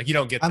I mean? Like, you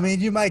don't get. I mean,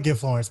 you might get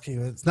Florence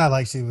Pugh. It's not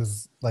like she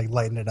was like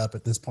lighting it up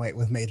at this point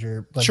with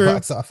major like True.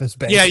 box office.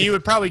 Bang. Yeah,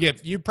 you'd probably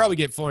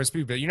get Florence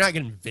Pugh, but you're not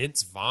getting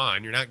Vince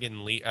Vaughn. You're not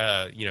getting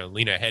Lena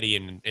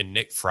Headey and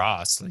Nick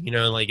Frost. Like, you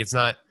know, like it's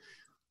not.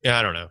 Yeah,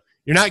 I don't know.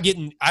 You're not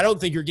getting. I don't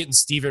think you're getting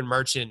Stephen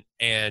Merchant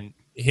and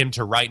him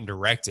to write and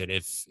direct it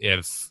if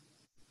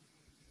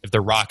The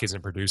Rock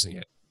isn't producing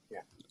it. Yeah,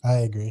 I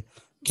agree.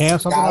 Cam,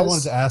 something I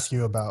wanted to ask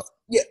you about.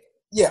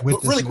 Yeah.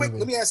 But really quick,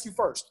 let me ask you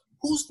first.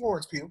 Who's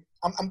Florence Pugh?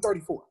 I'm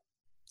 34.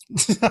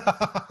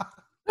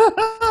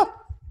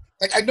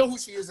 Like, I know who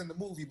she is in the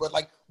movie, but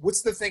like,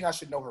 what's the thing I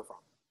should know her from?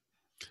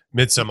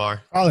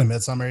 Midsommar. Probably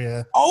Midsummer.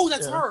 Yeah. Oh,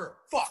 that's her.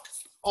 Fuck.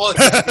 Oh,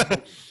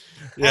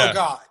 Yeah. Oh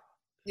God.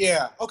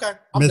 Yeah. Okay.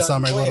 I'm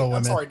Midsummer, done. Go Little ahead. I'm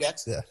Women. sorry,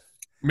 Dex. Yeah.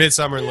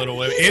 Midsummer and Little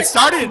Women. It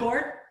started.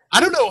 I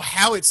don't know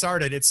how it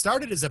started. It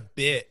started as a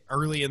bit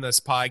early in this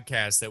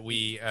podcast that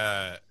we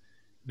Support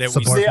The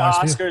Florence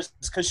Pugh. Oscars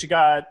because she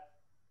got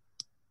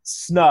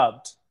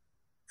snubbed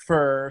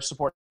for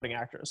supporting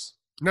actress.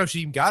 No,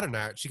 she got a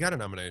nomination.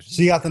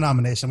 She got the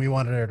nomination. We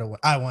wanted her to win.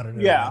 I wanted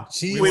her Yeah,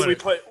 to win. we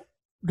put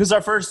because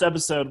our first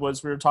episode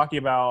was we were talking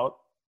about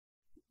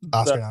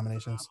Oscar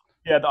nominations.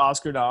 the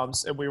Oscar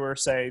noms, and we were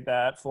saying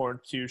that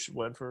Florence Pugh should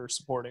win for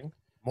supporting.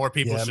 More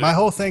people Yeah, should. my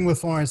whole thing with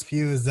Florence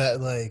Pugh is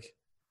that like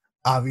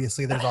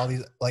obviously there's all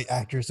these like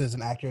actresses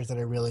and actors that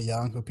are really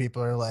young who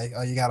people are like,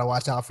 oh, you got to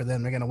watch out for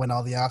them. They're going to win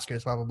all the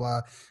Oscars, blah, blah,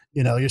 blah.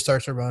 You know, your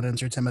Saoirse Ronans,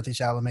 your Timothée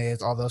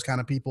Chalamet's, all those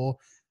kind of people.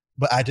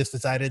 But I just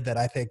decided that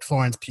I picked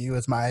Florence Pugh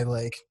as my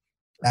like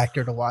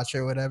actor to watch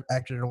or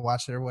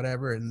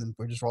whatever, and then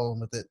we're just rolling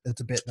with it.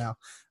 It's a bit now.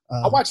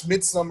 I watched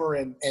Midsommar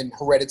and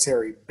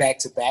Hereditary back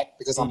to back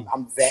because I'm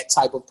that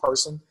type of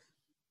person.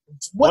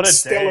 What a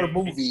stellar day.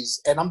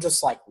 movies, and I'm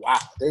just like, wow,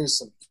 there's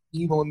some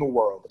evil in the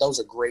world, but those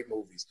are great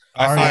movies.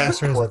 Ari find-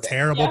 Aster is a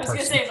terrible Yeah, I was gonna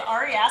person. say, is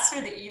Ari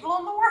Aster the evil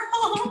in the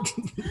world?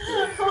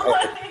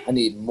 I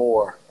need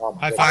more. Oh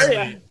my I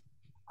goodness.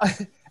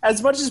 find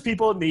As much as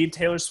people need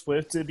Taylor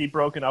Swift to be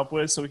broken up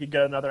with so we could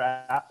get another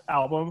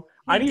album,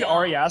 I need Yeah.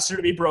 Ari Aster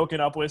to be broken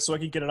up with so I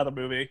can get another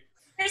movie.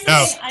 Here's the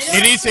no. thing, I don't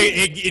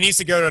It needs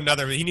to go to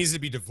another. He needs to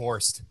be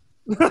divorced.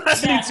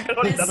 It needs to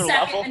go to another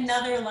level.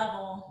 Another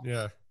level.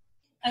 Yeah.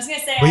 I was gonna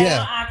say, But I yeah.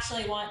 don't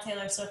actually want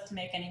Taylor Swift to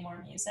make any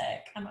more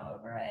music. I'm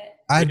over it.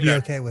 I'd be Yeah.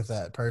 okay with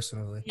that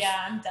personally.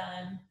 Yeah, I'm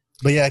done.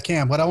 But yeah,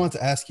 Cam, what I want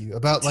to ask you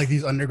about like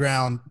these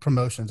underground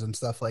promotions and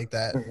stuff like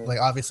that. Mhm. Like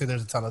obviously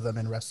there's a ton of them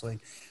in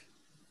wrestling.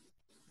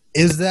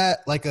 Is that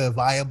like a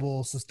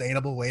viable,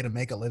 sustainable way to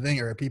make a living,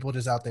 or are people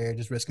just out there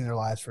just risking their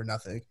lives for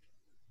nothing?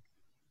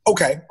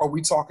 Okay, are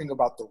we talking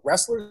about the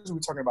wrestlers? Or are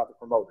we talking about the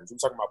promoters? We're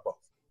talking about both.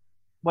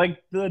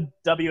 Like the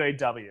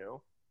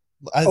WAW.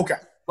 Okay,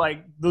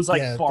 Like those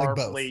like Yeah, like farm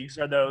both. leagues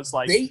or those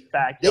like they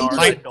backyard. did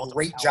like, a built-up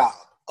great houses. job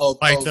of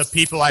Like of the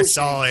people I pushing-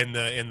 saw in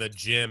the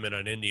gym in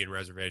an Indian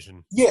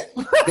reservation. Yeah,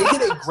 they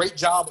did a great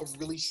job of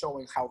really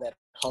showing how that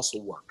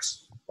hustle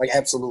works. Like,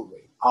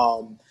 absolutely.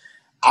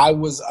 I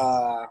was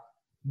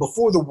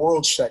before the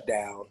world shut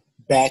down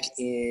back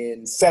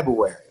in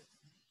February.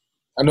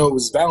 I know it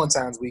was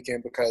Valentine's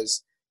weekend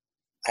because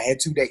I had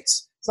 2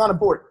 dates. It's not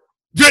important.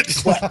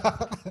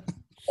 But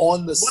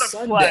on the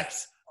Sunday,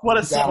 flex. What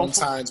a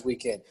Valentine's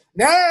weekend.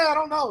 Nah, I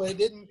don't know. It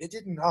didn't.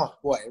 Oh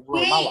boy, it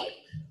ruined my life,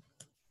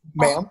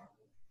 ma'am.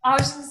 I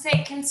was just gonna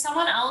say, can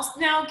someone else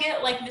now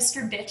get like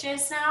Mr.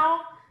 Bitches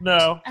now?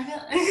 No. I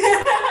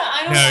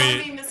don't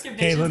want to be Mr. Bitches.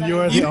 Caleb, you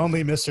are the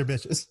only Mr.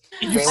 Bitches.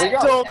 You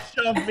still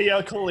shove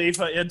Mia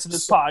Khalifa into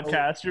this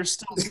podcast. You're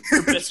still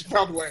Mr.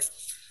 Bitch.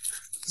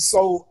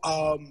 So,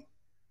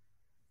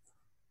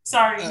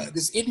 sorry.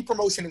 This indie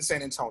promotion in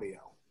San Antonio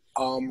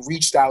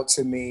reached out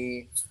to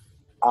me.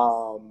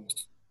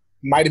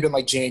 Might have been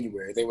like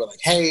January. They were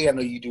like, "Hey, I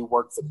know you do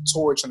work for The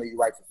Torch. I know you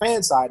write for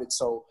Fansided.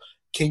 So,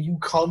 can you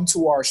come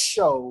to our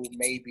show?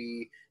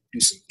 Maybe do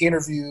some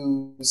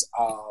interviews,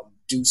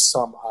 do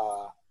some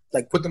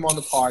like put them on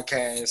the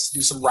podcast,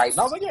 do some writing."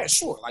 I was like, "Yeah,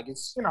 sure." Like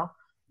it's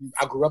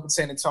I grew up in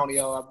San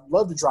Antonio. I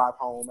love to drive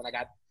home, and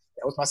that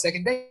was my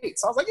second date.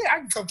 So I was like, "Yeah, I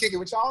can come kick it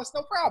with y'all. It's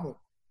no problem."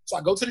 So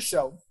I go to the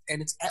show,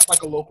 and it's at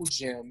like a local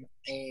gym,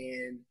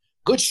 and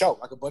good show.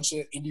 Like a bunch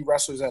of indie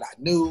wrestlers that I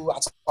knew. I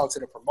talked to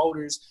the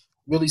promoters.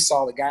 Really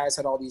saw the guys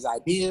had all these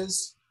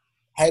ideas.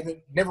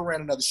 Never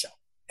ran another show.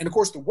 And of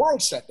course, the world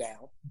shut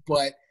down,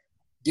 but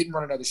didn't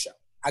run another show.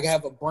 I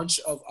have a bunch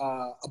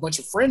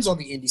of friends on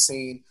the indie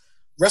scene.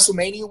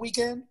 WrestleMania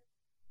weekend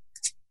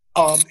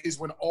is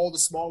when all the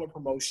smaller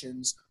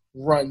promotions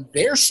run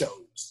their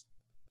shows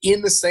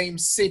in the same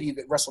city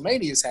that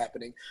WrestleMania is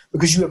happening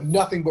because you have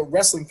nothing but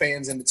wrestling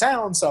fans in the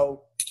town.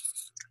 So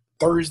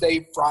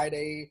Thursday,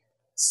 Friday,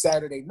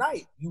 Saturday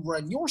night, you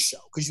run your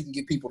show because you can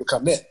get people to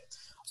come in.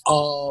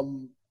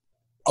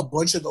 A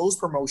bunch of those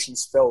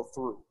promotions fell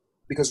through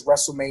because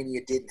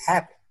WrestleMania didn't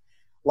happen.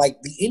 Like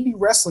the indie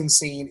wrestling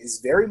scene is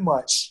very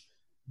much,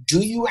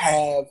 do you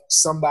have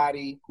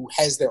somebody who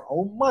has their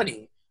own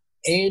money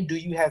and do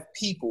you have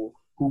people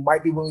who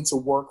might be willing to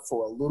work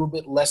for a little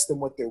bit less than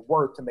what they're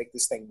worth to make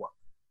this thing work?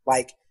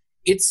 Like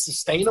it's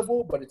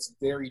sustainable, but it's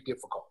very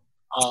difficult.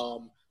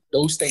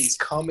 Those things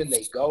come and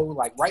they go.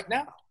 Like right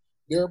now,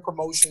 there are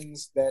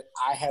promotions that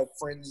I have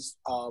friends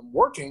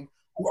working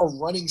who are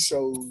running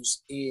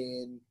shows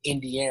in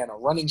Indiana,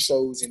 running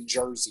shows in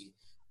Jersey.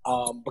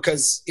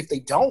 Because if they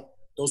don't,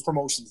 those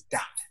promotions die,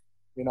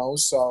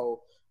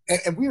 So,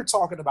 and we were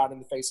talking about in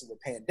the face of a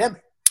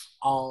pandemic.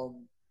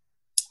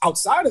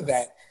 Outside of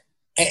that,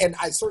 and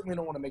I certainly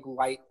don't want to make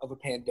light of a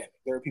pandemic.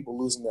 There are people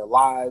losing their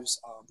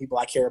lives. People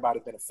I care about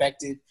have been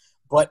affected.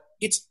 But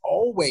it's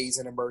always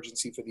an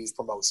emergency for these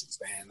promotions,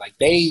 man. Like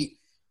they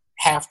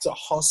have to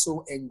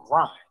hustle and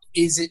grind.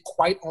 Is it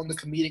quite on the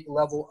comedic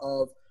level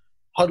of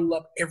huddle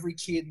up every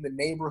kid in the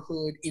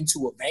neighborhood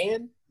into a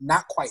van?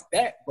 Not quite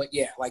that, but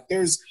yeah, like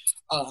there's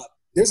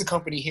a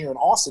company here in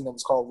Austin that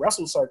was called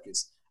Wrestle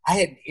Circus. I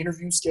had an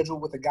interview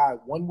scheduled with a guy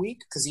 1 week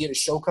because he had a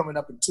show coming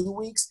up in 2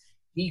 weeks.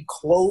 He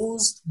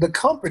closed the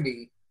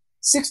company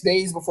 6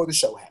 days before the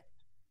show happened.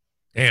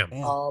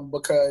 Damn.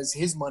 Because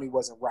his money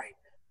wasn't right.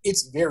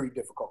 It's very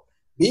difficult.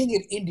 Being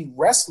an indie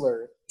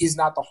wrestler is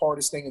not the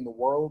hardest thing in the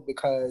world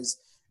because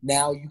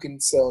now you can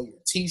sell your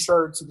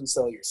T-shirts, you can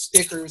sell your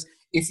stickers.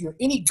 If you're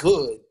any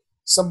good,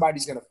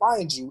 somebody's going to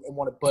find you and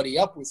want to buddy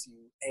up with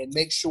you and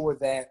make sure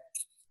that,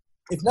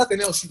 if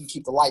nothing else, you can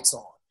keep the lights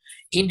on.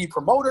 Indie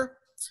promoter,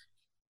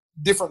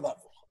 different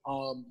level.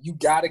 You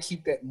got to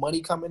keep that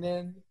money coming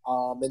in.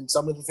 And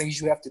some of the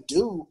things you have to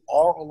do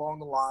are along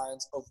the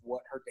lines of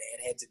what her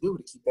dad had to do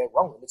to keep that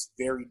rolling. It's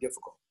very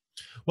difficult.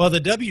 Well,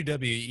 the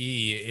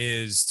WWE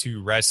is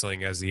to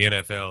wrestling as the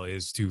NFL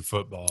is to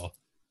football.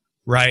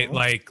 Right,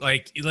 like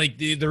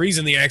the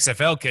reason the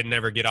XFL could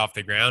never get off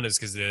the ground is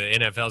because the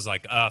NFL's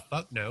like,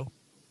 fuck no,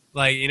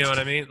 like you know what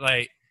I mean,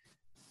 like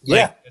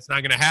it's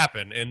not gonna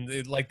happen, and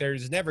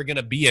there's never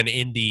gonna be an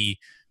indie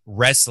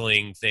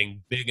wrestling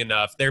thing big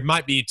enough. There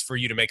might be for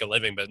you to make a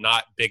living, but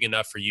not big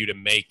enough for you to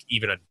make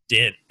even a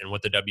dent in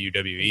what the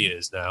WWE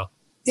is now.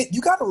 You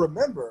got to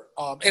remember,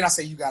 and I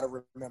say you got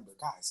to remember,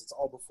 guys, it's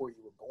all before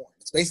you were born.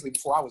 It's basically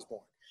before I was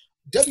born.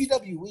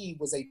 WWE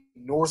was a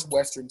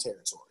Northwestern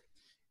territory.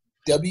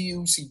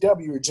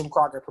 WCW, or Jim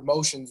Crockett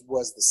Promotions,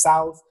 was the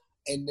South,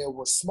 and there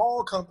were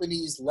small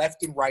companies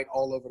left and right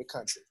all over the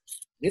country.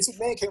 Vince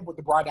McMahon came up with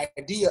the bright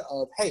idea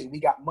of, hey, we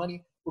got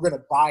money. We're going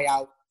to buy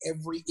out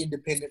every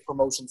independent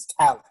promotion's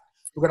talent.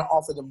 We're going to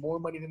offer them more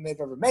money than they've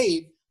ever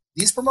made.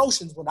 These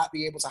promotions will not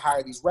be able to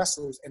hire these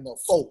wrestlers, and they'll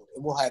fold,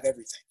 and we'll have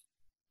everything.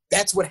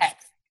 That's what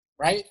happened,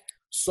 right?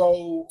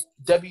 So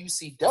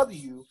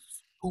WCW,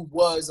 who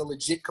was a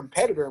legit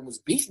competitor and was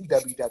beating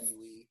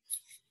WWE,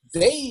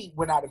 they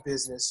went out of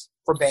business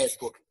for bad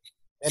booking.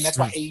 And that's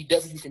why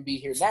AEW can be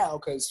here now,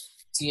 because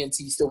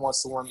TNT still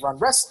wants to run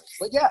wrestling.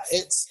 But yeah,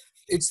 it's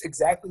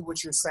exactly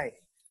what you're saying.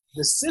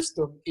 The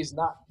system is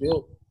not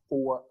built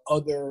for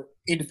other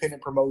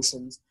independent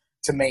promotions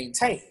to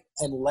maintain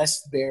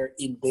unless they're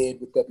in bed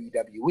with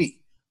WWE.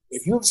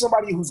 If you have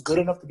somebody who's good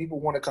enough that people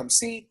want to come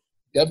see,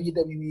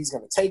 WWE is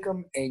going to take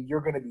them, and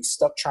you're going to be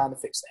stuck trying to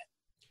fix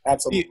that.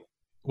 Absolutely.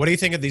 What do you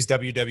think of these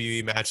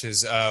WWE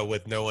matches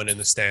with no one in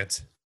the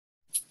stands?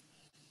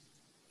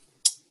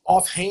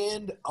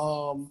 Offhand,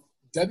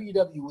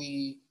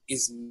 WWE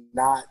is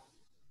not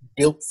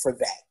built for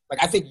that.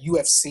 Like, I think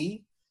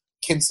UFC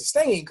can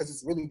sustain because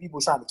it's really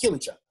people trying to kill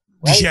each other.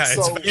 Right? Yeah,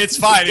 so it's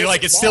fine.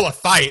 Like, it's still a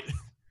fight.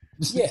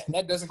 Yeah,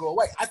 that doesn't go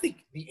away. I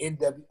think the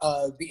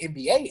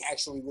NBA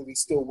actually really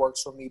still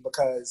works for me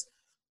because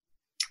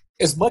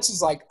as much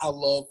as, like, I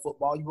love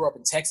football, you grew up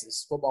in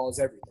Texas, football is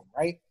everything,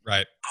 right?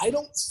 Right. I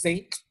don't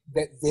think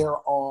that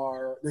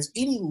there's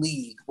any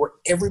league where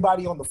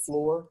everybody on the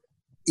floor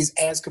is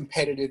as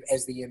competitive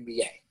as the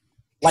NBA.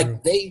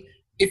 Like,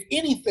 if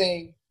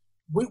anything,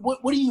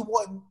 what do you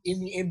want in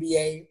the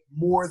NBA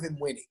more than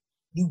winning?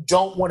 You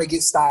don't want to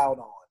get styled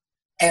on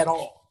at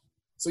all.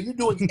 So you're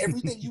doing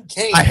everything you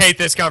can. I hate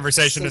this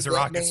conversation as a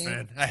Rockets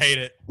fan. I hate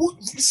it. Well,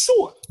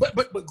 sure,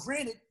 but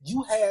granted,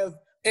 you have,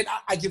 and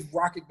I give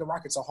the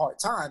Rockets a hard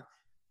time.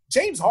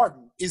 James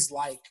Harden is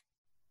like,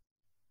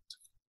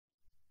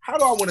 how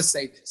do I want to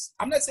say this?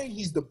 I'm not saying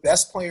he's the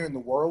best player in the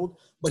world,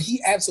 but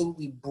he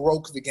absolutely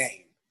broke the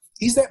game.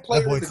 He's that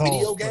player in the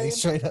video game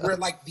where,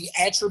 like, the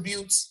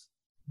attributes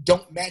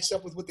don't match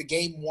up with what the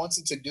game wants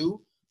it to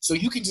do. So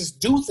you can just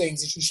do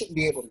things that you shouldn't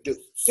be able to do.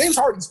 James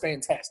Harden's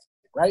fantastic,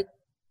 right?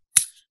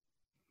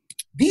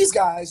 These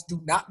guys do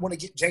not want to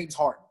get James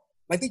Harden.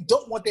 Like, they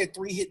don't want that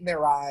three hitting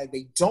their eye.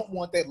 They don't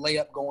want that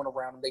layup going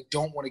around them. They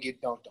don't want to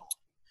get dunked on.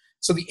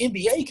 So the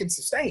NBA can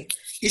sustain.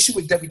 Issue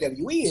with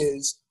WWE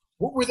is,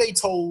 what were they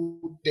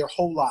told their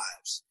whole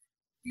lives?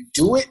 You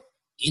do it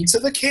into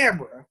the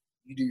camera.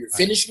 You do your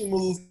finishing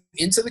move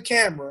into the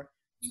camera.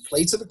 You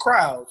play to the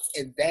crowd,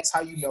 and that's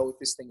how you know if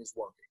this thing is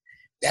working.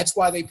 That's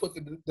why they put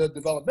the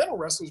developmental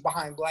wrestlers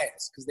behind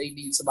glass, because they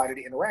need somebody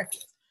to interact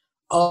with.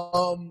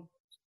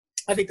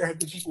 I think there have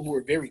been people who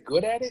are very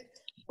good at it,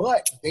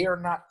 but they are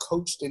not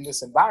coached in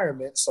this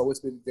environment, so it's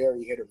been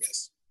very hit or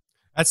miss.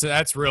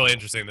 That's really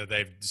interesting that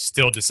they've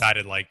still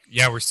decided, like,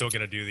 yeah, we're still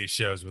going to do these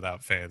shows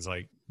without fans.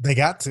 Like, they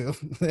got to.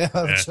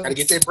 Got to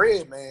get their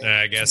bread, man.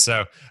 I guess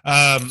so.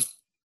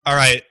 All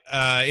right.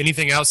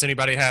 Anything else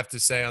anybody have to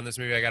say on this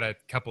movie? I got a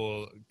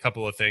couple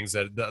of things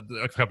a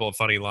couple of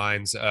funny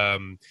lines.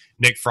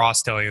 Nick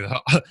Frost telling you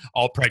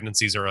all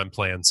pregnancies are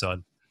unplanned,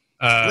 son.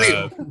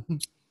 Real.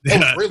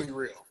 Yeah. Really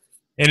real.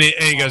 And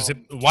he goes,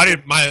 why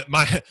did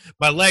my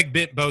leg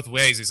bent both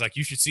ways? He's like,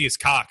 you should see his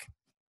cock.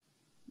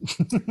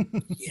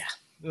 Yeah.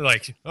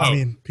 Like, I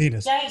mean,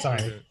 penis.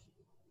 Sorry.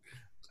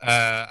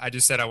 I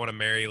just said I want to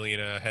marry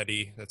Lena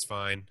Headey. That's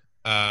fine.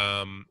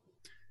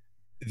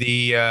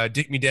 The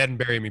Dick Me Dead and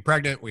Bury Me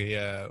Pregnant. We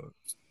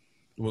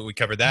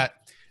covered that.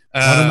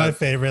 One of my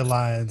favorite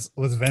lines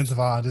was Vince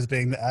Vaughn just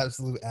being the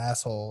absolute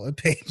asshole. And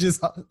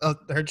Paige's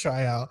her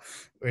tryout,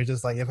 where it's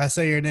just like, if I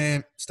say your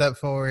name, step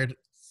forward.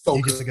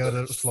 You get to go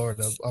to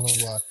Florida. Blah blah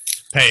blah.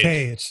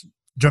 Paige.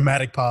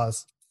 Dramatic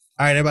pause.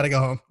 All right, everybody go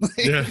home.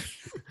 Yeah.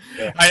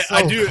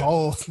 I do.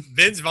 Cold.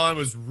 Vince Vaughn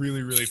was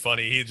really, really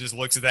funny. He just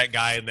looks at that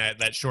guy in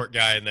that short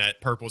guy in that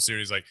purple suit.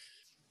 He's like,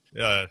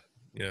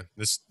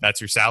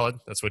 that's your salad.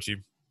 That's what you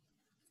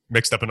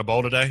mixed up in a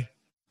bowl today.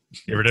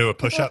 You ever do a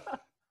push up?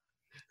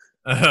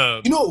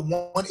 You know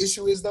what one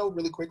issue is, though,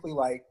 really quickly,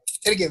 like,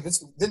 and again,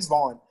 Vince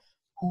Vaughn,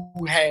 who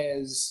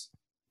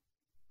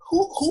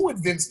would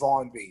Vince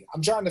Vaughn be?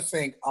 I'm trying to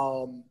think.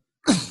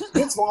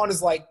 Vince Vaughn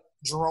is like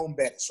Jerome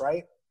Bettis,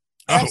 right?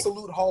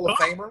 Absolute Hall of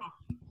Famer.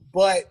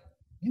 But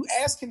you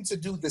ask him to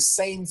do the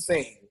same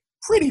thing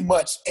pretty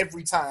much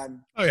every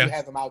time you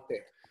have him out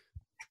there.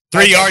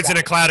 3 yards in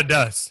a cloud of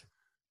dust.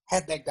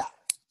 Have that guy.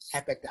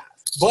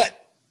 But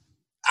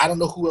I don't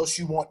know who else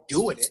you want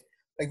doing it.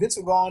 Like, Vince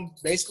Vaughn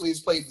basically has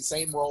played the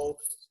same role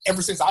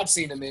ever since I've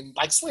seen him in,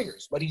 like,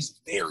 Swingers. But he's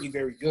very,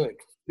 very good.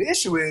 The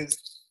issue is,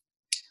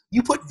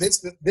 you put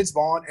Vince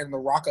Vaughn and The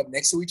Rock up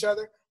next to each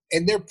other,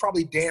 and they're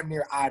probably damn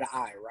near eye to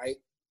eye, right?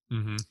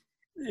 Mm-hmm.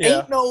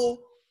 Yeah.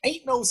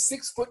 Ain't no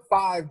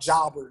 6'5"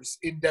 jobbers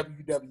in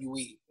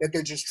WWE that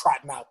they're just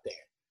trotting out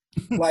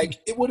there. Like,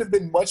 it would have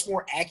been much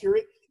more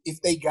accurate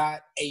if they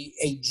got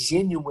a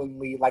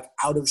genuinely, like,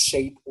 out of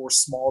shape or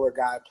smaller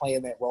guy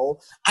playing that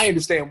role. I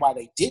understand why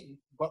they didn't,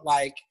 but,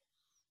 like,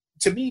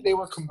 to me, they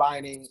were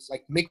combining,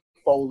 like, Mick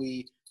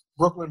Foley,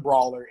 Brooklyn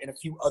Brawler, and a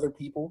few other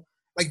people.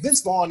 Like,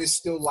 Vince Vaughn is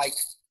still, like,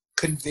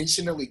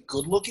 conventionally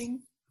good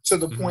looking to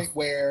the point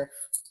where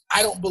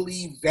I don't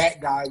believe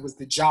that guy was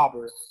the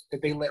jobber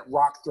that they let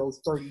Rock throw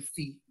 30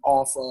 feet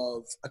off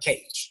of a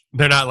cage.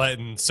 They're not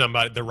letting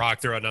The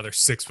Rock throw another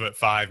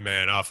 6'5"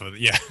 man off of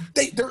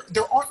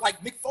There aren't,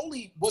 like, Mick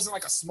Foley wasn't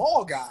like a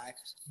small guy,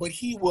 but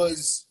he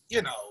was,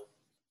 6'1",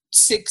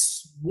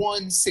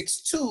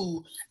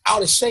 6'2",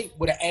 out of shape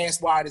with an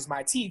ass wide as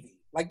my TV.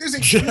 Like, there's a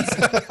reason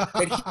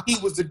that he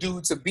was the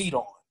dude to beat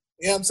on.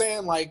 You know what I'm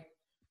saying? Like,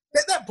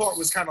 that part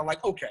was kind of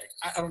like, okay,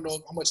 I don't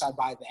know how much I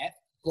buy that,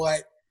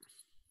 but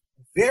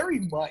very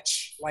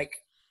much like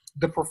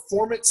the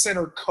Performance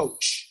Center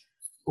coach,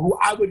 who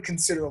I would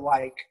consider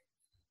like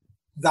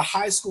the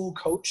high school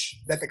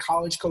coach that the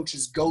college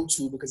coaches go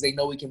to because they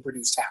know he can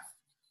produce talent.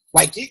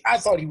 Like, I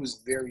thought he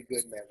was very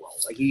good in that role.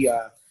 Like,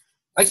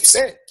 like you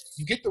said,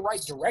 you get the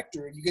right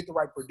director and you get the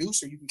right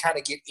producer, you can kind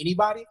of get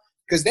anybody.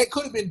 Because that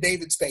could have been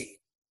David Spade.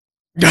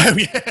 Oh,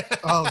 yeah.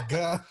 Oh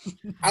god.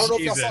 I don't know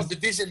if y'all saw Jesus.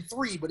 Division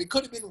 3, but it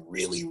could have been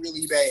really,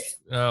 really bad.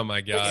 Oh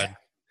my God.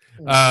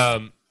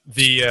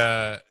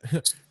 Yeah.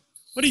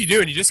 What are you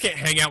doing? You just can't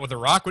hang out with The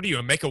Rock. What are you,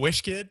 a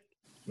Make-A-Wish kid?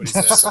 What he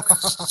said.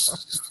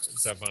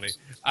 It's so funny.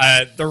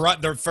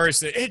 The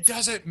first, it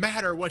doesn't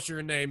matter what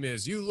your name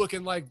is. You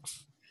looking like,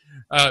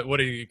 what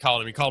did he call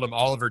him? He called him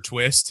Oliver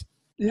Twist.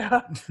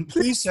 Yeah.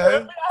 Please,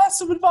 sir. Ask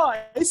some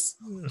advice.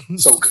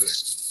 So good.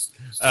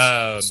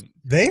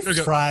 They Okay.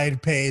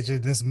 fried Paige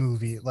in this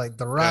movie. Like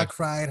The Rock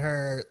fried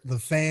her, the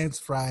fans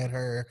fried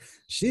her.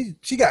 She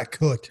got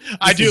cooked.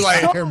 I do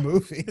like her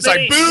movie. It's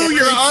like, Hey, boo, Harry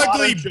you're Potter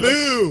ugly, joke.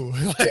 boo.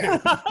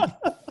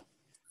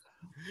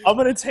 I'm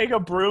gonna take a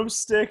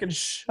broomstick and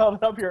shove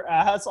it up your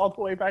ass all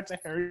the way back to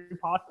Harry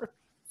Potter.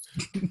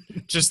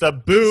 Just a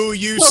boo,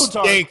 you So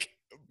dark. stink.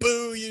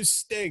 Boo, you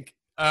stink.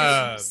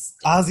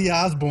 Ozzy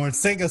Osbourne,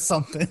 sing us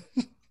something.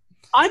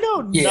 I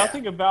know Yeah.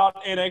 nothing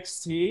about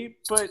NXT,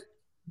 but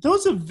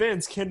those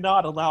events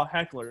cannot allow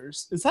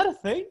hecklers. Is that a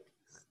thing?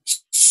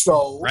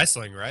 So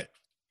Wrestling, right?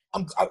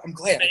 I'm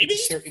glad I get Maybe?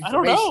 to share I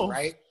don't information, know.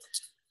 right?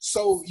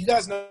 So you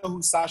guys know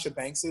who Sasha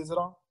Banks is at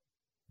all?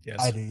 Yes.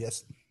 I do,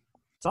 yes.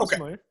 Sounds Okay.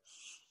 familiar.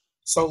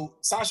 So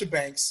Sasha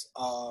Banks,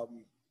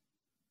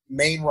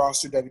 main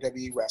roster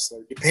WWE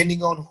wrestler.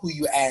 Depending on who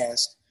you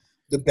ask,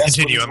 the best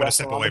Continue, women's I'm gonna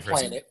wrestler step on away the for a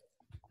second. planet.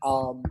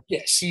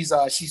 Yeah,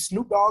 she's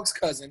Snoop Dogg's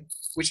cousin,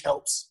 which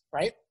helps,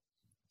 right?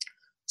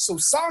 So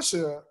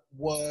Sasha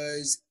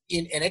was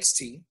in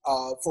NXT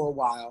for a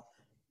while.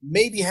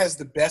 Maybe has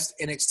the best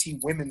NXT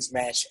women's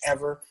match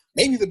ever.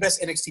 Maybe the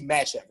best NXT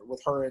match ever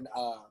with her and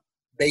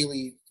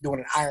Bayley doing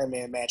an Iron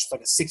Man match,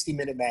 like a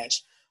 60-minute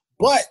match.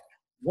 But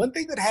one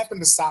thing that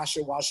happened to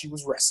Sasha while she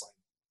was wrestling,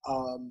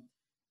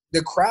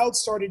 the crowd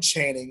started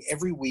chanting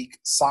every week,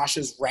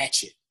 Sasha's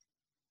ratchet.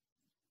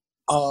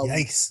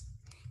 Yikes.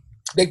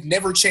 They've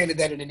never chanted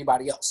that in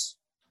anybody else.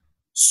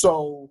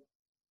 So,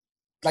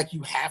 like,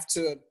 you have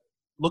to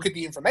look at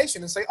the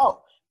information and say,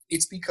 oh,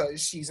 it's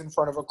because she's in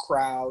front of a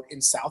crowd in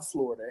South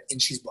Florida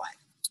and she's black.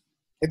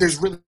 And there's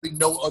really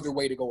no other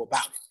way to go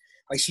about it.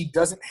 Like, she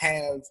doesn't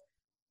have,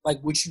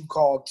 like, what you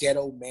call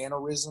ghetto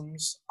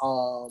mannerisms.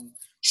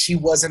 She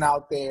wasn't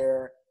out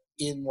there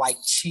in, like,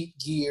 cheap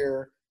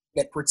gear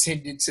that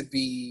pretended to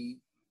be,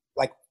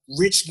 like,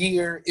 rich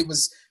gear.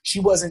 She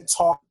wasn't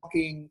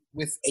talking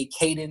with a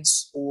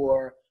cadence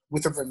or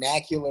with a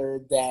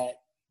vernacular that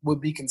would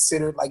be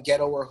considered like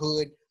ghetto or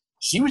hood.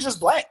 She was just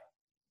black.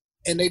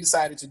 And they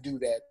decided to do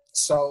that.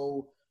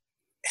 So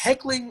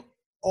heckling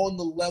on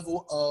the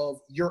level of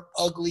you're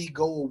ugly,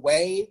 go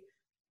away,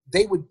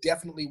 they would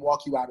definitely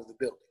walk you out of the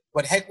building.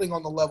 But heckling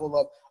on the level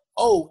of,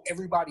 oh,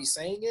 everybody's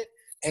saying it,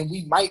 and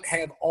we might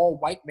have all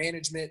white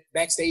management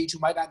backstage who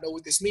might not know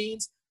what this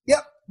means,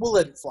 yep, we'll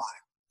let it fly.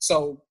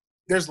 So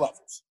there's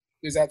levels.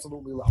 There's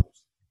absolutely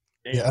levels.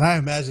 Yeah, and I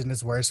imagine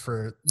it's worse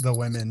for the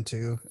women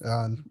too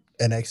on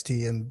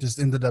NXT and just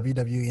in the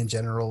WWE in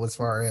general, as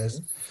far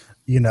as,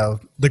 you know,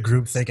 the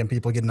group thinking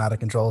people getting out of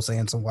control,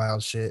 saying some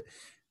wild shit.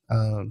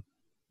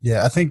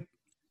 Yeah, I think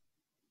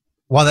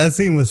while that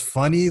scene was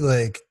funny,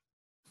 like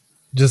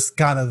just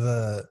kind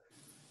of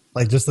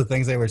just the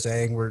things they were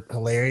saying were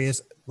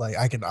hilarious. Like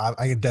I can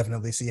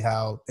definitely see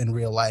how in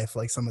real life,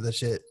 like some of the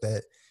shit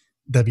that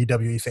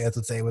WWE fans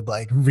would say would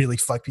like really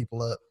fuck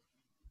people up.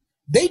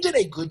 They did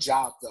a good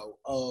job, though,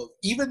 of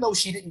even though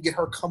she didn't get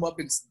her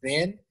comeuppance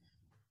then,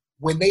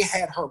 when they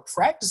had her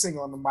practicing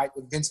on the mic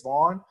with Vince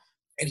Vaughn,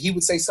 and he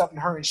would say something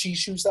to her and she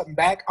shoot something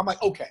back, I'm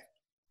like, okay,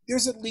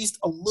 there's at least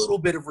a little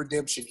bit of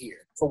redemption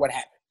here for what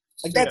happened.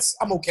 Like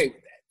I'm okay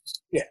with that.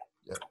 Yeah.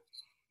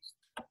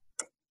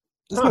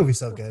 This movie's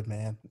so good,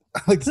 man.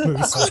 I like this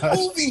movie so Good much.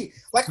 movie.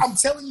 Like, I'm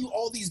telling you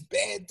all these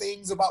bad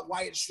things about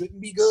why it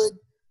shouldn't be good,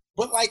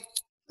 but like,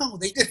 no,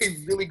 they did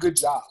a really good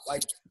job.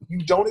 Like, you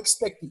don't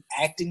expect the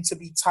acting to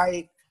be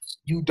tight.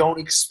 You don't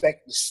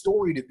expect the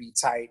story to be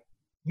tight.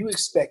 You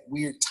expect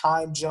weird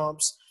time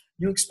jumps.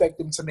 You expect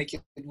them to make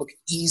it look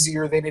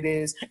easier than it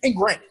is. And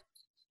granted,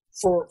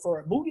 for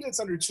a movie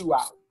that's under 2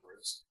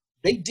 hours,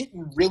 they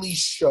didn't really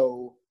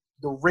show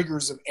the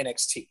rigors of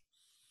NXT.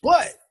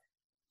 But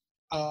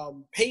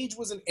Paige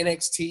was in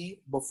NXT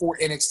before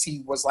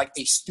NXT was like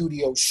a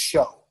studio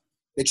show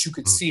that you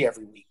could see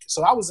every week.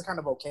 So I was kind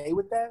of okay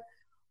with that.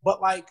 But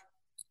like,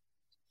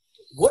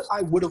 what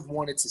I would have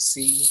wanted to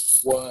see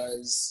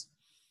was,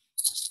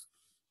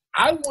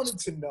 I wanted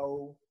to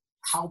know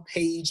how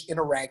Paige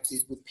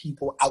interacted with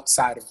people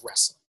outside of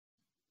wrestling.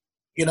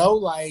 You know,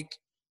 like,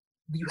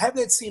 you have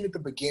that scene at the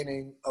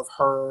beginning of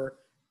her,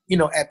 you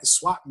know, at the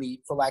swap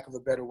meet, for lack of a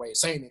better way of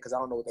saying it, because I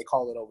don't know what they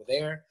call it over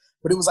there.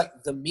 But it was like,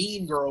 the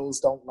mean girls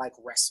don't like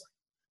wrestling.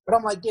 But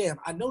I'm like, damn,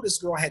 I know this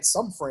girl had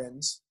some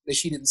friends that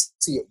she didn't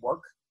see at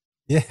work.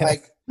 Yeah.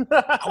 Like,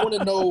 I want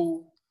to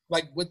know,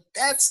 like, what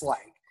that's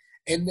like.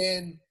 And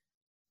then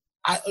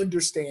I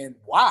understand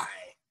why,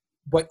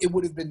 but it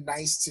would have been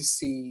nice to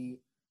see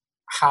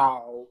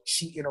how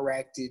she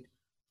interacted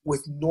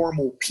with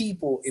normal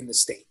people in the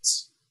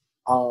States.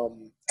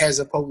 as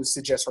opposed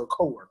to just her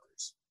coworkers.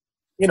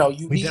 You know,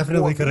 we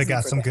definitely could have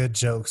got some good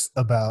jokes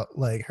about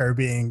like her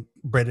being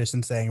British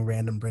and saying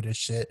random British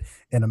shit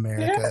in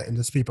America and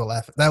just people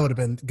laughing. That would have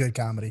been good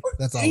comedy.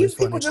 That's always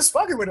funny. People just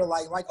fucking with her,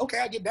 like, okay,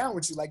 I get down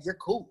with you, like you're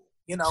cool.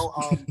 You know,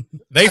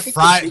 they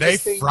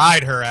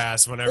fried her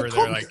ass whenever they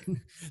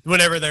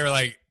were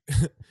like,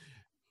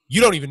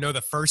 you don't even know the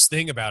first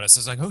thing about us. I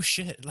was like, oh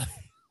shit.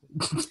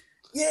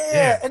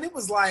 Yeah, and it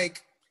was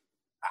like,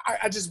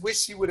 I just wish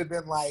she would have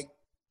been like,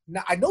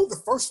 now I know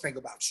the first thing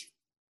about you.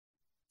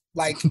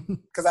 Like,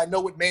 because I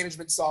know what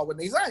management saw when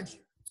they signed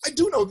you. I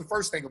do know the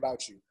first thing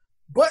about you.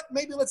 But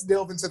maybe let's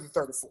delve into the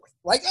third or fourth.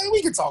 Like,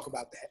 we can talk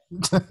about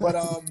that. But,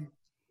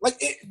 like,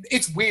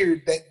 it's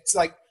weird that it's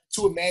like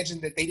to imagine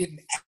that they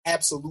didn't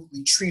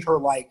absolutely treat her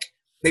like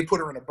they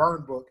put her in a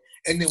burn book,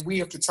 and then we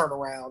have to turn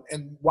around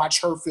and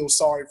watch her feel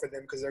sorry for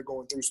them because they're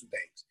going through some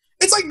things.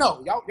 It's like,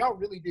 no, y'all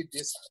really did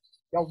this.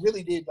 Y'all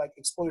really did, like,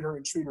 exploit her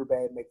and treat her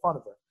bad and make fun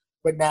of her.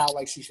 But now,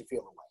 like, she should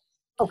feel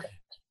away. Okay.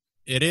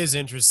 It is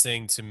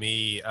interesting to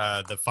me,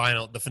 the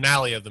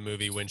finale of the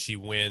movie when she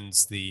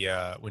wins the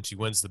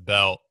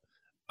belt,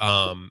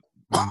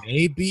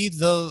 maybe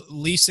the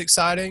least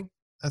exciting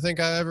I think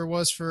I ever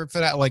was for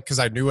that, like, because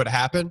I knew what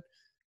happened,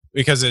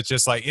 because it's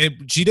just like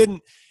she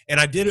didn't, and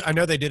I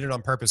know they did it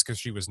on purpose because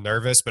she was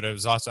nervous, but it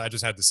was also, I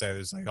just had to say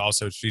this, like,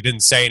 also she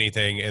didn't say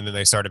anything, and then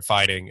they started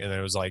fighting, and then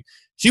it was like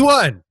she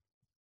won.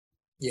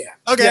 Yeah.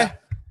 Okay. Yeah.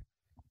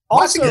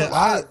 Watching it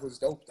live was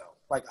dope though.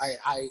 Like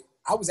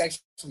I was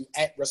actually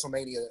at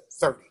WrestleMania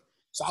 30.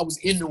 So I was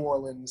in New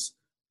Orleans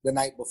the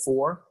night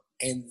before.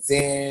 And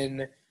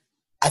then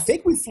I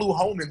think we flew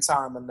home in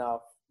time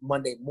enough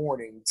Monday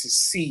morning to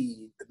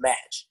see the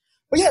match.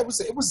 But yeah, it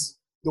was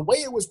the way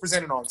it was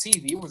presented on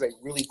TV, it was a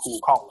really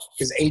cool call.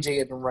 Because AJ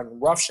had been running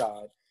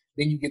roughshod.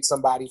 Then you get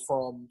somebody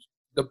from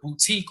the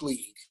boutique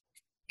league,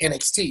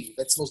 NXT,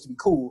 that's supposed to be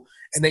cool.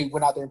 And they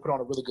went out there and put on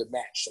a really good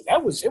match. So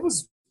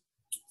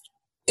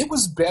it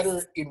was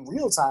better in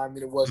real time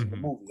than it was in the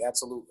movie.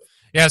 Absolutely.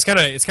 Yeah,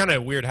 it's kind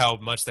of weird how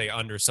much they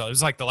undersell. It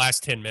was like the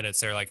last 10 minutes.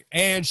 They're like,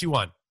 and she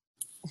won.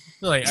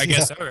 Like, I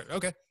guess.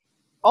 Okay.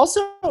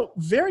 Also,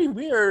 very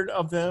weird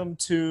of them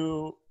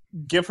to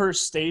give her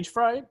stage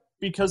fright,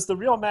 because the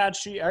real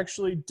match, she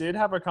actually did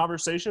have a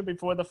conversation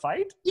before the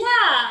fight. Yeah,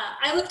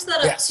 I looked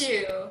that up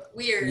too.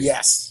 Weird.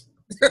 Yes.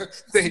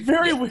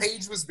 Very weird.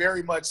 Paige was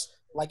very much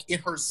like in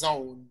her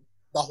zone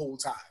the whole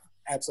time.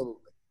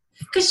 Absolutely.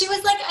 Because she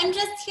was like, I'm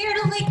just here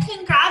to, like,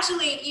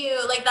 congratulate you.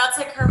 Like, that's,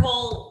 like, her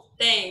whole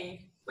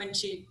thing when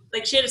she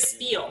had a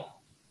spiel.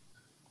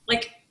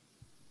 Like,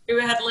 it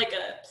had, like,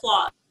 a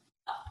plot.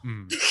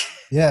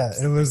 Yeah,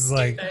 it was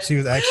like she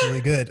was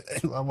actually good.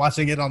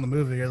 Watching it on the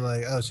movie, you're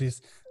like, oh,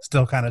 she's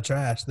still kind of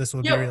trash. This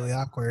would be really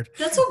awkward.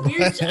 That's a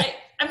weird...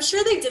 I'm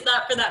sure they did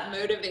that for that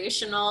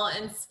motivational,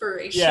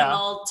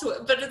 inspirational,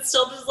 but it's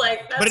still just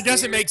like... That's but it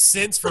doesn't weird. make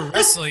sense for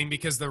wrestling,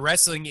 because the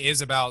wrestling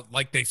is about,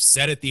 like they've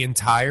said it the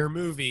entire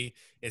movie,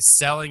 is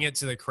selling it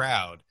to the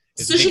crowd.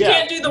 So she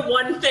can't do the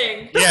one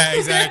thing. Yeah,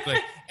 exactly.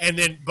 And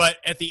then, but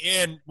at the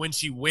end, when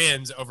she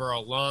wins over a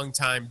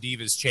long-time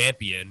Divas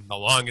champion, the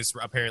longest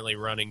apparently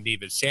running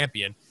Divas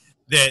champion,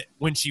 that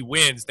when she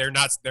wins, they're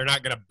not going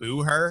to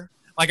boo her.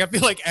 Like, I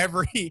feel like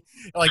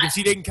if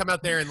she didn't come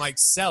out there and, like,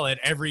 sell it,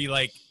 every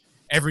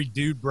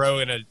dude bro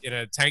in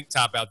a tank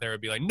top out there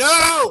would be like,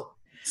 no!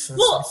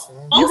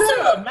 Well, You also,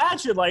 gotta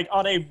imagine, like,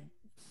 on a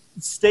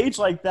stage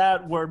like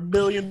that where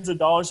millions of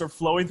dollars are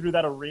flowing through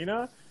that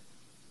arena,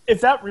 if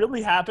that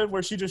really happened,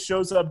 where she just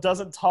shows up,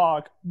 doesn't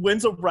talk,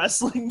 wins a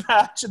wrestling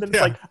match, and then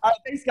it's like, all right,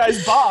 thanks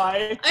guys,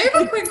 bye. I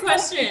have a quick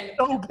question.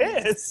 So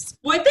pissed.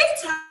 Would they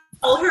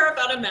tell her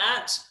about a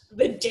match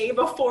the day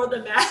before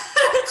the match?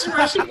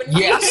 Where she would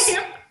Yes.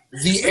 name?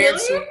 The Really?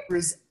 answer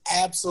is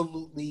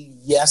absolutely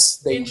yes,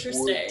 they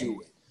would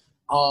do it.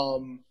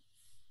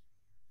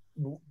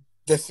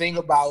 The thing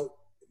about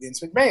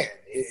Vince McMahon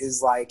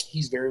is, like,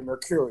 he's very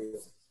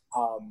mercurial.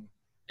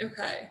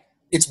 Okay.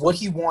 It's what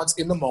he wants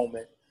in the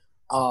moment.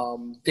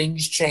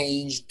 Things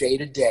change day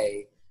to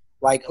day.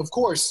 Like, of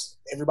course,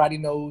 everybody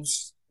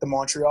knows the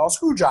Montreal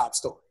Screwjob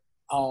story.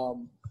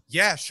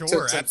 Yeah,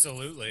 sure,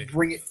 absolutely.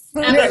 Bring it.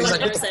 Everyone Yeah, he's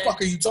like, what knows the it.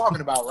 fuck are you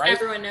talking about, right?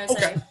 Everyone knows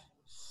Okay. it.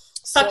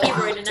 Fuck you,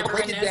 Royden. to Everyone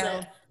break it knows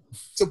down, it.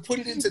 to put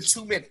it into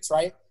 2 minutes,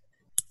 right?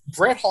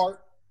 Bret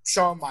Hart,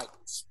 Shawn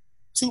Michaels,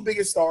 two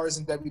biggest stars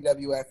in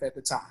WWF at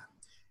the time.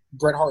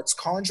 Bret Hart's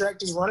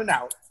contract is running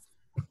out.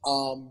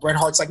 Bret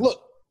Hart's like,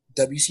 look,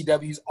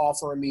 WCW's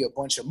offering me a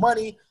bunch of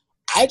money.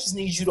 I just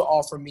need you to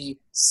offer me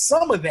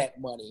some of that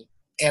money,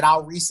 and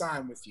I'll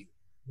re-sign with you.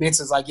 Vince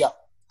is like, yo,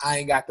 I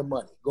ain't got the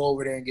money. Go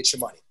over there and get your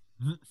money.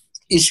 Mm-hmm.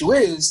 Issue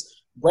is,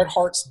 Bret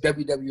Hart's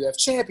WWF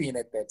champion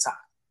at that time.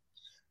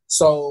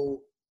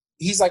 So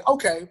he's like,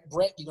 okay,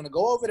 Bret, you're going to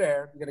go over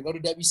there. You're going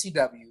to go to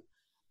WCW.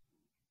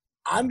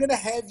 I'm going to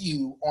have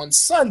you on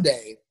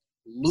Sunday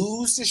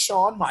lose to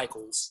Shawn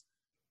Michaels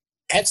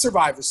at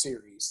Survivor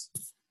Series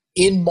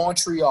in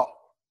Montreal.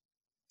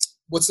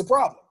 What's the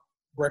problem?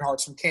 Bret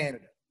Hart's from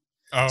Canada.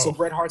 Oh. So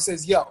Bret Hart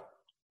says, yo,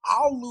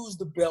 I'll lose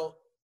the belt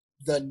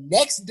The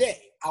next day,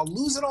 I'll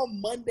lose it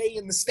on Monday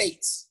in the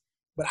States,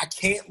 but I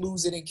can't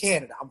lose it in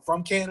Canada. I'm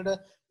from Canada.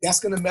 That's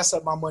going to mess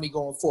up my money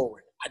going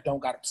forward. I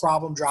don't got a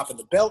problem dropping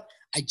the belt.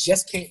 I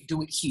just can't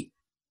do it here.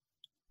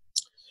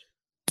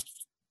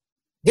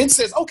 Vince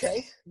says,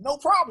 okay, no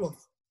problem.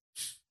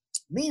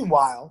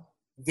 Meanwhile,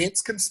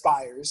 Vince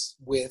conspires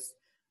with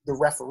the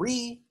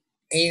referee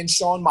and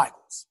Shawn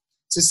Michaels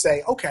to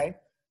say, okay,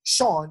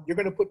 Shawn, you're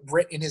going to put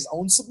Bret in his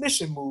own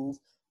submission move.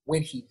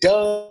 When he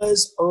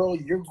does, Earl,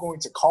 you're going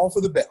to call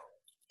for the bell.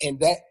 And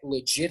that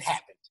legit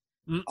happened.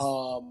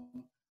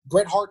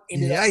 Bret Hart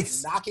ended up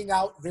knocking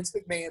out Vince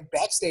McMahon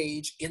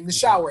backstage in the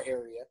shower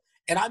area.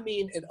 And I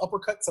mean an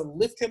uppercut to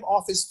lift him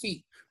off his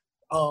feet.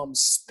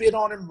 Spit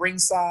on him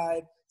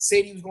ringside,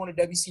 said he was going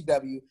to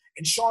WCW.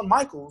 And Shawn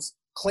Michaels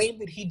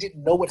claimed that he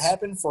didn't know what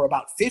happened for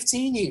about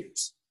 15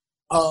 years.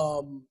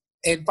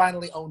 And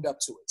finally owned up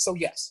to it. So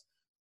yes,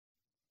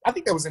 I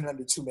think that was in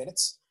under 2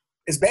 minutes.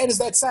 As bad as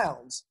that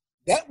sounds,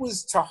 that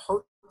was to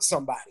hurt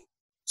somebody.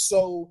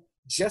 So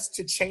just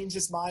to change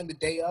his mind the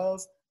day of,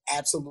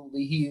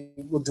 absolutely, he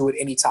will do it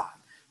anytime.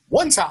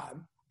 One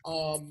time,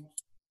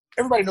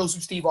 everybody knows who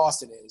Steve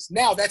Austin is.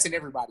 Now that's an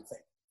everybody thing.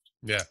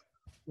 Yeah.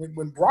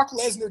 When Brock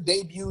Lesnar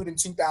debuted in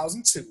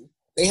 2002,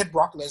 they had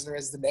Brock Lesnar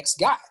as the next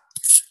guy.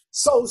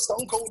 So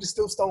Stone Cold is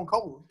still Stone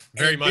Cold.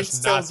 Very much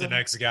not the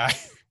next guy.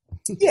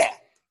 Yeah.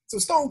 So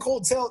Stone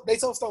Cold tell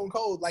Stone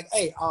Cold, like,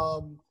 hey,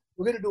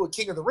 we're going to do a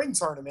King of the Ring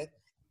tournament,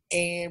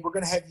 and we're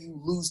going to have you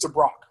lose to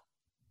Brock.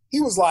 He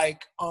was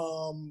like,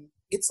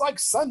 it's like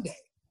Sunday.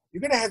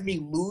 You're going to have me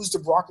lose to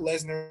Brock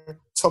Lesnar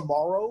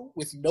tomorrow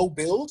with no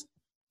build?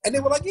 And they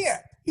were like, yeah.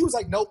 He was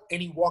like, nope.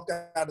 And he walked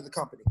out of the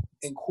company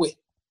and quit.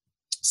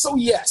 So,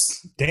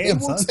 yes, they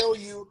will tell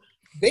you,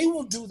 they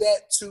will do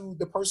that to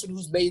the person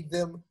who's made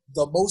them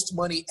the most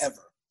money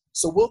ever.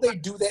 So will they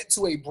do that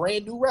to a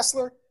brand new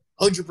wrestler?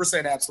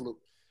 100%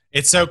 absolutely.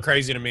 It's so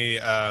crazy to me,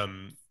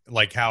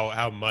 like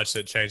how much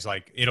it changed.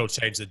 Like it'll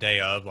change the day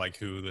of, like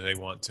who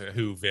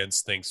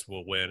Vince thinks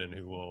will win and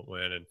who won't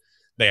win, and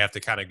they have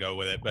to kind of go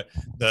with it. But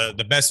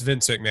the best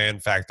Vince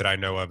McMahon fact that I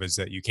know of is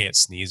that you can't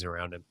sneeze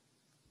around him.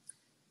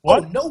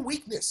 What? Oh, no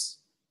weakness.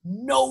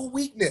 No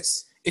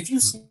weakness. If you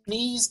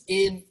sneeze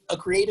in a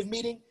creative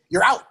meeting,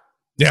 you're out.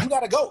 Yeah. You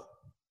gotta go.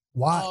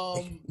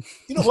 Why?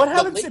 What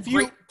happens if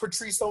great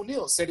Patrice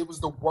O'Neal said it was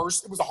the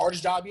worst, it was the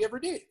hardest job he ever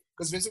did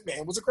because Vince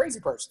McMahon was a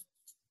crazy person.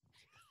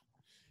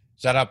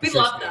 Shout out. We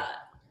love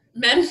that.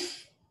 Men.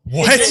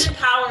 What?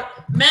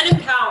 Men in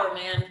power,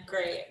 man.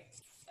 Great.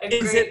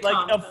 Is it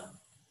like a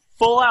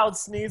full-out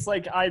sneeze,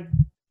 like I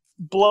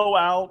blow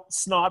out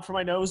snot from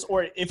my nose,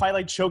 or if I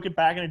like choke it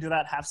back and I do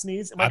that half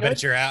sneeze? I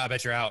bet you're out.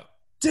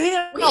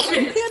 Damn,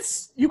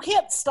 you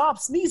can't stop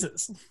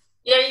sneezes.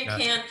 Yeah, you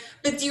can.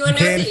 But do you know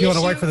if you want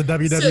to work for the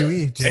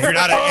WWE, Jake. If you're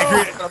not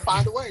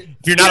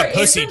a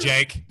pussy,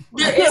 Jake.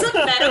 There is a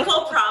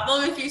medical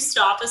problem if you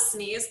stop a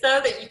sneeze,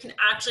 though, that you can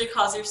actually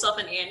cause yourself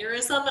an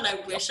aneurysm, and I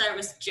wish I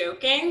was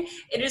joking.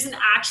 It is an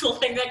actual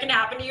thing that can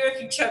happen to you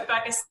if you choke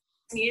back a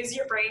sneeze.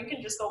 Your brain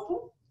can just go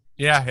poof.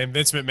 Yeah, and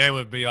Vince McMahon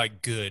would be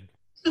like, good.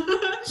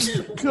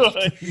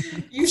 Good.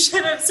 You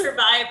should have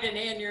survived an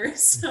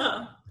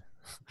aneurysm.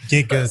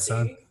 Get good,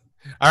 son.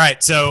 All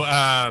right, so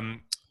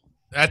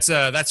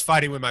that's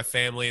Fighting With My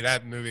Family.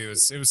 That movie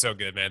was so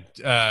good, man.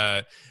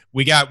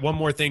 We got one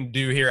more thing to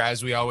do here,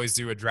 as we always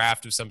do, a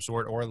draft of some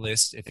sort, or a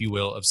list, if you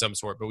will, of some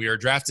sort. But we are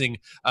drafting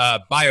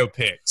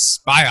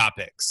biopics,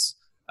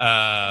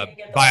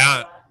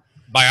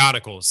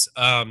 Bionicles.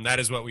 That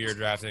is what we are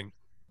drafting.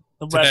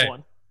 The today. red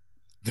one.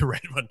 The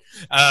red one.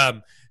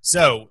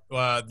 So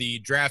the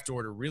draft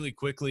order, really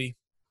quickly,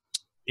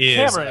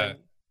 is Cameron,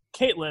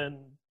 Caitlin,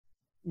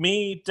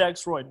 me,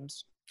 Dex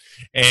Roydens.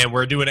 And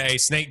we're doing a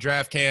snake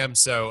draft, Cam.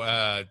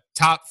 So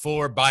top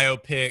 4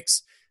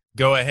 biopics.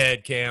 Go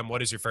ahead, Cam.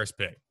 What is your first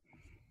pick?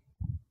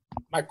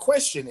 My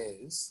question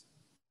is,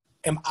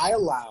 am I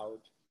allowed?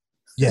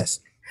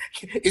 Yes.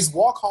 Is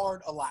Walk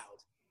Hard allowed?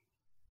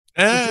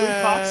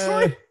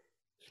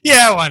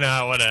 Yeah, why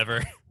not?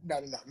 Whatever. No.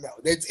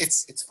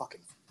 It's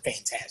fucking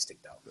fantastic,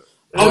 though.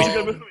 It's a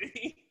good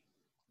movie.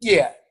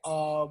 Yeah.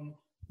 No,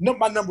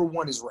 my number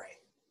 1 is Ray.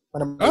 My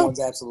number 1's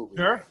absolutely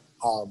sure.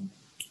 Ray.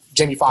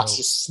 Jamie Foxx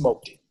just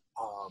smoked it.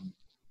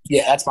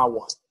 Yeah, that's my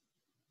 1.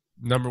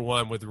 Number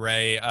 1 with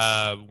Ray.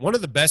 One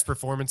of the best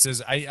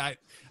performances. I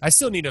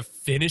still need to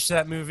finish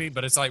that movie,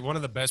 but it's like one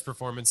of the best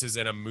performances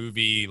in a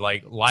movie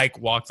like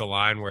Walk the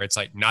Line, where it's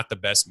like not the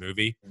best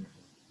movie,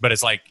 but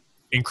it's like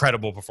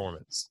incredible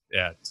performance.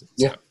 Yeah.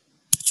 Yeah.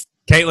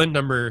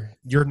 Caitlin,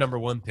 your number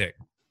 1 pick.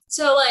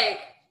 So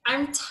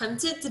I'm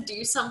tempted to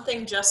do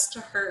something just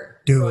to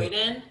hurt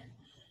Royden.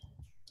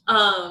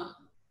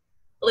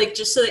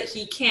 Just so that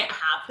he can't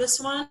have this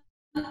one.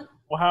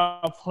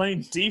 Wow,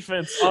 playing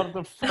defense on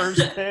the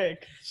first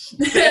pick.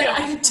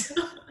 I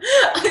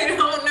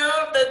don't know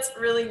if that's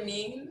really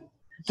mean.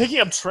 Picking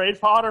up Trade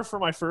Potter for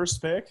my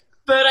first pick?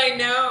 But I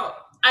know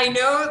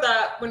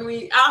that when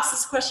we asked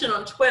this question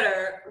on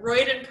Twitter,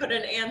 Royden put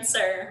an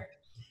answer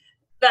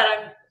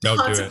that I'm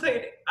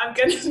contemplating. I'm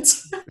going to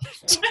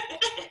do.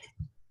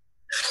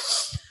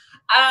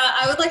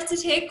 I would like to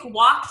take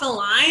Walk the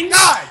Line.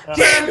 God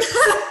damn it!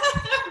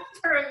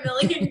 For $1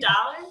 million.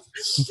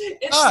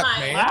 It's Fuck, mine.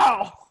 man.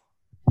 Wow.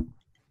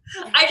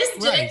 I just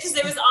did it Christ. because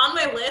it was on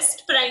my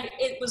list, but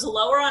it was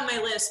lower on my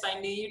list, but I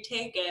knew you'd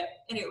take it,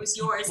 and it was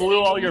yours. and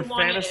Blew I all knew your you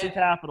wanted fantasy it.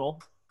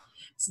 capital.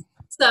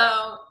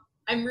 So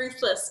I'm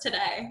ruthless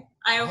today.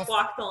 I have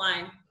walked the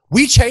line.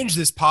 We changed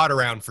this pod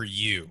around for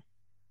you.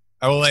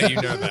 I will let you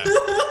know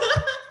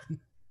that.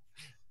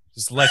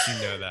 Just let you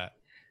know that.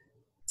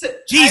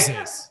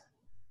 Jesus.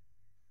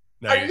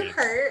 No, Are you're you good.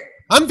 hurt?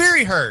 I'm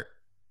very hurt.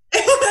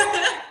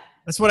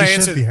 That's what You I should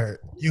answered. be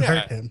hurt. You Yeah.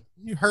 hurt him.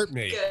 You hurt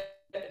me.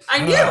 Good. I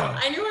knew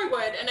I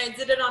would, and I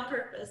did it on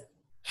purpose.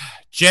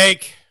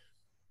 Jake.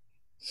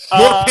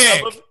 Uh,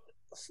 pick.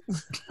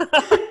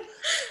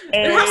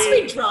 There has to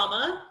a, be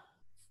drama.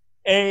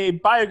 a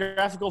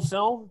biographical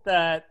film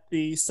that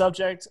the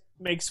subject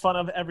makes fun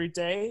of every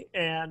day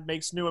and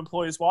makes new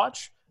employees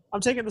watch.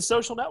 I'm taking The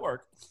Social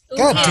Network. Ooh,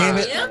 God yeah, damn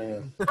it.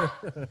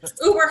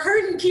 yeah. Ooh, we're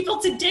hurting people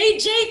today,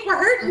 Jake. We're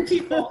hurting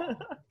people.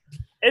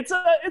 It's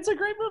a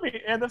great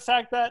movie, and the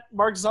fact that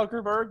Mark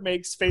Zuckerberg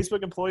makes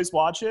Facebook employees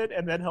watch it,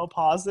 and then he'll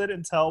pause it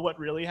and tell what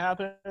really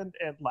happened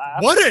and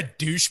laugh. What a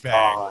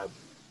douchebag.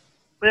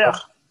 Yeah,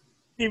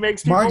 he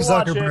makes people Mark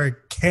watch it. Zuckerberg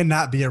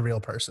cannot be a real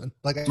person.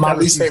 Like I My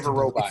never least used to favorite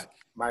believe. robot.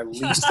 My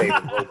least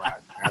favorite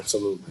robot.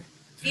 Absolutely.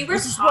 We were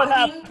This is what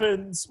talking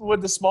happens when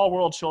the small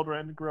world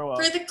children grow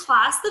up. for the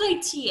class that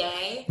I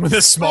TA. When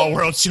the small Like-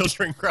 world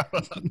children grow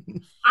up.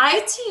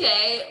 I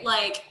TA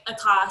like a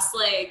class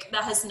like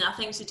that has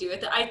nothing to do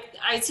with it.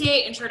 I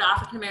TA Intro to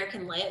African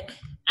American Lit,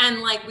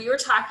 and like we were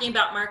talking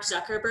about Mark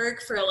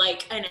Zuckerberg for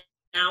like an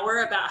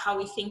hour about how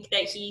we think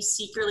that he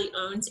secretly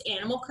owns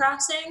Animal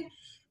Crossing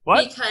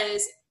What?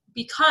 because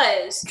we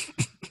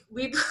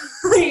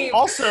believe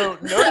Also,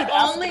 noted that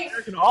African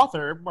American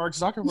author Mark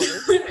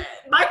Zuckerberg.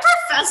 My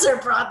professor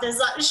brought this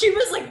up. She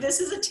was like, "This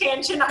is a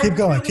tangent." Keep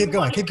going, really keep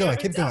going, wanna keep go going,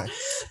 keep down." going.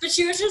 But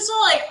she was just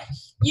like,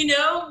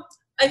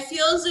 I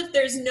feel as if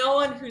there's no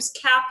one who's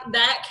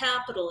that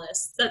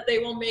capitalist that they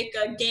will make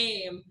a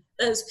game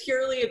that is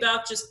purely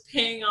about just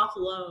paying off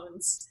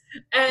loans.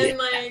 And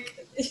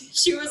like,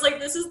 she was like,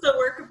 "This is the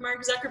work of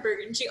Mark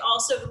Zuckerberg," and she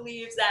also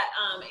believes that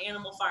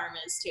Animal Farm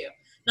is too.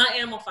 Not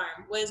Animal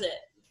Farm. What is it?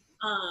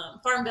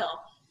 Farmville.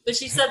 But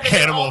she said that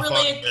they're Animal all Farm,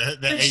 really. the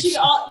But H- she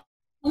all.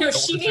 No, Don't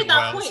she listen made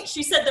that Wells. point.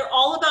 She said they're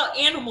all about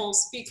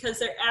animals because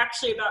they're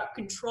actually about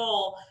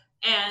control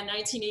and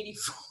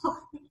 1984.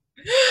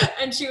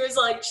 And she was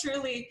like,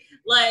 truly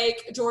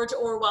like George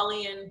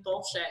Orwellian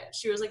bullshit.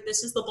 She was like,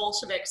 this is the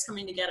Bolsheviks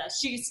coming to get us.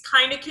 She's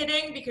kind of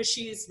kidding because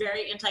she's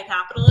very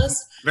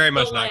anti-capitalist. Very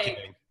much But, not like,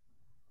 kidding.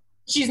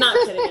 She's not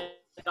kidding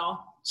at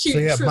all. She So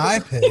yeah, truly- my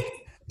pick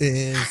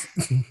is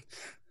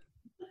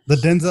the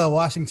Denzel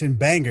Washington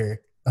banger,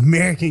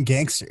 American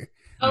Gangster.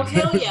 Oh,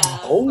 hell yeah.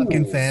 Oh,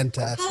 Fucking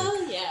fantastic.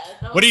 Hell yeah.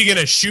 That What are was- you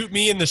going to shoot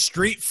me in the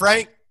street,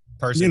 Frank?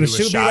 Person You who gonna was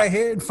shoot me shot. right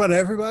here in front of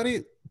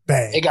everybody?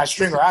 Bang. They got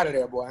Stringer out of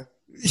there, boy.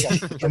 They got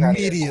Stringer out of there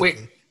Immediately.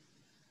 quick.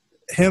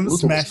 Him Luther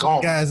was smashing the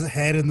gone. guy's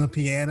head in the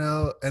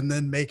piano and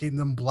then making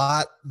them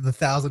blot the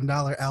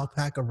 $1,000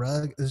 alpaca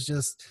rug is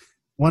just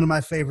one of my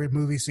favorite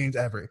movie scenes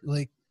ever.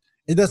 Like,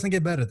 it doesn't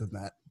get better than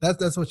that.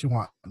 That's what you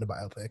want in a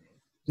biopic.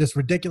 Just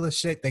ridiculous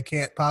shit that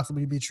can't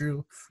possibly be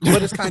true,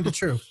 but it's kind of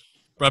true.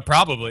 But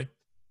probably.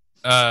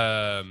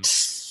 Okay,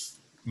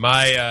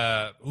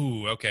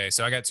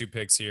 so I got two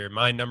picks here.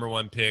 My number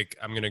one pick,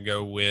 I'm gonna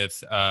go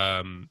with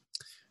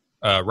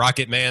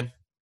Rocket Man.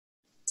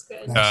 That's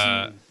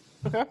good.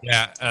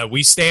 Yeah,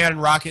 we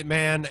stand Rocket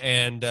Man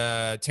and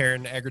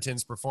Taron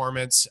Egerton's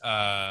performance.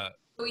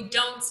 We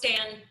don't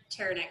stand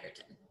Taron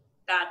Egerton.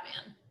 Bad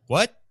man.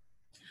 What?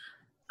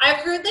 I've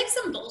heard like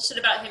some bullshit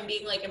about him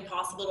being like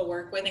impossible to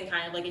work with and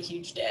kind of like a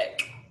huge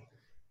dick.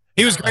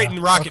 He was great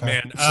in Rocket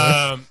okay.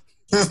 Man.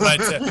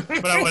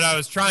 But what I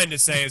was trying to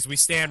say is we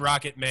stand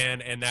Rocket Man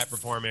and that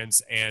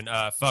performance, and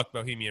fuck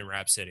Bohemian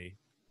Rhapsody.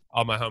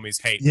 All my homies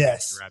hate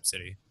Yes. Bohemian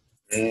Rhapsody.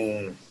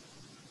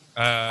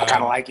 I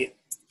kind of like it.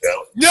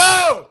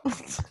 No!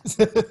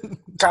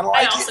 Kind of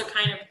I like also it.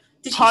 kind of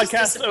did you just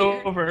Podcast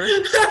disappear? over.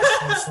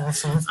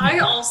 I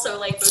also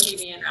like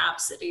Bohemian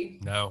Rhapsody.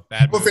 No,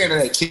 bad I'm a movie. fan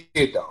of that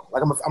kid though.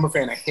 Like I'm a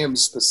fan of him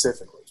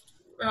specifically.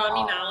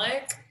 Rami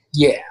Malek.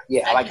 Yeah.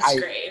 That Like kid's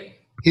great.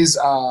 his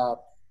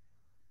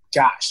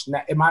gosh,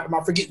 now, am I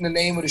forgetting the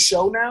name of the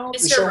show now?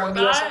 The show Mr. on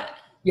USA? Robot.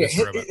 Yeah,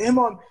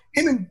 Mr.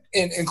 him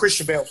and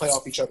Christian Bale play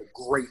off each other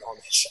great on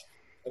that show.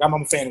 Like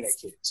I'm a fan of that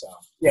kid. So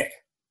yeah,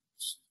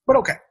 but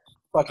okay,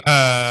 fuck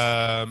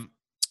it.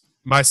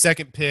 My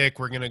second pick,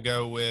 we're gonna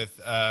go with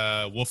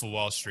Wolf of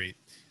Wall Street.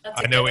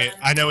 That's a I know good we one.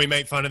 I know we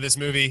make fun of this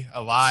movie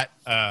a lot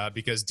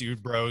because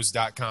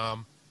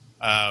dudebros.com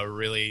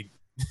really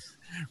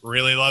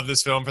really love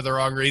this film for the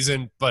wrong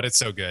reason, but it's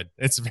so good.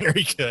 It's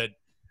very good.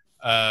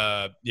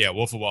 Yeah,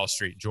 Wolf of Wall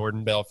Street,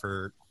 Jordan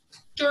Belfort.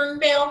 Jordan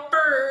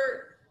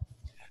Belfort.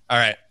 All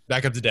right,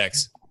 back up to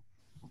Dex.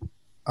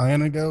 I'm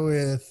gonna go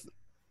with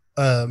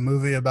a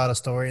movie about a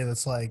story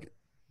that's like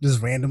just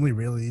randomly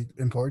really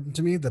important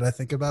to me that I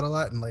think about a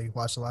lot and like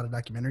watch a lot of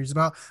documentaries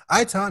about.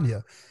 I,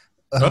 Tanya.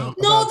 No, that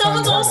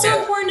one's Tanya also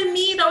Harding. important to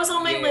me. That was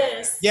on my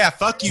list. Yeah,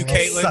 fuck you,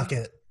 Caitlin. Suck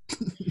it.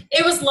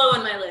 It was low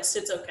on my list.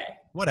 It's okay.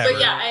 Whatever.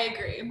 But yeah, I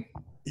agree.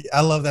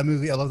 I love that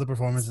movie. I love the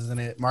performances in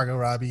it. Margot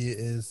Robbie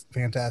is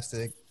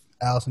fantastic.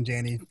 Allison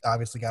Janney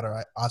obviously got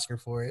an Oscar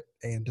for it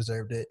and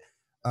deserved it.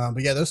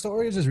 But yeah, the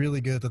story is just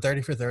really good. The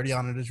 30 for 30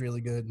 on it is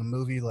really good. The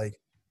movie like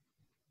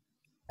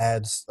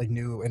adds like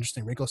new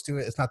interesting wrinkles to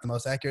it. It's not the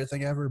most accurate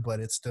thing ever, but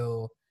it's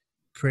still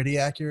pretty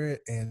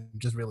accurate and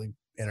just really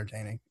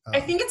entertaining. I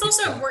think it's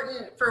also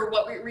important for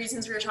what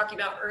reasons we were talking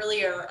about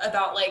earlier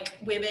about like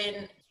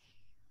women.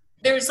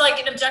 There's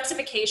like an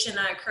objectification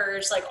that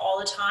occurs like all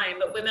the time,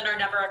 but women are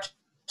never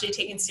actually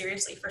taken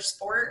seriously for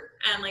sport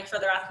and like for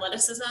their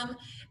athleticism.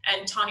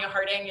 And Tanya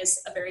Harding is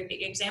a very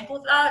big example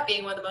of that,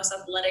 being one of the most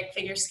athletic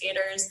figure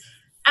skaters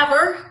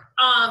ever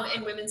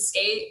in women's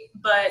skate,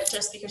 but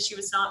just because she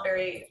was not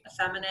very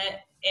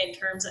effeminate in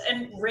terms of,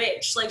 and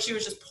rich, like she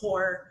was just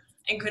poor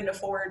and couldn't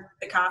afford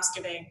the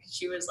costuming.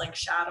 She was like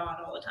shat on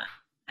all the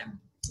time.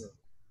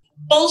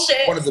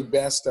 Bullshit. One of the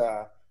best,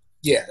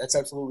 that's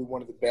absolutely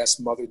one of the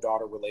best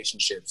mother-daughter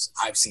relationships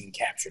I've seen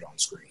captured on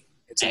screen.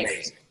 It's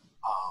amazing.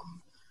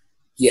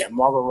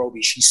 Margot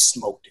Robbie, she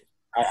smoked it.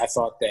 I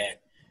thought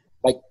that,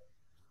 like,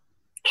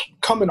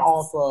 coming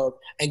off of,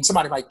 and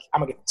somebody like,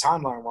 I'm going to get the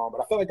timeline wrong,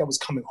 but I felt like that was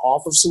coming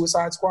off of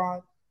Suicide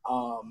Squad.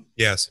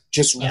 Yes.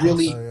 Just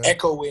really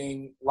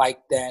echoing like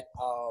that.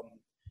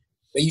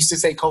 They used to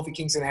say Kofi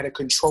Kingston had a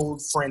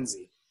controlled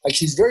frenzy. Like,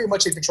 she's very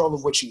much in control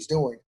of what she's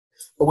doing.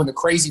 But when the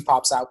crazy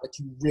pops out, like,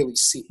 you really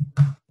see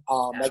it.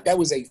 Like, that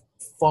was a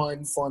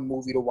fun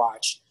movie to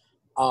watch.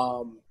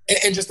 And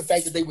just the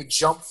fact that they would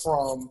jump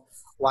from,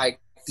 like,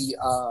 the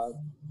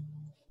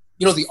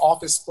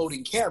Office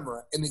floating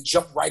camera and then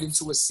jump right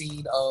into a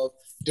scene of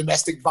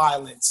domestic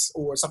violence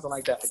or something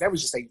like that. Like, that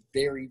was just a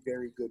very,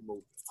 very good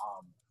movie.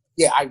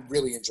 I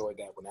really enjoyed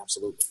that one,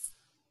 absolutely.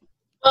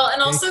 Well,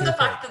 and also the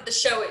fact that the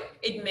show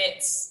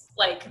admits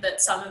like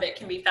that some of it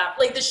can be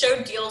like the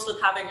show deals with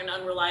having an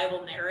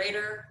unreliable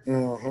narrator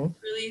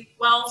really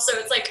well. So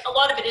it's like a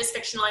lot of it is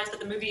fictionalized,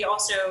 but the movie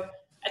also,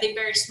 I think,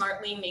 very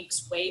smartly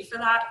makes way for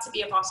that to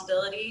be a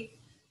possibility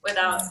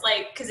without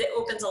like, because it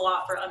opens a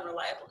lot for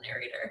unreliable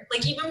narrator.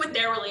 Like even with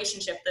their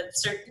relationship, that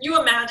you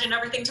imagine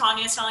everything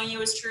Tanya's telling you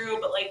is true,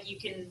 but like you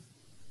can,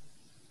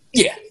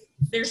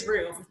 there's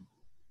room.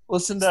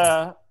 Listen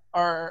to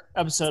our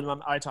episode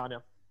on I,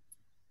 Tonya.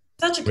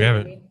 Such a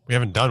good movie. We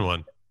haven't done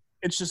one.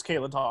 It's just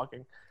Caitlin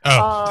talking.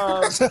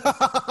 Oh.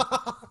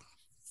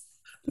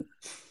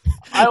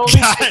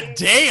 God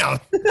damn.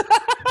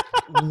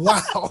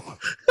 Wow.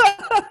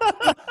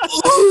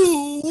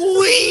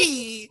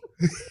 Ooh-wee.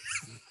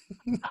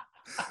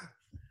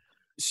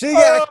 She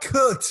got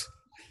cooked.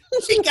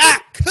 She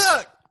got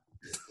cooked.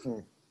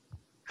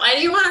 Why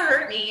do you want to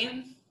hurt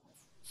me?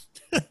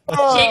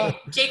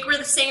 Jake, we're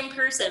the same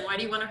person. Why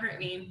do you want to hurt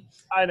me?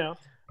 I know.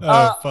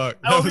 Oh, fuck.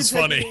 That was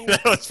funny.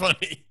 That was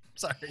funny.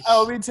 Sorry. I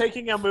will be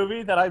taking a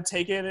movie that I've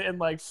taken in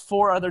like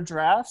 4 other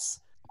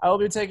drafts. I will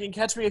be taking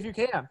Catch Me If You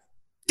Can.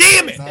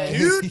 Damn it,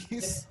 dude.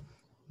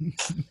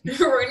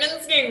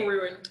 Ruining's getting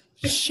ruined.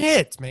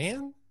 Shit,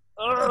 man.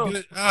 Oh,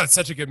 it's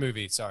such a good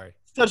movie. Sorry.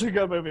 such a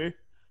good movie.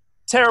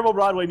 Terrible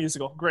Broadway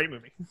musical. Great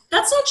movie.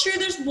 That's not true.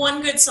 There's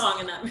one good song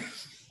in that movie.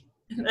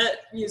 That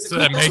musical.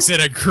 So that makes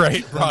it a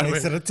great Broadway.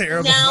 Makes it a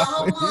terrible. Now I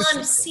Broadway want to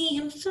musical. see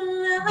him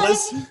fly.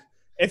 Listen,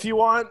 if you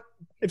want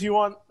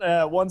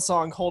one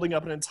song holding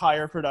up an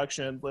entire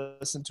production,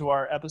 listen to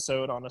our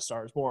episode on A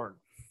Star Is Born.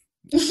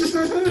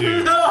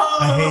 Dude.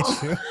 I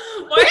hate you.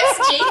 Why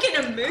is Jake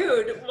in a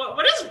mood?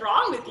 What is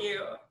wrong with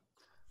you?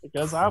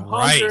 Because I'm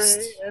Christ.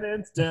 hungry and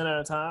it's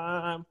dinner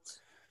time.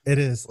 It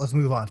is. Let's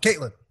move on.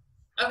 Caitlin.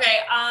 Okay,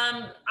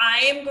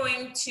 I am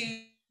going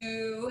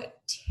to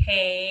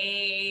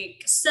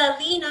take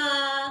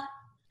Selena.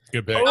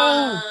 Good pick.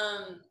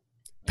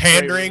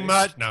 Pandering Great.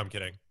 much? No, I'm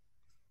kidding.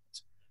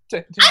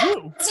 To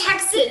you.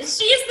 Texas.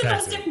 She is the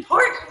Texas. most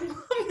important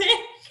woman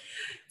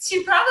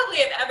to probably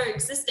have ever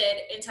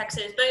existed in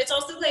Texas. But it's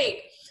also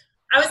like,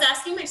 I was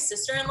asking my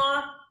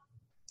sister-in-law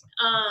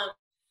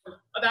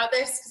about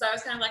this because I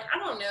was kind of like, I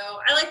don't know.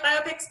 I like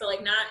biopics, but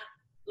like not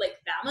like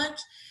that much.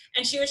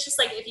 And she was just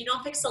like, if you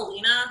don't pick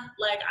Selena,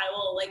 like I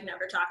will like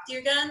never talk to you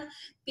again,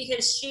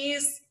 because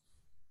she's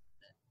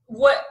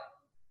what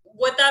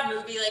that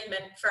movie like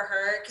meant for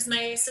her. Because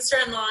my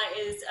sister-in-law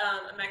is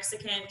a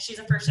Mexican. She's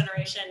a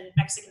first-generation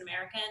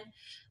Mexican-American.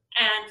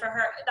 And for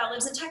her, that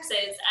lives in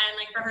Texas. And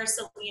like for her,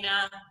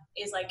 Selena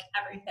is like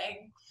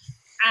everything.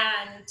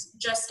 And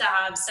just to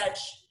have such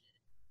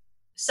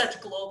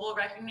global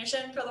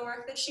recognition for the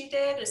work that she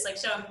did is like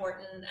so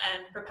important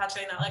and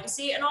perpetuating that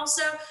legacy. And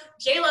also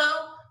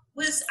J-Lo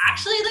was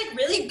actually like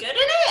really good in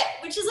it,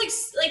 which is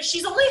like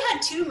she's only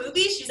had 2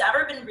 movies she's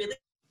ever been really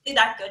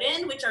that good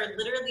in, which are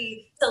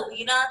literally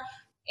Selena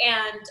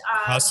and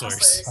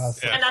Hustlers.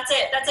 Yeah. And that's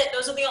it.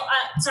 Those are the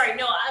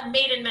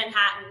Made in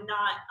Manhattan,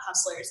 not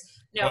Hustlers.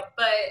 No, What?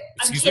 but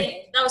Excuse I'm me?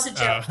 kidding. That was a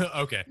joke.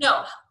 Okay.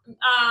 No.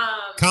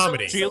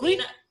 Comedy.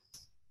 Selena,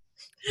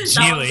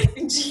 Geely,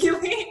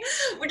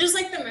 which is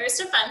like the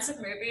most offensive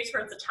movie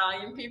towards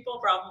Italian people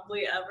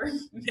probably ever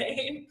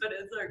made, but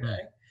it's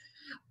okay.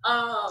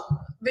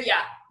 But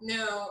yeah,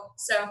 no.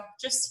 So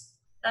just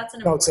that's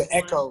an important to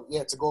echo,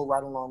 one. to go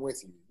right along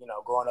with you. You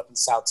know, growing up in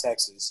South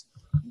Texas,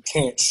 you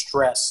can't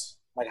stress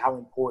like how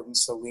important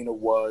Selena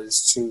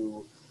was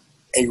to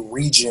a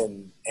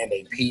region and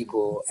a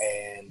people,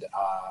 and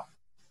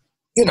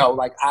you know,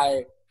 like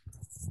I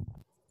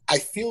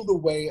feel the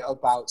way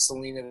about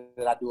Selena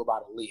that I do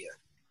about Aaliyah.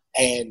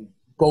 And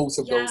both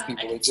of those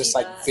people are just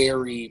like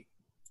very,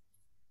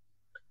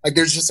 like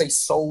there's just a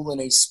soul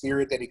and a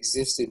spirit that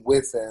existed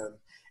with them.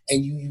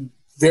 And you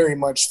very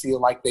much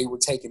feel like they were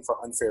taken for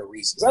unfair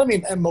reasons. I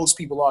mean, and most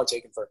people are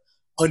taken for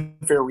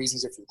unfair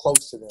reasons if you're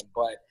close to them.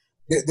 But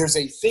there's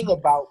a thing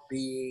about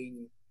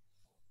being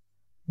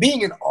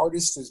an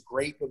artist is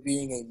great, but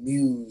being a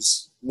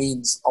muse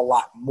means a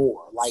lot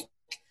more. Like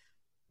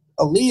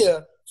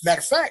Aaliyah, matter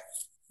of fact,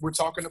 we're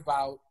talking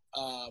about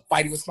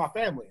Fighting With My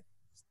Family.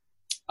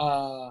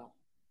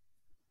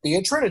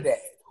 Thea Trinidad,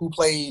 who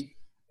played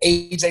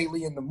AJ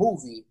Lee in the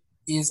movie,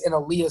 is an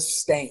Aaliyah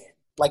stan.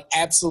 Like,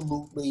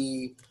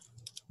 absolutely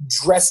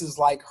dresses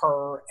like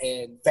her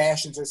and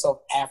fashions herself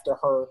after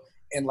her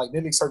and, like,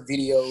 mimics her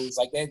videos.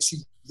 Like, that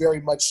she's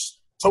very much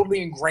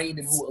totally ingrained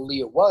in who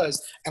Aaliyah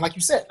was. And like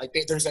you said, like,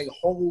 there's a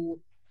whole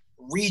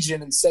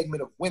region and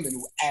segment of women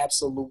who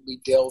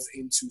absolutely delve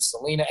into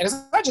Selena. And it's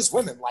not just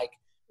women. Like,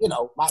 you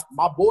know,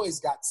 my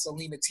boys got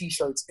Selena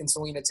T-shirts and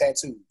Selena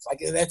tattoos. Like,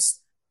 it's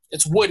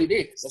what it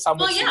is. That's how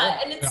much. Well, yeah,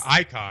 and it's an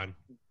icon.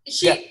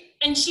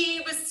 She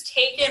was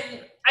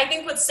taken. I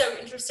think what's so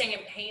interesting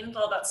and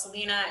painful about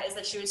Selena is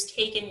that she was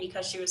taken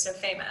because she was so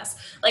famous.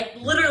 Like,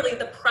 literally,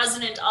 the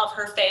president of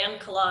her fan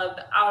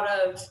club, out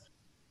of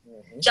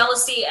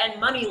jealousy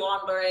and money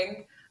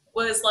laundering,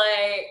 was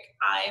like,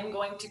 "I am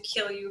going to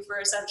kill you for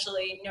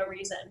essentially no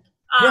reason."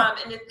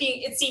 And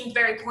it seemed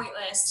very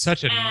pointless.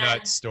 Such a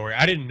nuts story.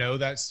 I didn't know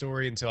that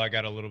story until I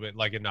got a little bit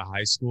like into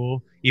high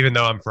school. Even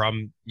though I'm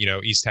from, you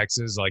know, East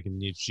Texas, like,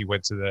 and she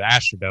went to the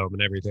Astrodome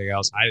and everything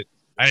else. I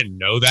didn't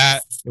know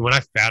that. And when I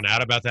found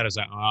out about that, I was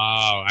like,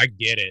 oh, I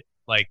get it.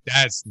 Like,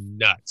 that's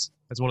nuts.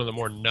 That's one of the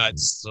more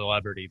nuts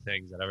celebrity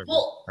things I've ever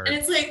heard. And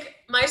it's like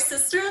my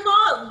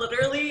sister-in-law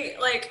literally,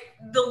 like,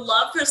 the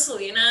love for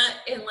Selena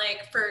and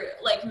like for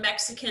like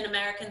Mexican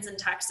Americans in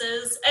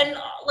Texas and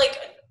like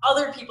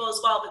other people as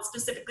well, but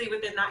specifically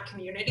within that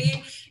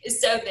community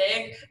is so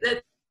big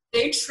that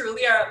they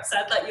truly are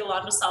upset that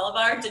Yolanda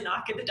Salivar did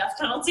not get the death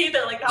penalty.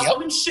 They're like, that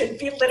woman should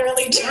be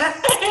literally dead.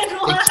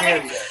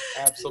 Like,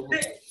 absolutely.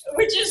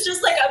 Which is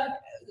just like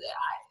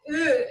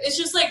it's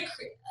just like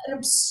an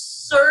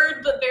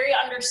absurd but very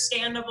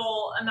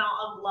understandable amount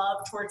of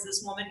love towards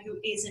this woman who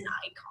is an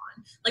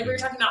icon. Like, we were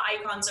talking about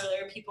icons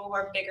earlier, people who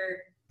are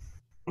bigger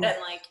than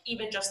like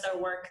even just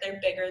their work. They're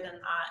bigger than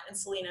that, and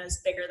Selena is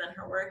bigger than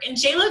her work. And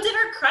J-Lo did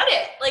her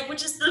credit, like,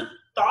 which is the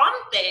Bond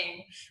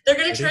thing. They're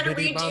gonna try to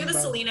redo the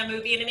Selena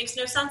movie, and it makes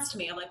no sense to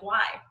me. I'm like,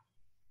 why?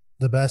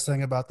 The best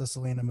thing about the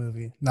Selena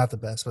movie, not the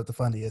best, but the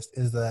funniest,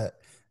 is that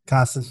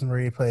Constance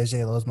Marie plays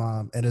J-Lo's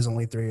mom and is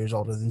only 3 years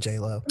older than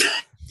J-Lo.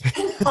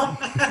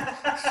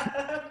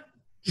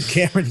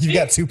 Cameron, you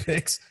got 2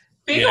 picks.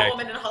 Being a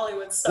woman in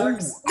Hollywood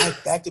sucks. Ooh,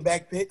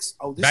 back-to-back picks?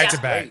 Oh, this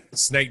back-to-back.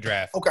 Snake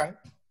draft. Okay.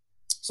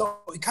 So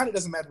it kind of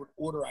doesn't matter what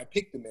order I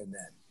picked them in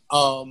then.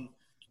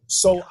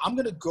 So I'm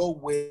going to go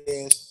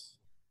with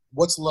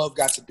What's Love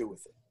Got to Do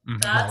with It?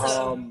 That's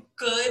a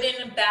good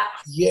and a bad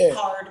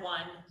hard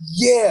one.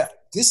 Yeah.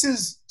 This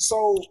is –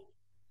 so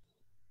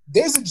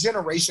there's a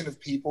generation of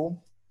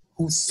people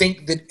who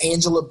think that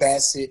Angela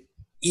Bassett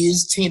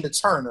is Tina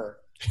Turner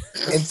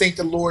and think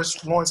that Lawrence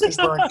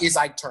Fishburne is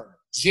Ike Turner.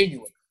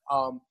 Genuine.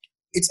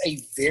 It's a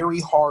very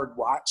hard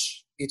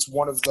watch. It's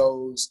one of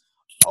those,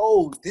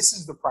 this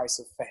is the price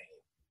of fame.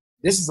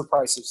 This is the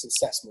price of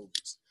success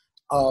movies.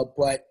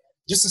 But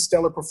just a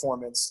stellar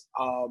performance.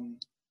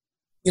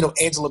 You know,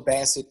 Angela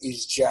Bassett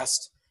is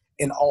just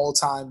an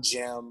all-time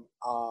gem.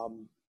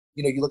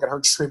 You know, you look at her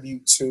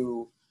tribute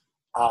to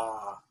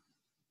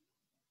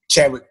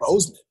Chadwick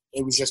Boseman.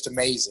 It was just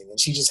amazing. And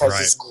she just has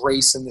this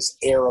grace and this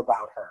air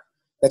about her.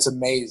 That's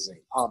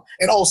amazing.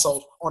 And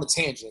also, on a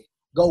tangent,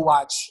 go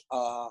watch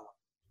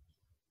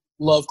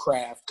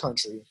Lovecraft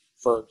Country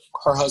for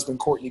her husband,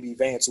 Courtney B.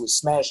 Vance, who was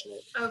smashing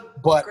it. Oh,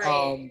 but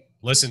great.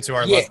 Listen to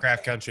our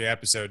Lovecraft Country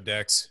episode,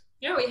 Dex.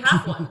 Yeah, we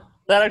have one.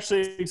 That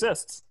actually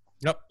exists.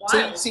 Yep.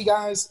 See,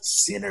 guys,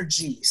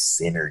 synergy.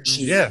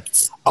 Yeah.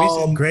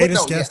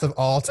 Greatest guest of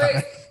all time.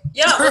 Wait,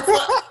 yeah.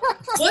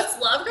 What's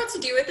Love Got to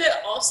Do with It?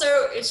 Also,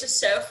 it's just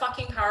so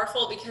fucking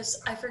powerful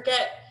because I feel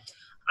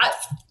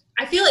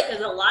like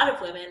there's a lot of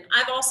women.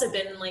 I've also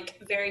been in like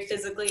very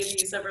physically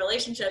abusive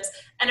relationships,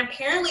 and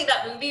apparently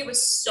that movie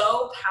was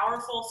so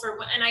powerful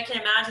and I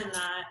can imagine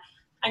that.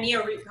 I need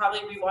to probably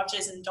rewatch it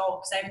as an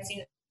adult because I haven't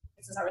seen it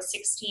since I was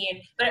 16.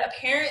 But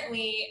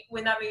apparently,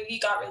 when that movie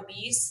got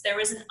released, there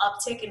was an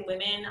uptick in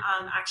women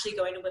actually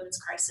going to women's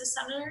crisis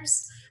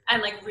centers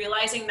and like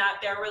realizing that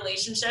their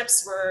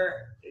relationships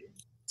were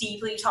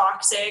deeply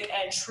toxic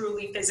and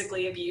truly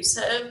physically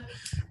abusive.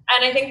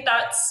 And I think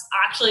that's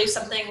actually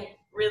something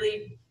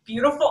really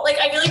beautiful. Like,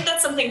 I feel like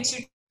that's something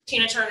to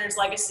Tina Turner's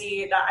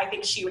legacy that I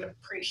think she would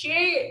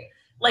appreciate.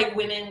 Like,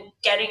 women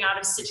getting out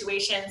of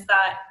situations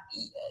that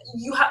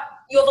you have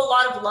a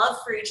lot of love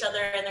for each other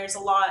and there's a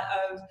lot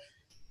of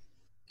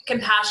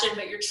compassion,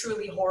 but you're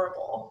truly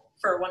horrible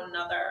for one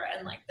another.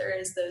 And like, there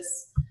is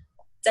this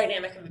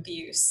dynamic of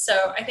abuse.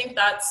 So I think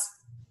that's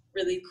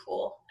really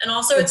cool. And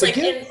also it's like,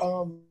 go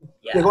on,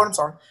 I'm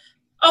sorry.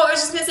 Oh, I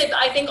was just going to say,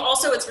 I think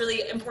also what's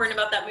really important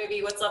about that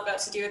movie, What's Love Got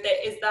to Do with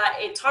It, is that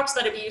it talks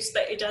about abuse,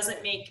 but it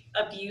doesn't make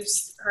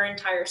abuse her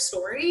entire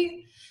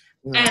story.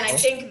 Mm-hmm. And I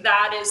think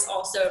that is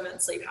also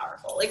immensely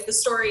powerful. Like, the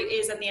story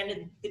is, at the end of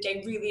the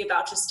day, really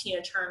about just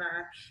Tina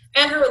Turner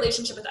and her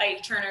relationship with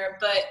Ike Turner,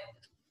 but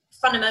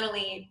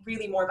fundamentally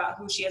really more about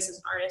who she is as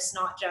an artist,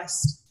 not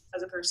just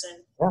as a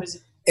person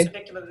who's a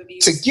victim of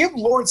abuse. To give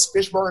Lawrence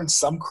Fishburne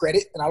some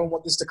credit, and I don't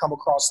want this to come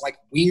across like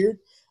weird,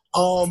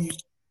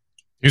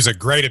 he's a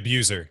great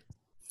abuser.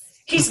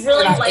 He's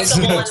really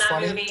likable in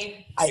that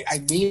movie. I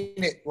mean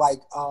it. Like,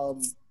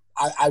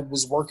 I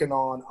was working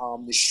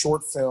on this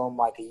short film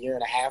like a year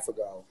and a half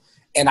ago,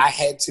 and I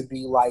had to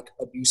be like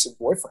abusive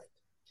boyfriend.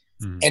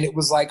 Mm. And it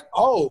was like,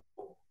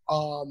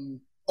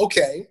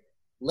 okay,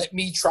 let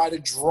me try to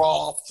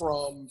draw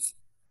from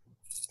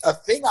a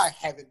thing I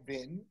haven't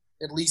been,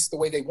 at least the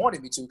way they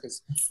wanted me to,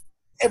 because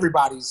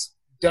everybody's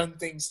done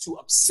things to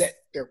upset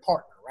their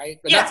partner. Right?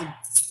 But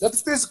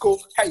that's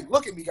physical. Hey,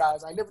 look at me,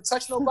 guys. I never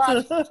touched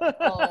nobody. We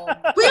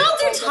all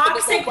do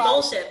toxic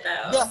bullshit,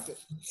 though. Nothing.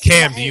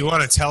 Cam, do you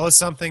want to tell us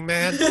something,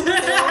 man?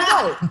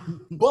 No.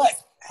 But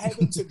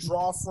having to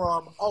draw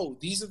from,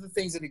 these are the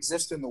things that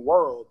exist in the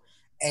world.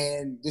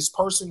 And this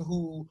person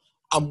who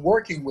I'm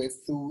working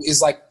with, who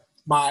is like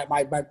my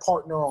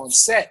partner on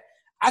set,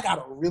 I got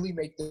to really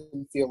make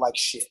them feel like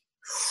shit.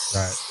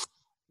 Right.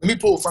 Let me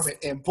pull from it.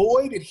 And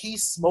boy, did he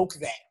smoke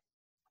that.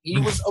 He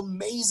was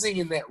amazing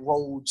in that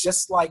role,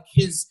 just like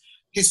his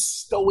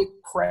stoic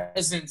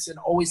presence and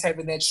always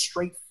having that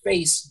straight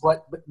face,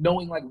 but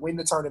knowing like when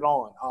to turn it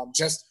on.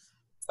 Just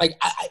like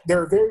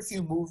there are very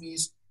few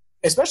movies,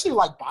 especially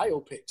like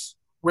biopics,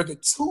 where the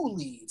two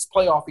leads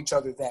play off each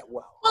other that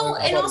well. Well,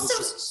 and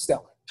also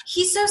stellar.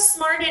 He's so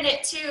smart in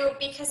it too,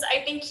 because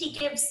I think he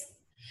gives.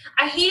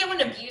 I hate it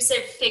when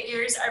abusive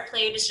figures are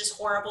played as just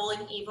horrible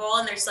and evil,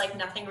 and there's like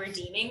nothing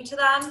redeeming to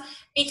them.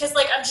 Because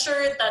like I'm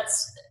sure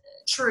that's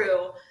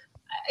true,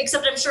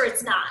 except I'm sure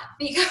it's not,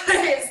 because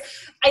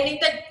I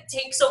think that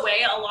takes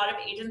away a lot of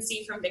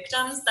agency from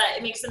victims, that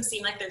it makes them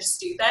seem like they're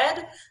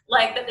stupid,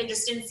 like that they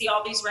just didn't see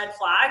all these red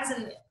flags,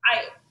 and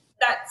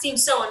that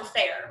seems so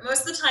unfair.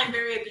 Most of the time,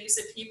 very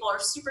abusive people are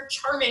super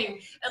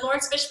charming, and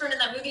Lawrence Fishburne in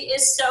that movie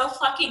is so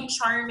fucking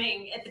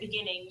charming at the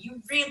beginning.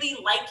 You really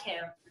like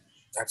him.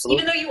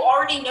 Absolutely. Even though you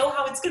already know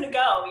how it's gonna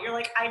go. You're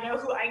like, I know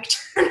who Ike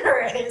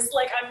Turner is,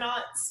 like, I'm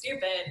not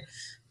stupid.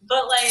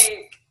 But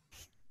like,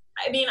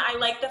 I mean, I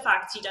like the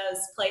fact he does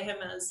play him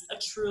as a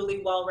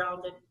truly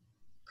well-rounded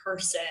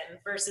person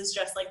versus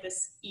just like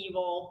this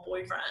evil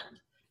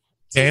boyfriend.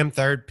 Damn,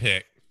 third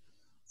pick.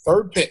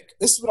 Third pick.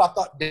 This is what I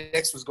thought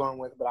Dex was going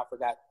with, but I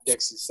forgot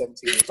Dex is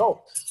 17 years old.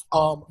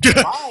 My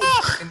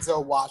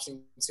Denzel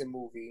Washington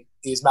movie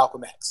is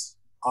Malcolm X.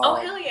 Oh,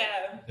 hell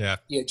yeah. Yeah.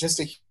 Yeah, just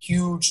a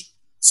huge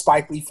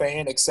Spike Lee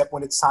fan, except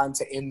when it's time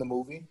to end the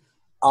movie.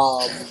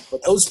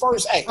 But those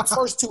first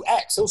two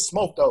acts, he'll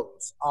smoke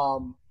those.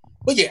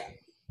 But yeah.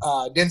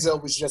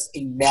 Denzel was just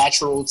a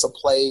natural to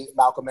play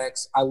Malcolm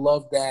X. I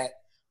love that.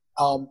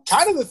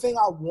 Kind of the thing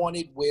I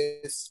wanted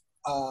with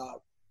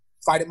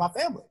Fighting My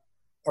Family,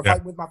 or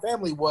Fighting with My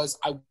Family, was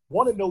I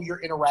want to know your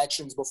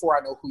interactions before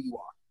I know who you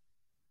are.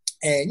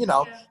 And,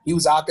 he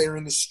was out there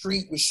in the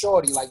street with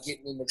Shorty, like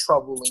getting into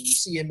trouble, and you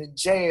see him in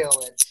jail,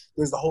 and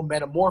there's the whole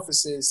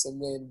metamorphosis,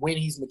 and then when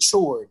he's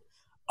matured.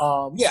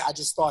 I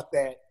just thought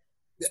that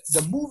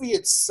the movie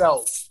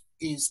itself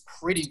is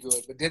pretty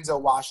good, but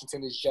Denzel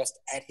Washington is just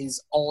at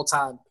his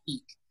all-time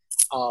peak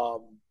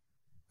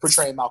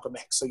portraying Malcolm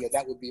X. So, yeah,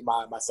 that would be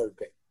my third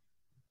pick.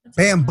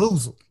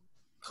 Bamboozled.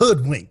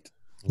 Hoodwinked.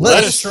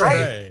 Led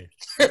astray.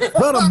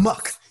 Run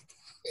amok.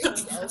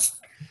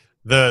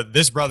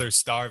 This brother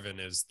starving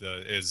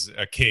is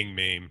a king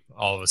meme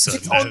all of a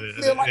sudden.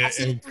 I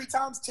seen it 3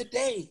 times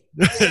today.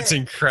 Yeah. It's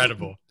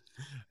incredible.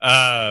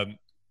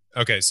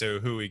 Okay, so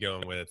who are we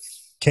going with?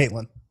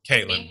 Caitlin,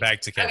 back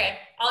to Caitlin. Okay,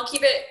 I'll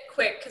keep it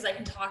quick because I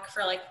can talk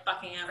for like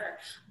fucking ever.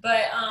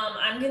 But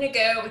I'm gonna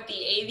go with The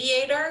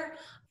Aviator.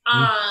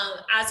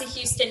 As a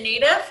Houston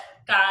native,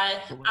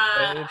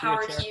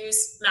 Howard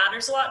Hughes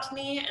matters a lot to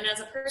me, and as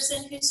a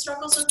person who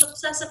struggles with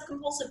obsessive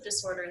compulsive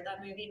disorder,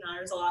 that movie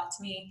matters a lot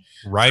to me.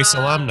 Rice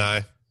alumni.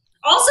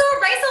 Also a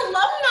Rice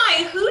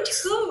alumni. Hoot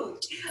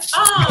hoot.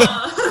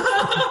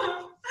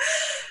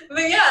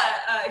 But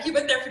yeah, he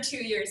went there for 2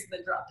 years and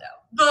then dropped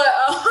out.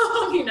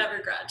 But he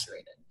never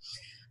graduated.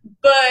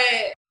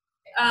 But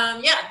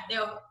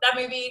that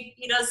movie,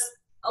 he does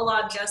a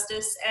lot of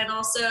justice, and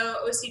also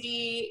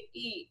OCD,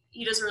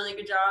 he does a really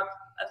good job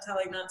of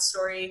telling that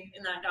story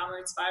in that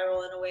downward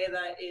spiral in a way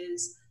that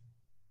is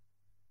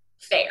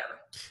fair.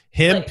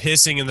 Him Like-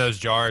 pissing in those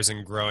jars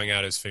and growing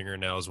out his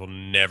fingernails will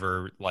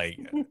never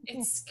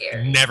It's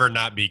scary. never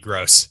not be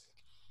gross.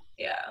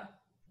 Yeah,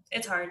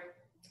 it's hard.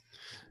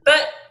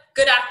 But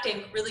good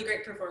acting, really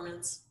great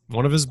performance.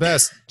 One of his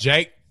best.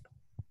 Jake,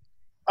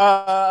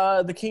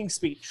 The King's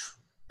Speech.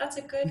 That's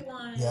a good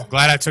one. Yeah.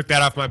 glad I took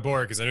that off my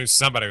board because I knew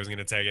somebody was going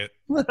to take it.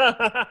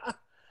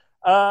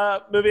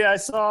 Movie I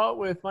saw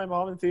with my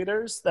mom in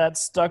theaters that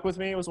stuck with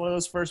me. It was one of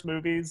those first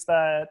movies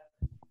that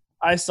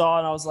I saw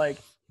and I was like,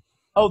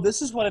 oh,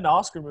 this is what an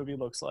Oscar movie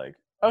looks like.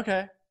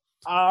 Okay.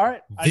 All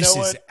right. This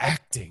is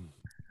acting.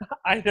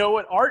 I know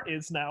what art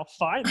is now.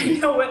 I Finally.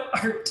 know what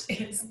art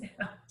is now.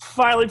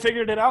 Finally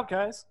figured it out,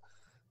 guys.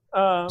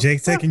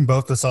 Jake taking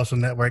both The Social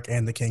Network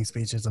and The King's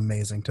Speech is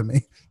amazing to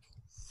me.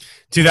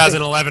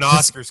 2011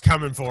 Oscars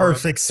coming for him.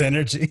 Perfect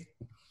synergy.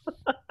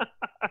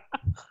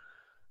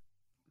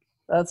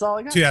 That's all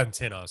I got.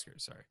 2010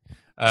 Oscars,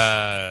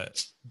 sorry.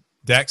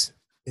 Dex?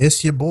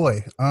 It's your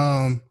boy.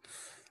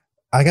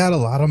 I got a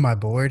lot on my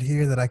board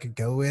here that I could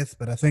go with,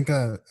 but I think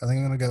I'm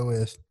gonna go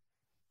with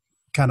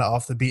kind of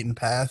off the beaten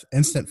path.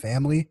 Instant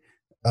Family.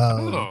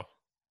 Oh.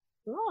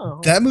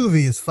 That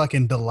movie is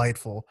fucking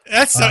delightful.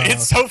 That's so,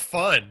 it's so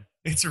fun.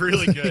 It's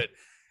really good.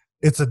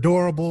 It's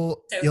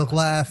adorable. So You'll fun.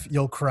 laugh.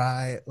 You'll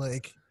cry.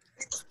 Like,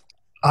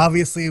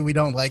 obviously, we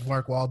don't like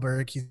Mark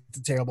Wahlberg. He's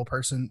a terrible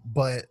person,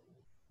 but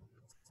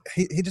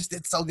he just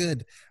did so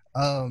good.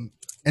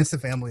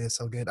 Instant Family is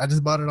so good. I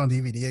just bought it on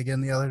DVD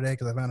again the other day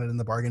because I found it in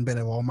the bargain bin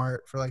at Walmart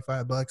for like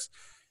 $5. But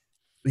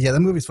yeah, the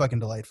movie's fucking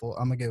delightful.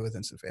 I'm gonna go with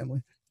Instant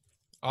Family.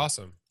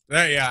 Awesome.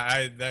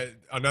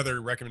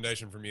 Another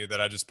recommendation from you that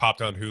I just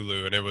popped on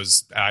Hulu, and it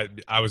was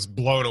I was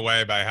blown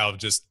away by how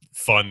just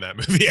fun that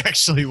movie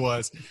actually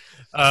was.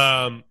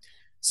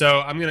 So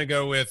I'm gonna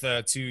go with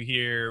two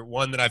here.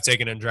 One that I've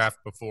taken in draft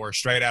before,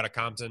 Straight Outta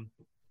Compton.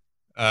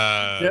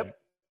 Yep.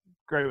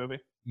 Great movie.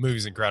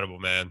 Movie's incredible,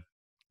 man.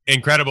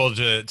 Incredible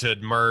to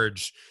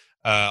merge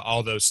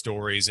all those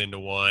stories into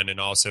one, and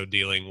also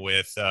dealing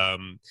with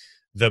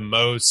the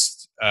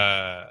most.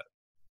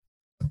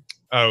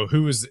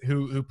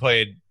 Who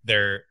played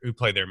their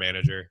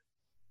manager?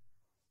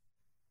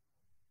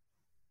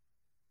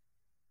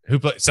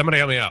 Somebody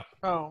help me out.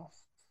 Oh.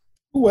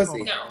 Who was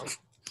he? No.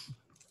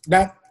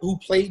 Not who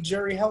played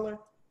Jerry Heller?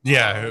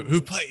 Yeah,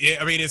 who played?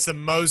 I mean, it's the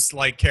most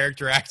like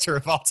character actor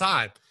of all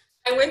time.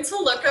 I went to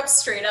look up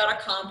Straight Outta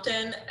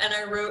Compton and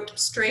I wrote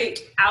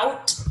Straight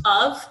Out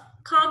of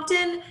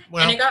Compton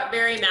Well- and it got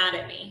very mad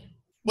at me.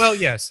 Well,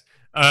 yes.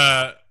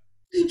 Paul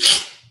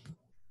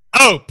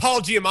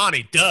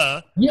Giamatti,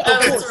 duh. Yeah, Oh,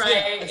 of that's course, right,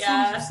 As soon as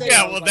yeah. you said it,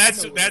 Yeah, I was well, like,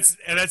 I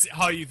know that's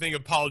how you think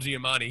of Paul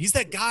Giamatti. He's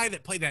that guy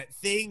that played that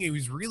thing. He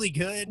was really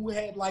good. who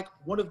had like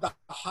one of the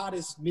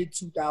hottest mid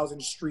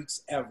 2000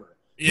 streaks ever.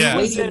 Yeah,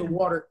 was Lady in the in-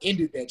 Water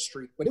ended that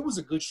streak, but it was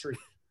a good streak.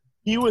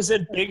 He was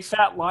in Big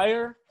Fat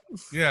Liar.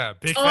 yeah.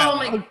 Big Oh fat.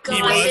 my He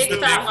god, was Big the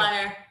Fat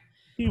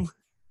big- Liar.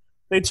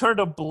 They turned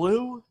him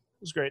blue. It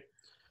was great.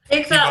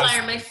 Big Fat was-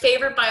 Liar, my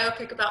favorite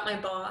biopic about my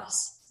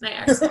boss. My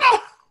ex.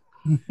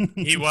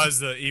 He was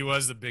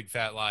the big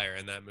fat liar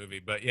in that movie.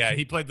 But yeah,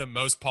 he played the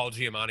most Paul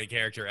Giamatti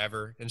character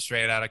ever in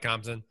Straight Outta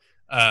Compton.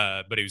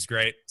 But he was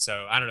great.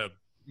 So I don't know.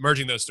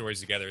 Merging those stories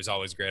together is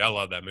always great. I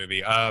love that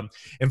movie. And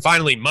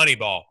finally,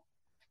 Moneyball.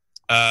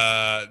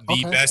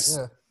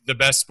 The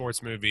best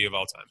sports movie of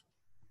all time.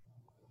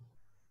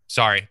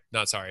 Sorry,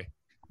 not sorry.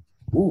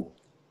 Ooh.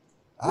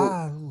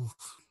 Ooh.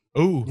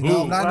 Ooh, You know,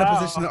 ooh. I'm not in a Wow.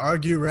 position to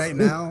argue right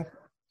now,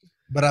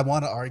 but I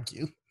want to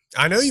argue.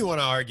 I know you want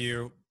to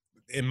argue,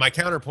 and my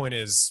counterpoint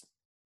is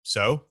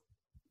so.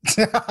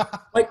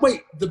 Like,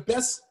 wait, the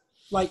best,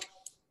 like,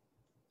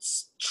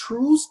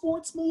 true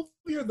sports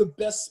movie or the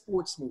best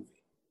sports movie?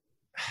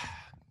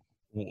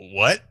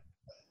 What?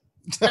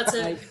 That's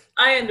it.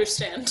 I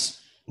understand.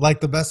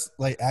 Like the best,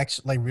 like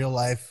action, like real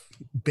life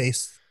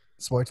based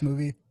sports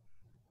movie.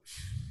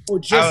 Or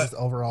Just just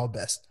overall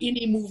best.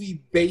 any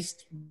movie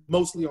based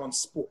mostly on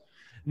sport?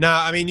 No,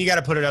 I mean you got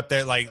to put it up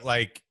there,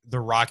 like the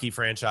Rocky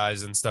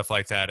franchise and stuff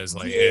like that is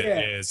like Yeah,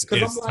 is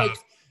 'cause I'm like-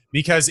 tough.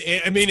 Because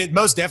it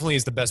most definitely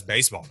is the best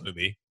baseball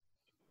movie.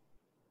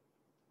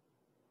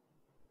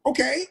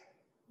 Okay.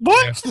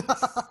 What?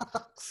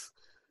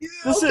 Yeah,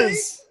 This okay.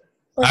 is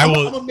Like, I I'm,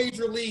 will- I'm a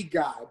major league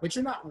guy, but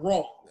you're not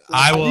wrong.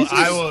 I will. This is-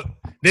 I will.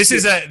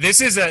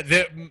 This is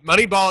the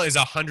Moneyball is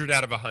 100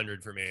 out of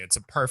 100 for me. It's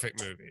a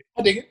perfect movie.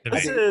 I dig it. to I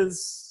me. dig it.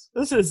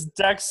 this is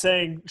Dex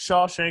saying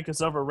Shawshank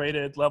is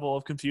overrated level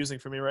of confusing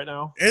for me right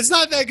now. It's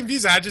not that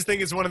confusing. I just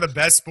think it's one of the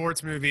best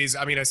sports movies.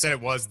 I mean, I said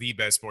it was the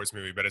best sports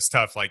movie, but it's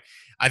tough. Like,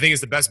 I think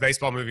it's the best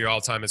baseball movie of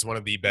all time. It's one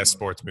of the best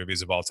sports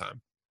movies of all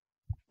time.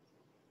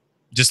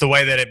 Just the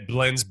way that it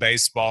blends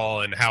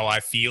baseball and how I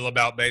feel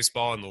about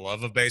baseball and the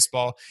love of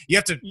baseball. You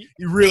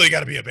really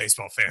got to be a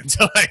baseball fan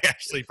to like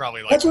actually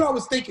probably like. That's what I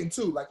was thinking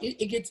too. Like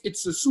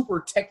it's a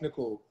super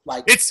technical.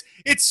 Like It's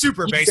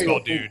super You say baseball, a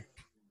fool. dude.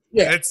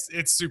 yeah,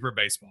 It's super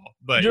baseball.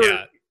 But You're-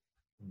 yeah,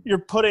 You're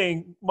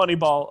putting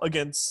Moneyball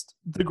against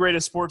the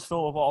greatest sports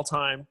film of all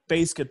time,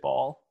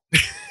 Basketball.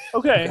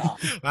 Okay.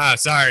 Yeah.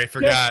 sorry,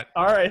 forgot.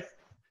 All right.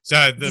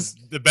 So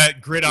the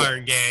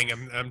Gridiron Gang,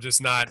 I'm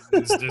just not.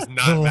 It's just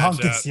not The match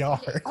up. longest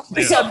yard.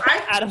 Yeah. So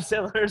Adam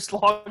Sandler's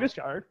longest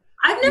yard.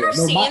 I've never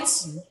No,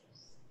 seen.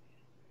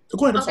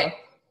 Go ahead, I'm Okay. sorry.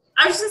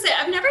 I was just gonna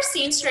say I've never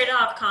seen Straight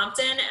Outta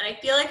Compton, and I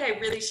feel like I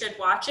really should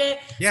watch it.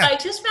 Yeah. But I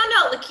just found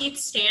out Lakeith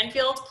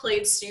Stanfield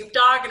played Snoop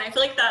Dogg, and I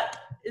feel like that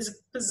is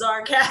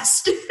bizarre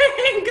casting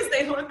because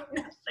they look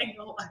nothing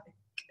alike.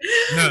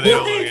 No, they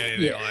don't look Like,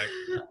 anything Yeah.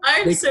 like.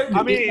 I'm They- so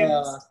I mean-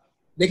 confused.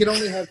 They could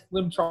only have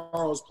Slim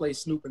Charles play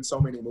Snoop in so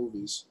many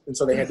movies, and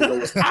so they had to go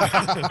with.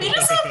 They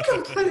just have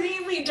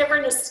completely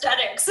different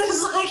aesthetics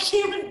as like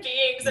human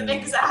beings. It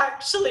makes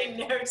actually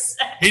no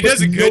sense. He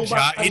does a good Nobody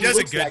job. He does a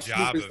looks good like Snoop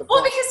job. is the Well,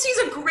 front. because he's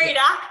a great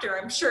actor.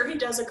 I'm sure he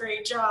does a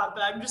great job,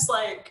 but I'm just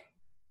like,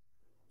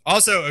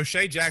 Also,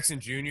 O'Shea Jackson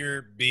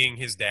Jr. being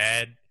his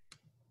dad,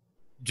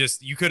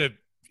 just you could have.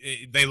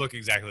 They look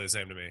exactly the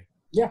same to me.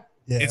 Yeah.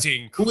 Yeah. It's Who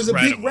incredible. was a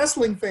big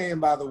wrestling fan,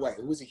 by the way.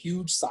 Who was a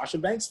huge Sasha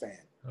Banks fan.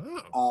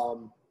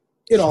 Oh.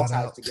 It all Shout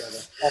ties out. together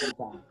all the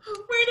time.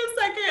 wait a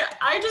second.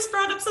 I just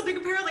brought up something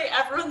apparently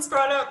everyone's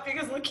brought up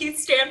because Lakeith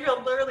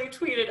Stanfield literally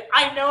tweeted,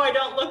 I know I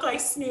don't look like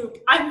Snoop.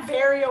 I'm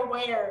very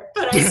aware,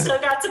 but I still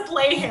got to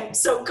play him.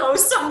 So go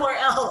somewhere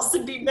else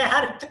and be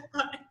mad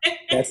about it.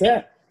 That's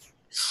it.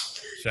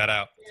 Shout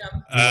out.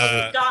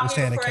 Yeah. Got We're me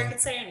saying it before I can.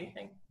 could say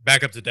anything.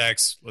 Back up to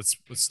Dex. Let's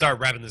start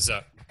wrapping this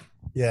up.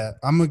 Yeah,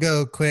 I'm gonna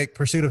go quick.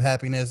 Pursuit of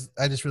Happiness.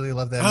 I just really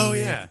love that Oh movie.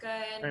 yeah.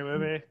 Good. Great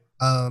movie.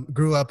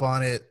 Grew up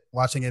on it,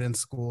 watching it in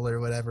school or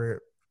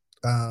whatever.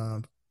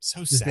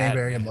 So Just sad. being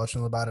very man.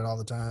 emotional about it all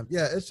the time.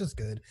 Yeah, it's just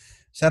good.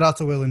 Shout out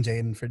to Will and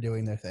Jaden for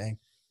doing their thing.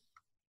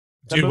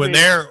 That Dude, when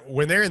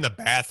movie- they're in the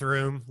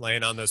bathroom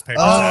laying on those paper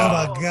Oh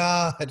towels. my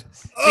god.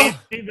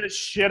 Oh. Beat the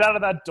shit out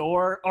of that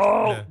door.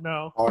 Oh Yeah.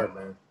 no. Hard,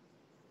 man.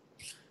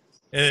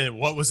 And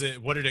what was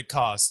it? What did it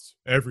cost?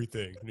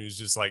 Everything. And he was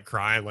just like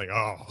crying, like,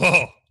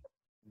 oh.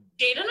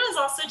 Jaden is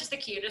also just the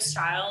cutest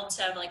child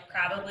to have like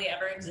probably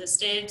ever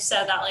existed.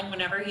 So that like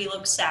whenever he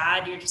looks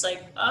sad, you're just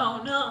like,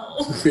 oh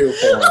no. Feel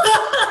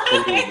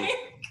for him.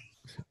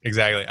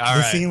 Exactly. All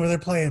The right. scene where they're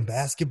playing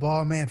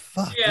basketball, man.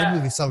 Fuck, Yeah. that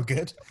movie's so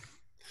good.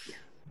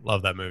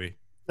 Love that movie.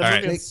 That All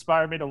movie right.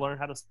 inspired me to learn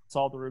how to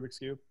solve the Rubik's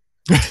Cube.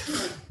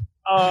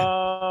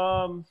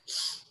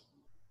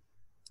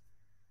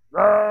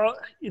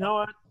 You know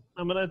what?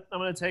 I'm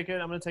gonna take it.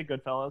 I'm gonna take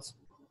Goodfellas.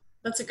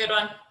 That's a good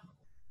one.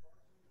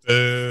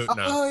 No.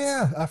 Oh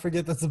yeah, I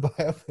forget that's a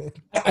biopic.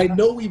 I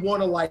know we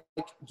want to like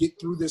get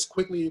through this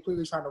quickly. You're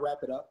clearly trying to wrap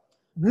it up.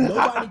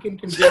 Nobody can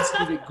convince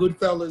me that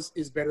Goodfellas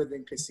is better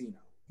than Casino.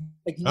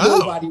 Like Oh.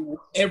 nobody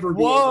will ever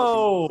be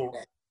Whoa. able to do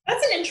that.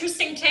 That's an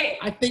interesting take.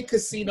 I think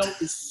Casino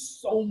is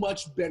so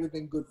much better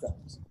than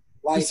Goodfellas.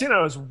 Like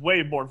Casino is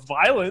way more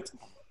violent.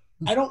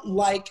 I don't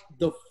like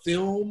the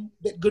film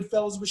that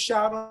Goodfellas was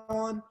shot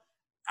on.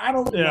 I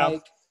don't Yeah.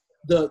 like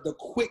the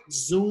quick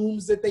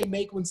zooms that they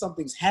make when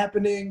something's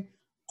happening.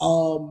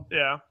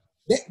 Yeah.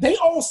 They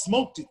all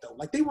smoked it though.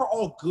 Like they were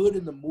all good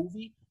in the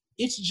movie.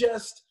 It's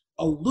just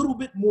a little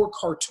bit more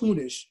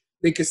cartoonish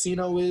than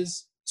Casino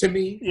is to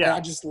me. Yeah. And I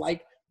just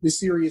like the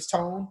serious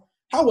tone.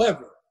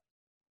 However,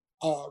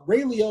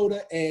 Ray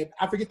Liotta and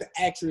I forget the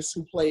actress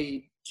who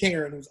played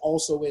Karen, who's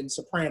also in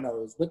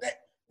Sopranos, but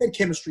that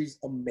chemistry is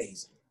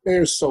amazing.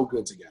 They're so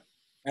good together.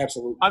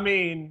 Absolutely. I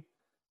mean,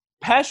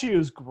 Pesci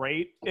is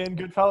great in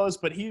Goodfellas,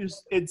 but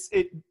it's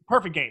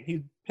perfect game.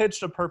 He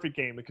pitched a perfect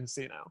game in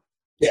Casino.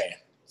 Yeah.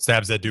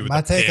 Stabs that dude with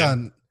My the take pen.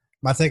 on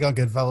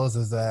Goodfellas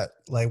is that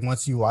like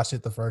once you watch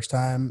it the first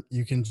time,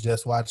 you can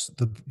just watch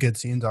the good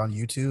scenes on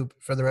YouTube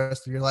for the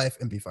rest of your life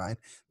and be fine.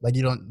 Like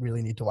you don't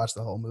really need to watch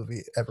the whole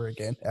movie ever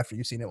again after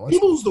you've seen it once.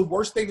 People lose the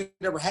worst thing that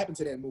ever happened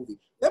to that movie.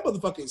 That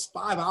motherfucker is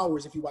 5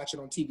 hours if you watch it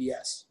on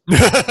TBS.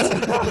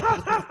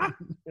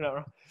 You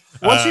know,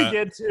 once you Uh,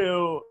 get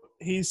to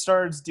he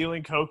starts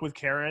dealing coke with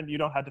Karen, you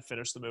don't have to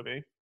finish the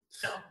movie.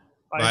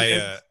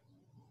 Like,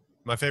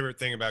 My favorite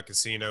thing about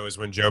Casino is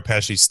when Joe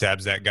Pesci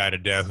stabs that guy to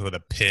death with a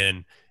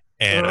pin.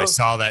 And I Oh.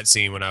 saw that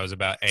scene when I was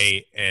about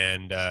 8,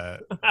 and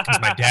because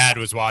my dad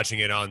was watching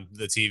it on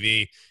the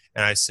TV,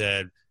 and I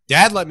said,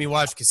 "Dad, let me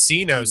watch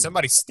Casino.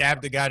 Somebody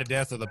stabbed the guy to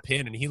death with a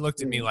pin," and he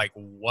looked at me like,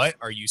 "What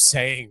are you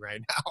saying right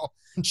now?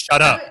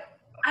 Shut up."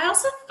 I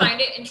also find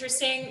it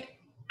interesting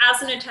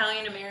as an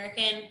Italian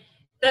American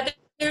that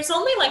there's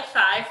only like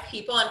 5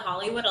 people in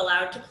Hollywood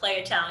allowed to play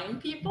Italian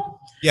people.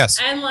 Yes.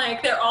 And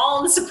like they're all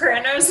in The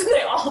Sopranos and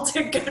they all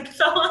did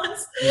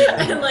Goodfellas.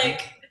 And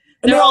like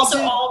And they're they all also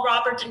did- all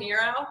Robert De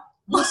Niro.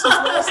 What's his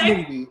last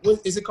movie?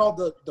 Is it called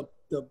the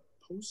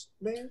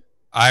Postman?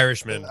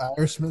 Irishman.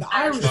 Irishman. The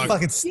Irishman. Fucking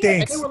Yeah, and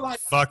stinks. they were like,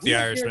 Fuck the "We're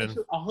here Irishman.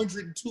 until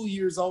 102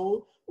 years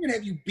old. We're gonna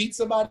have you beat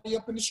somebody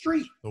up in the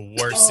street." The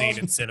worst scene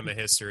in cinema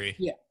history.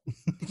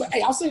 But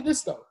hey, I'll say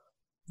this though: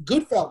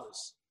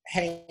 Goodfellas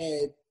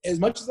had, as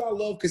much as I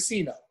love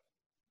Casino,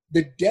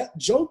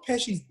 Joe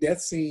Pesci's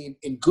death scene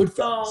in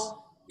Goodfellas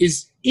Oh,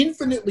 is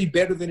infinitely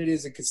better than it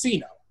is in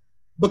Casino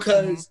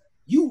because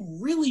you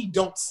really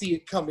don't see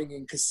it coming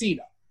in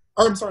Casino.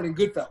 Or I'm sorry, in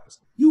Goodfellas,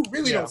 you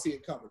really Yeah. don't see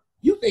it coming.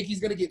 You think he's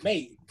gonna get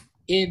made.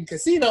 In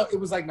Casino, it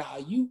was like, nah,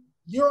 you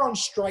you're on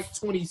strike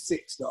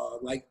 26, dog.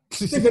 Like,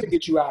 they're going to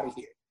get you out of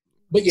here.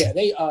 But yeah,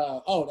 they,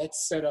 that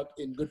setup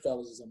in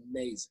Goodfellas is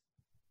amazing.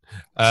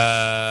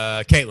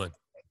 Caitlin.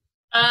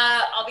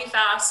 I'll be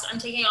fast. I'm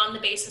taking On the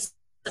Basis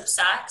of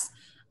Sex.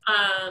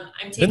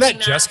 Didn't that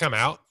just come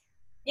out?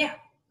 Yeah.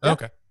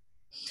 Okay.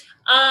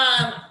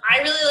 I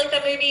really like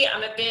that movie.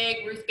 I'm a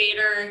big Ruth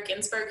Bader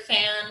Ginsburg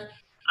fan.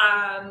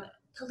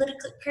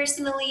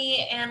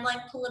 Personally, and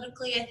like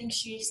politically, I think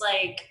she's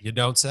like. You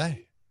don't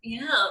say.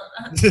 Yeah,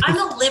 I'm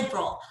a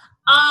liberal.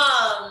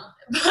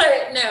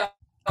 But no,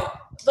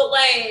 but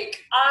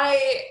like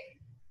I,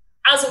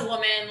 as a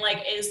woman,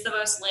 like is the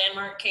most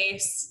landmark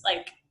case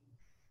like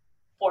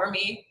for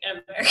me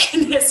in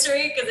American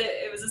history because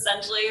it was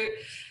essentially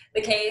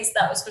the case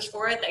that was pushed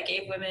forward that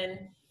gave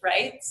women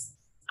rights,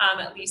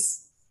 at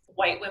least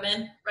white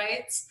women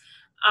rights.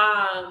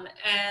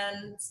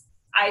 And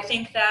I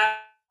think that,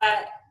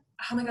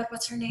 oh my God,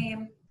 what's her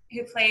name?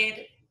 Who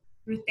played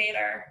Ruth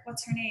Bader?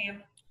 What's her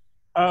name?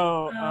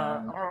 I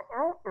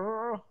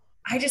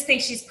just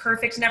think she's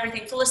perfect in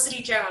everything.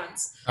 Felicity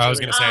Jones. I was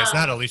going to say, it's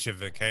not Alicia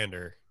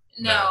Vikander.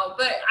 No,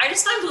 but I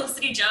just find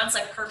Felicity Jones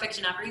like perfect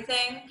in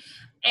everything.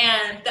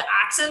 And the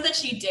accent that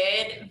she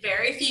did,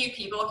 very few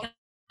people can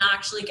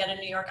actually get a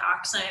New York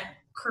accent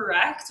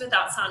correct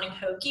without sounding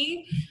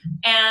hokey.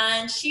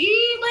 And she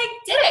like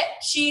did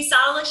it. She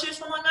sounded like she was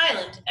from Long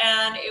Island,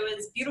 and it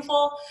was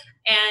beautiful.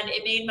 And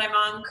it made my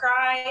mom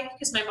cry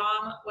because my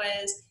mom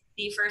was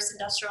the first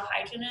female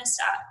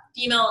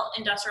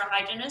industrial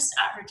hygienist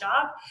at her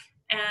job.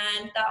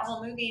 And that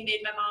whole movie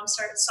made my mom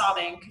start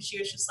sobbing because she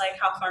was just like,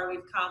 how far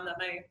we've come that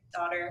my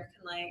daughter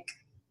can like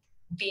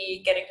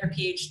be getting her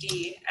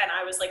PhD. And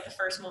I was like the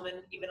first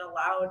woman even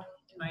allowed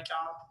in my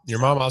job. Your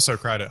mom also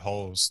cried at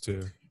Holes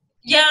too.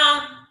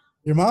 Yeah.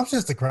 Your mom's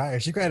just a crier.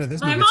 She cried at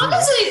this movie My mom too,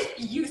 is right?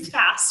 a youth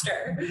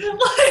pastor.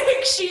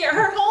 Like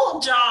her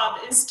whole job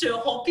is to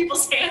hold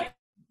people's hands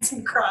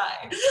and cry.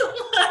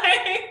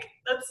 Like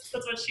that's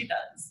what she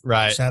does.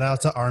 Right. Shout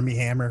out to Armie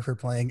Hammer for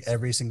playing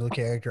every single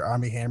character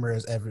Armie Hammer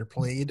has ever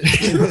played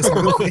in this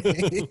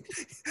movie.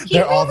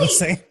 They're all the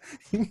same.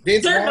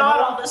 They're not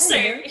all the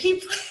same. He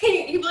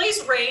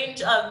plays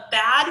range of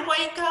bad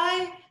white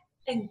guy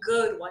and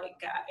good white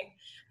guy.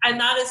 And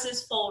that is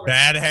his full range.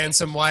 Bad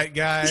handsome white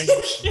guy,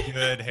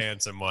 good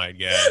handsome white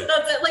guy.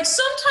 That's it. Like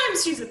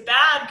sometimes he's a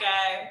bad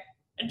guy,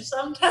 and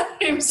sometimes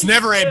it's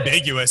never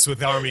ambiguous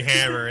with Armie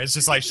Hammer. It's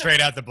just like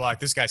straight out the block.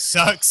 This guy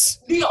sucks.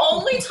 The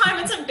only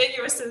time it's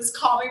ambiguous is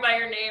Call Me by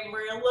Your Name,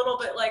 where you're a little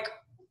bit like,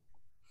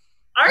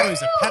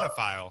 he's a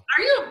pedophile. Are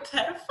you a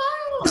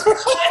pedophile?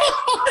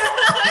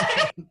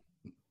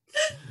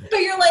 But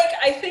you're like,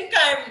 I think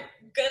I'm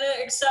gonna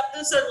accept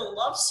this as a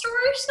love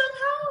story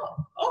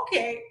somehow.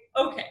 Okay.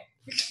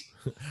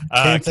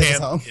 Cam,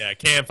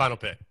 final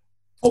pick.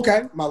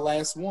 Okay, my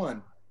last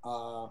one.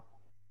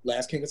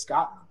 Last King of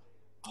Scotland.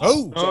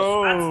 That's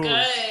good.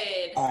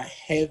 A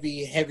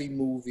heavy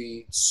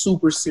movie,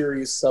 super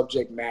serious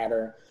subject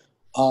matter.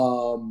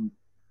 What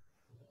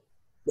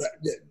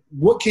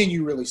can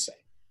you really say?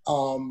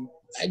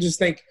 I just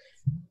think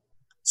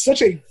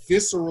such a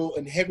visceral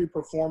and heavy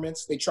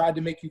performance. They tried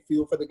to make you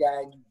feel for the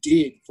guy, and you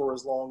did for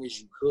as long as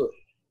you could.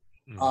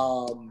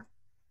 Mm-hmm.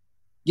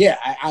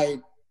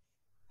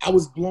 I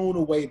was blown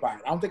away by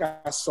it. I don't think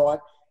I saw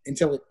it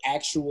until it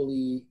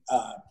actually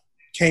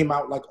came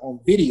out like on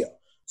video.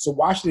 So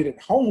watching it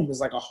at home is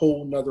like a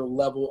whole nother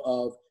level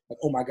of like,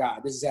 oh my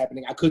God, this is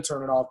happening. I could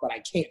turn it off, but I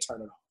can't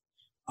turn it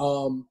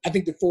off. I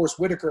think that Forrest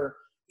Whitaker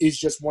is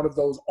just one of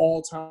those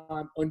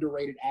all-time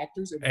underrated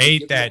actors.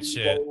 Hate that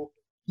shit.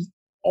 He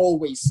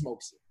always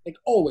smokes it. Like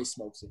always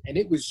smokes it. And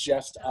it was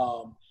just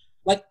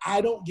like I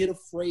don't get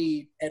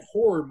afraid at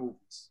horror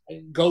movies.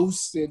 And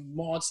ghosts and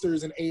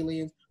monsters and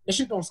aliens. That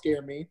shit don't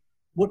scare me.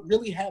 What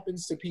really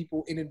happens to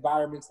people in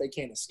environments they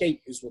can't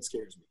escape is what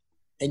scares me.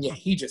 And yeah,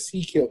 he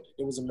killed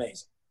it. It was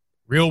amazing.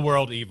 Real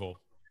world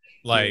evil.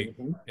 Like,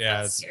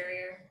 yeah. That's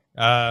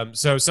scarier.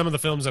 So some of the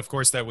films, of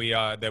course, that we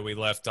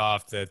left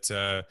off that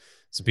some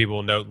people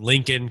will note: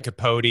 Lincoln,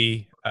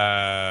 Capote,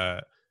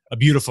 A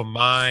Beautiful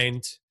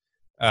Mind,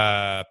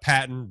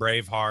 Patton,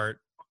 Braveheart,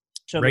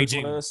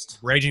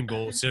 Raging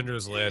Bull,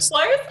 Schindler's List.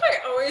 Why do I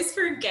always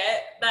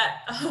forget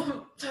that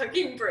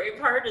fucking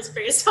Braveheart is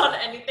based on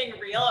anything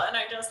real, and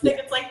I just think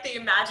it's like the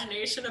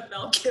imagination of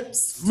Mel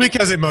Gibson?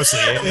 Because it mostly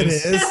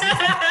is. It is.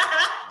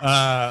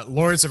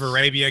 Lawrence of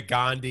Arabia,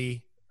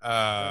 Gandhi.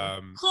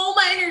 Coal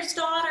Miner's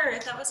Daughter.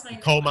 That was my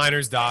name. Coal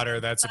Miner's Daughter.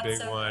 That's a big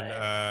so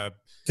one.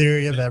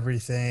 Theory of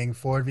Everything.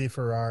 Ford v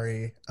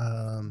Ferrari.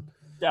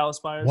 Dallas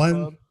Buyers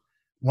Club.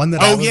 One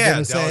that I was going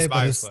to say,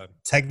 Dallas but it's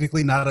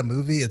technically not a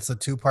movie. It's a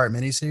 2-part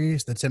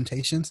miniseries, The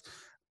Temptations.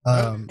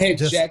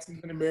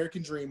 Jackson's An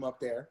American Dream up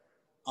there,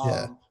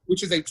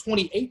 which is a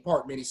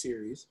 28-part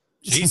miniseries.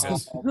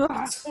 Jesus.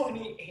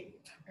 28.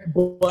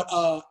 But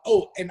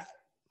and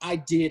I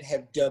did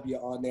have W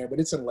on there, but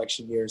it's an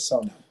election year,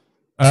 so no.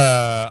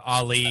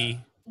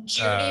 Ali.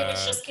 Judy,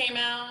 which just came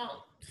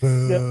out.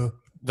 The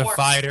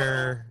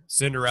Fighter,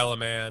 Cinderella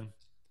Man.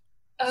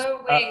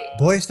 Oh wait.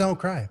 Boys Don't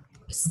Cry.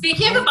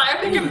 Speaking of a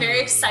biopic I'm very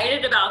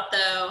excited about,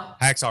 though,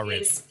 Hacksaw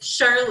Ridge. is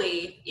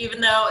Shirley,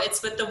 even though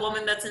it's with the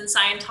woman that's in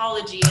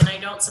Scientology, and I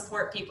don't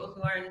support people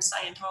who are in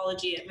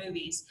Scientology at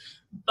movies.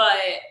 But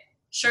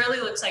Shirley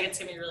looks like it's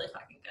going to be really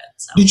fucking good.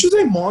 So. Did you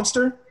say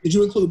Monster? Did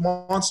you include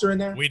Monster in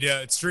there? We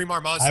did. Stream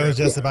Our Monster. I was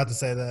just about to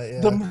say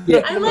that. Yeah.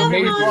 Yeah. I love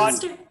movie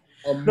Monster.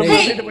 The Amazing.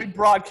 movie that we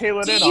brought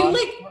Kaylin Do in you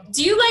on.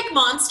 do you like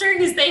Monster?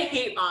 Because they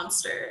hate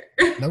Monster.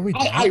 No, we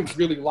don't. I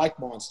really like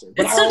Monster,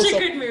 but It's I such also a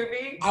good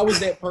movie. I was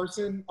that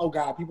person. Oh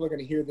God, people are going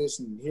to hear this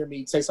and hear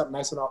me say something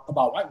nice about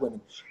white women.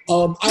 I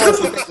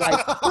also think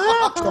like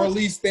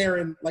Charlize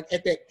Theron, like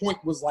at that point,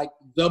 was like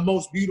the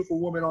most beautiful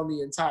woman on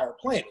the entire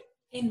planet.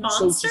 In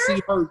So Monster? to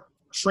see her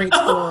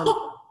transform,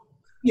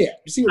 to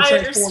see her I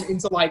transform understand.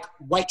 into like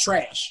white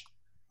trash,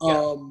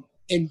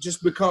 and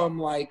just become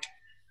like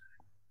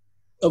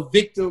a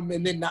victim,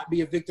 and then not be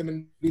a victim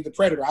and be the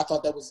predator. I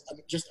thought that was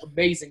just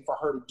amazing for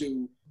her to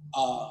do,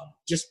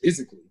 just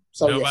physically.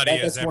 So Nobody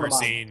has that's one ever of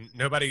mine. seen.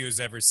 Nobody who's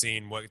ever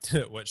seen what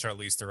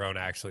Charlize Theron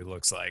actually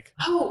looks like.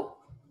 Oh,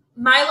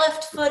 My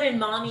Left Foot and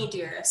Mommy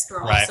Dearest were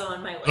Right. also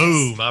on my list.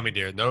 Ooh, mommy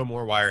dear, no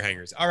more wire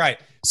hangers. All right,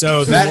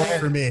 so Two more that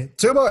for me.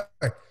 Two more.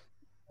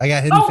 I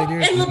got Hidden Oh,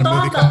 Figures and and a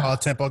La movie Bamba.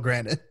 called Temple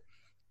Grandin.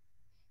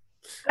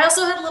 I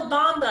also had La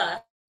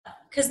Bamba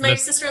because my The-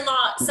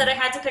 sister-in-law said I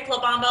had to pick La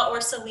Bamba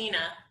or Selena.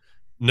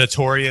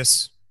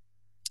 Notorious.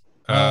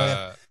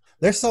 yeah.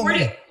 There's so 40,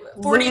 many.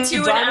 42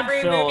 in Diamond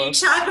every movie. Phillips.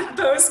 Chadwick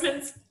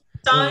Boseman's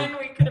done.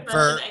 We could have for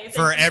mentioned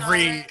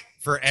anything.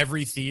 for exotic.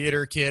 every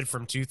theater kid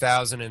from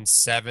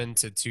 2007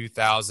 to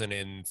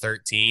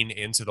 2013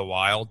 Into the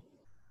Wild.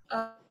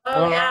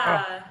 Oh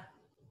yeah.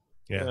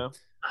 Yeah.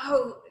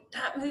 Oh,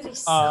 that movie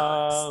sucks.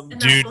 Um,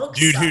 And that book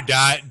Dude sucks.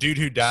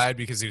 who died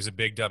because he was a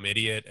big dumb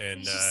idiot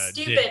and It's just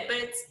did- stupid, but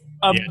it's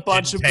A Yeah,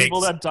 bunch of didn't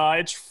people take- that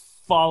died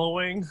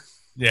following.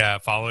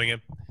 following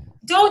him.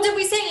 Did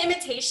we say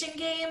Imitation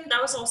Game?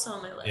 That was also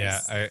on my list.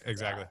 Yeah,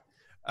 exactly.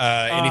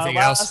 Anything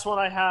Last else? one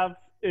I have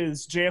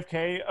is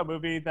JFK, a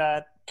movie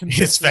that It's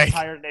convinced the fake.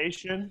 entire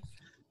nation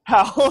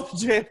how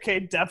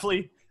JFK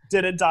definitely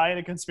didn't die in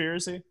a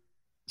conspiracy.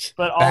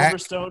 But Back Oliver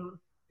Stone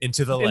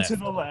Into the left.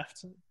 into the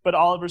left. But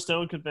Oliver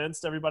Stone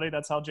convinced everybody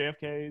that's how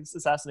JFK's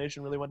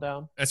assassination really went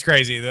down. That's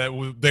crazy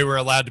that they were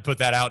allowed to put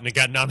that out and it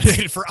got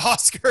nominated for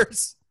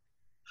Oscars.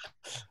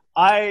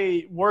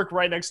 I work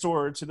right next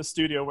door to the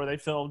studio where they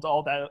filmed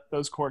all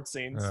those court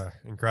scenes.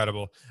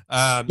 Incredible.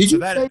 Did so you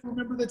that say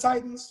Remember the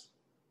Titans?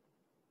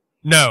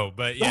 no,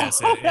 but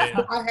yes,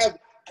 I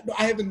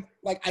haven't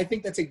like I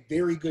think that's a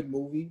very good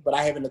movie, but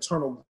I have an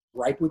eternal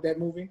gripe with that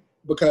movie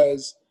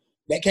because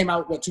that came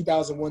out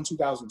 2001,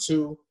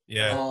 2002.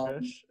 yeah.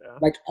 Yeah.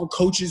 Like our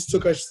coaches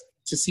took us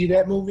to see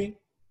that movie,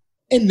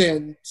 and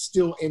then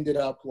still ended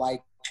up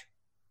like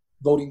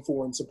voting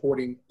for and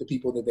supporting the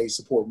people that they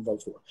support and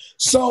vote for.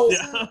 So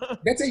Yeah.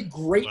 that's a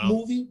great Wow.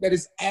 movie that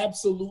is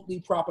absolutely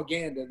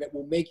propaganda that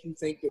will make you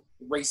think that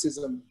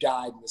racism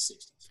died in the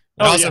 60s. It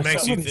Oh, also yeah,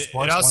 makes so- you Somebody it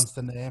sports also wants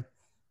the name.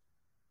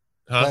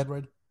 Go huh? ahead,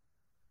 Red.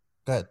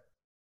 Go ahead.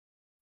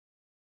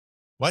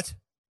 What?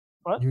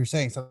 You were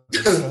saying something.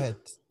 Go ahead.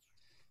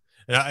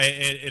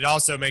 It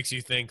also makes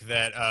you think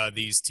that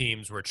these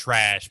teams were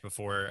trash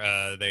before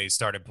they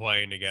started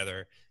playing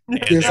together. And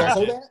There's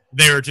also that.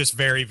 they were just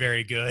very,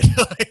 very good.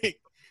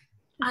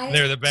 Like,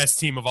 they're the best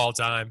team of all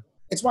time.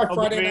 It's why Oh,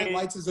 Friday but Night we-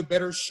 Lights is a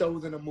better show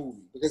than a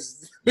movie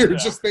because there are Yeah.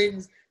 just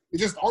things that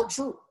just aren't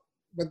true.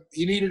 But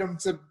you needed them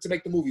to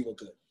make the movie look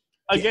good.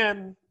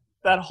 Again,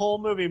 that whole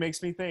movie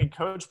makes me think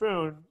Coach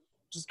Boone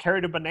just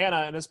carried a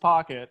banana in his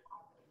pocket,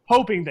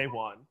 hoping they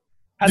won.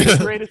 Had the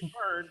greatest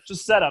bird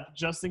just set up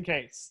just in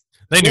case.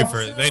 They knew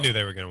Also- they knew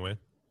they were going to win.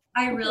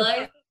 I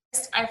realized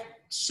I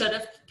should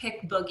have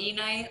picked Boogie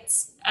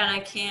Nights, and I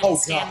can't Oh,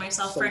 stand God.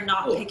 myself So for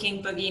not good.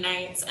 picking Boogie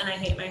Nights, and I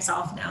hate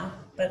myself now.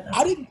 But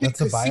I didn't pick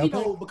That's a Casino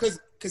biopic? because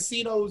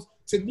Casinos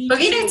to me. Boogie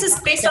Casino's Nights is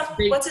not based that off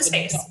big what's his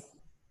face? enough.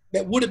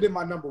 That would have been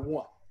my number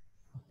one.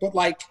 But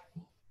like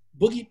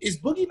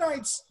Boogie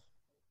Nights.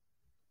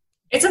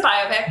 It's a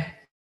biopic.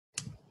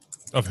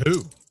 Of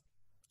who?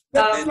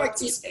 Like,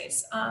 What's his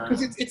face?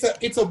 because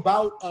it's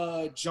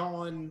about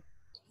John.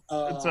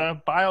 It's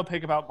a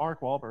biopic about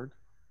Mark Wahlberg.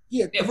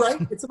 Yeah, Yeah.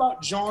 right. It's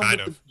about John Kind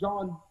with of.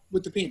 John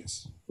with the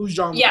penis. Who's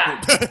John? Yeah.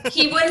 With the penis?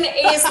 He wouldn't.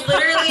 Is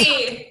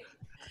literally.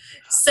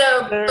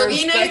 So There's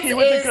Boogie Nights Becky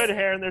with is the good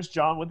hair, and there's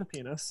John with the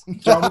penis.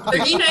 John with the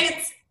Boogie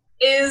Nights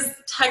is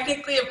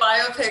technically a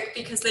biopic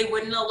because he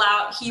wouldn't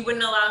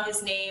allow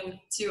his name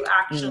to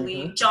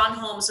actually. John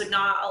Holmes would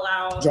not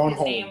allow John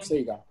his name. Holmes. There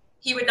you go.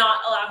 He would not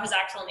allow his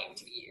actual name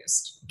to be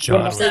used.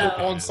 One of my John. favorite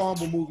So-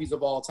 ensemble movies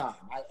of all time.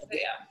 But yeah.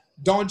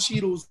 Don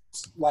Cheadle's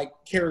like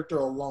character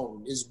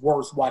alone is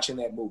worth watching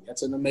that movie.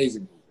 That's an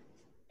amazing movie.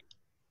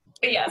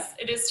 But yes,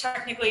 it is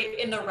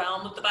technically in the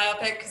realm of the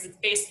biopic because it's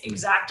based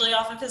exactly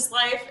off of his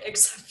life,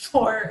 except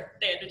for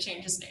they had to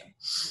change his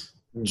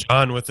name.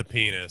 John with the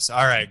penis.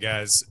 All right,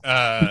 guys.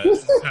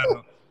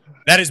 So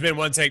that has been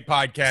One Take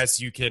Podcast.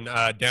 You can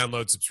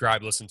download,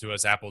 subscribe, listen to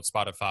us, Apple,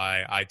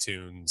 Spotify,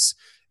 iTunes,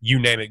 you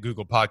name it,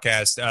 Google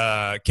Podcast.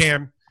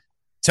 Cam,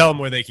 tell them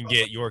where they can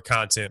get your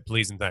content,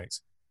 please and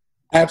thanks.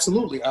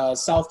 Absolutely.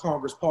 South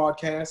Congress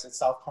Podcast at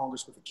South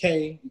Congress with a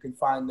K. You can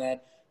find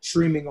that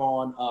streaming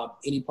on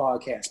any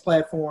podcast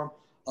platform.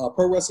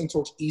 Pro Wrestling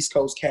Torch East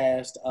Coast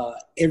Cast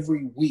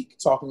every week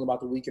talking about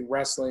the week in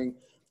wrestling.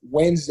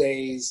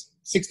 Wednesdays,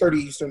 6:30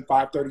 Eastern,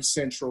 5:30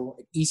 Central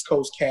at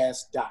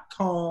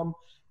eastcoastcast.com.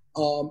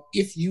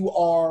 If you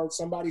are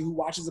somebody who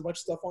watches a bunch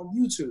of stuff on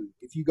YouTube,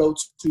 if you go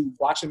to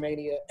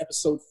Watchamania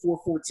episode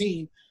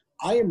 414,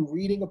 I am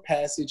reading a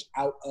passage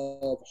out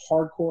of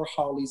Hardcore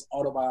Holly's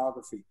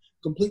autobiography,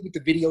 complete with the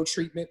video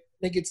treatment. I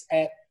think it's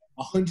at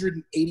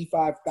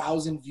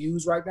 185,000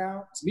 views right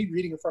now. It's me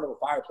reading in front of a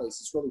fireplace.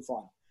 It's really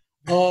fun.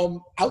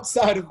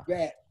 Outside of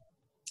that,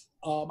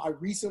 I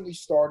recently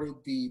started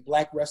the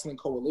Black Wrestling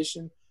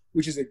Coalition,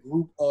 which is a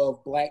group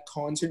of Black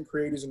content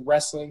creators in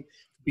wrestling,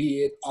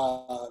 be it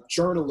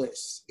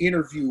journalists,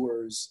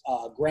 interviewers,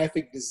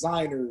 graphic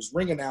designers,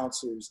 ring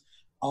announcers.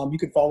 You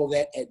can follow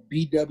that at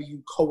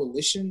BW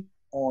Coalition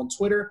on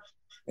Twitter.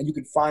 And you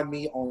can find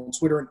me on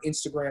Twitter and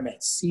Instagram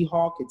at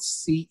Seahawk.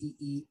 It's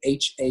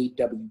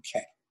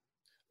CEEHAWK.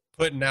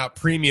 Putting out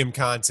premium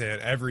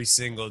content every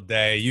single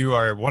day. You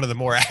are one of the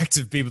more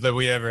active people that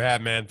we ever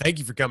have, man. Thank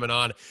you for coming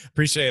on.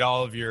 Appreciate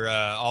all of your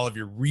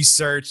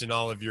research and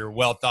all of your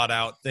well thought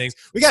out things.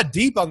 We got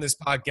deep on this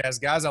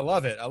podcast, guys. I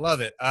love it.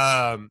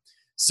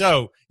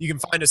 So you can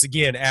find us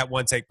again at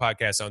One Take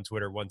Podcast on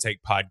Twitter,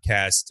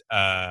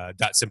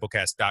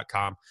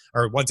 onetakepodcast.simplecast.com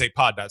or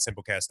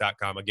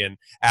onetakepod.simplecast.com. Again,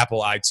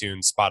 Apple,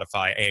 iTunes,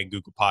 Spotify, and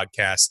Google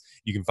Podcasts.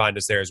 You can find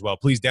us there as well.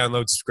 Please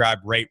download, subscribe,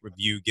 rate,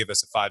 review, give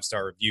us a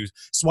 5-star review.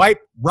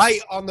 Swipe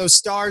right on those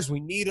stars. We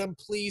need them,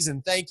 please,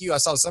 and thank you. I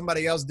saw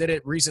somebody else did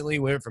it recently.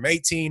 We went from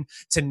 18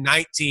 to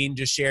 19,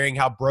 just sharing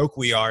how broke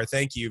we are.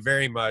 Thank you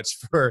very much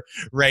for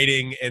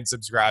rating and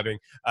subscribing.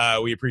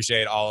 We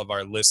appreciate all of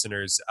our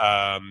listeners.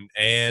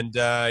 And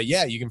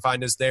you can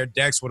find us there.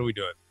 Dex, what are we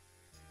doing?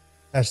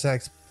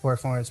 Hashtag support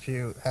Florence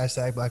Pugh.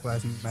 Hashtag Black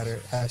Lives Matter.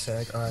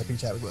 Hashtag RIP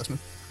Chadwick Boseman.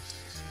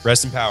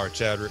 Rest in power,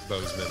 Chadwick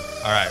Boseman.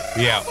 All right,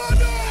 we out.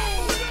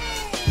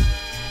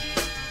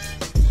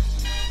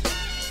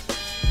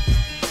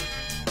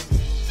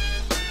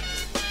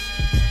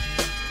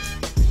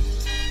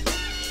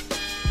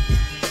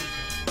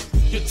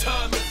 Your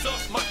time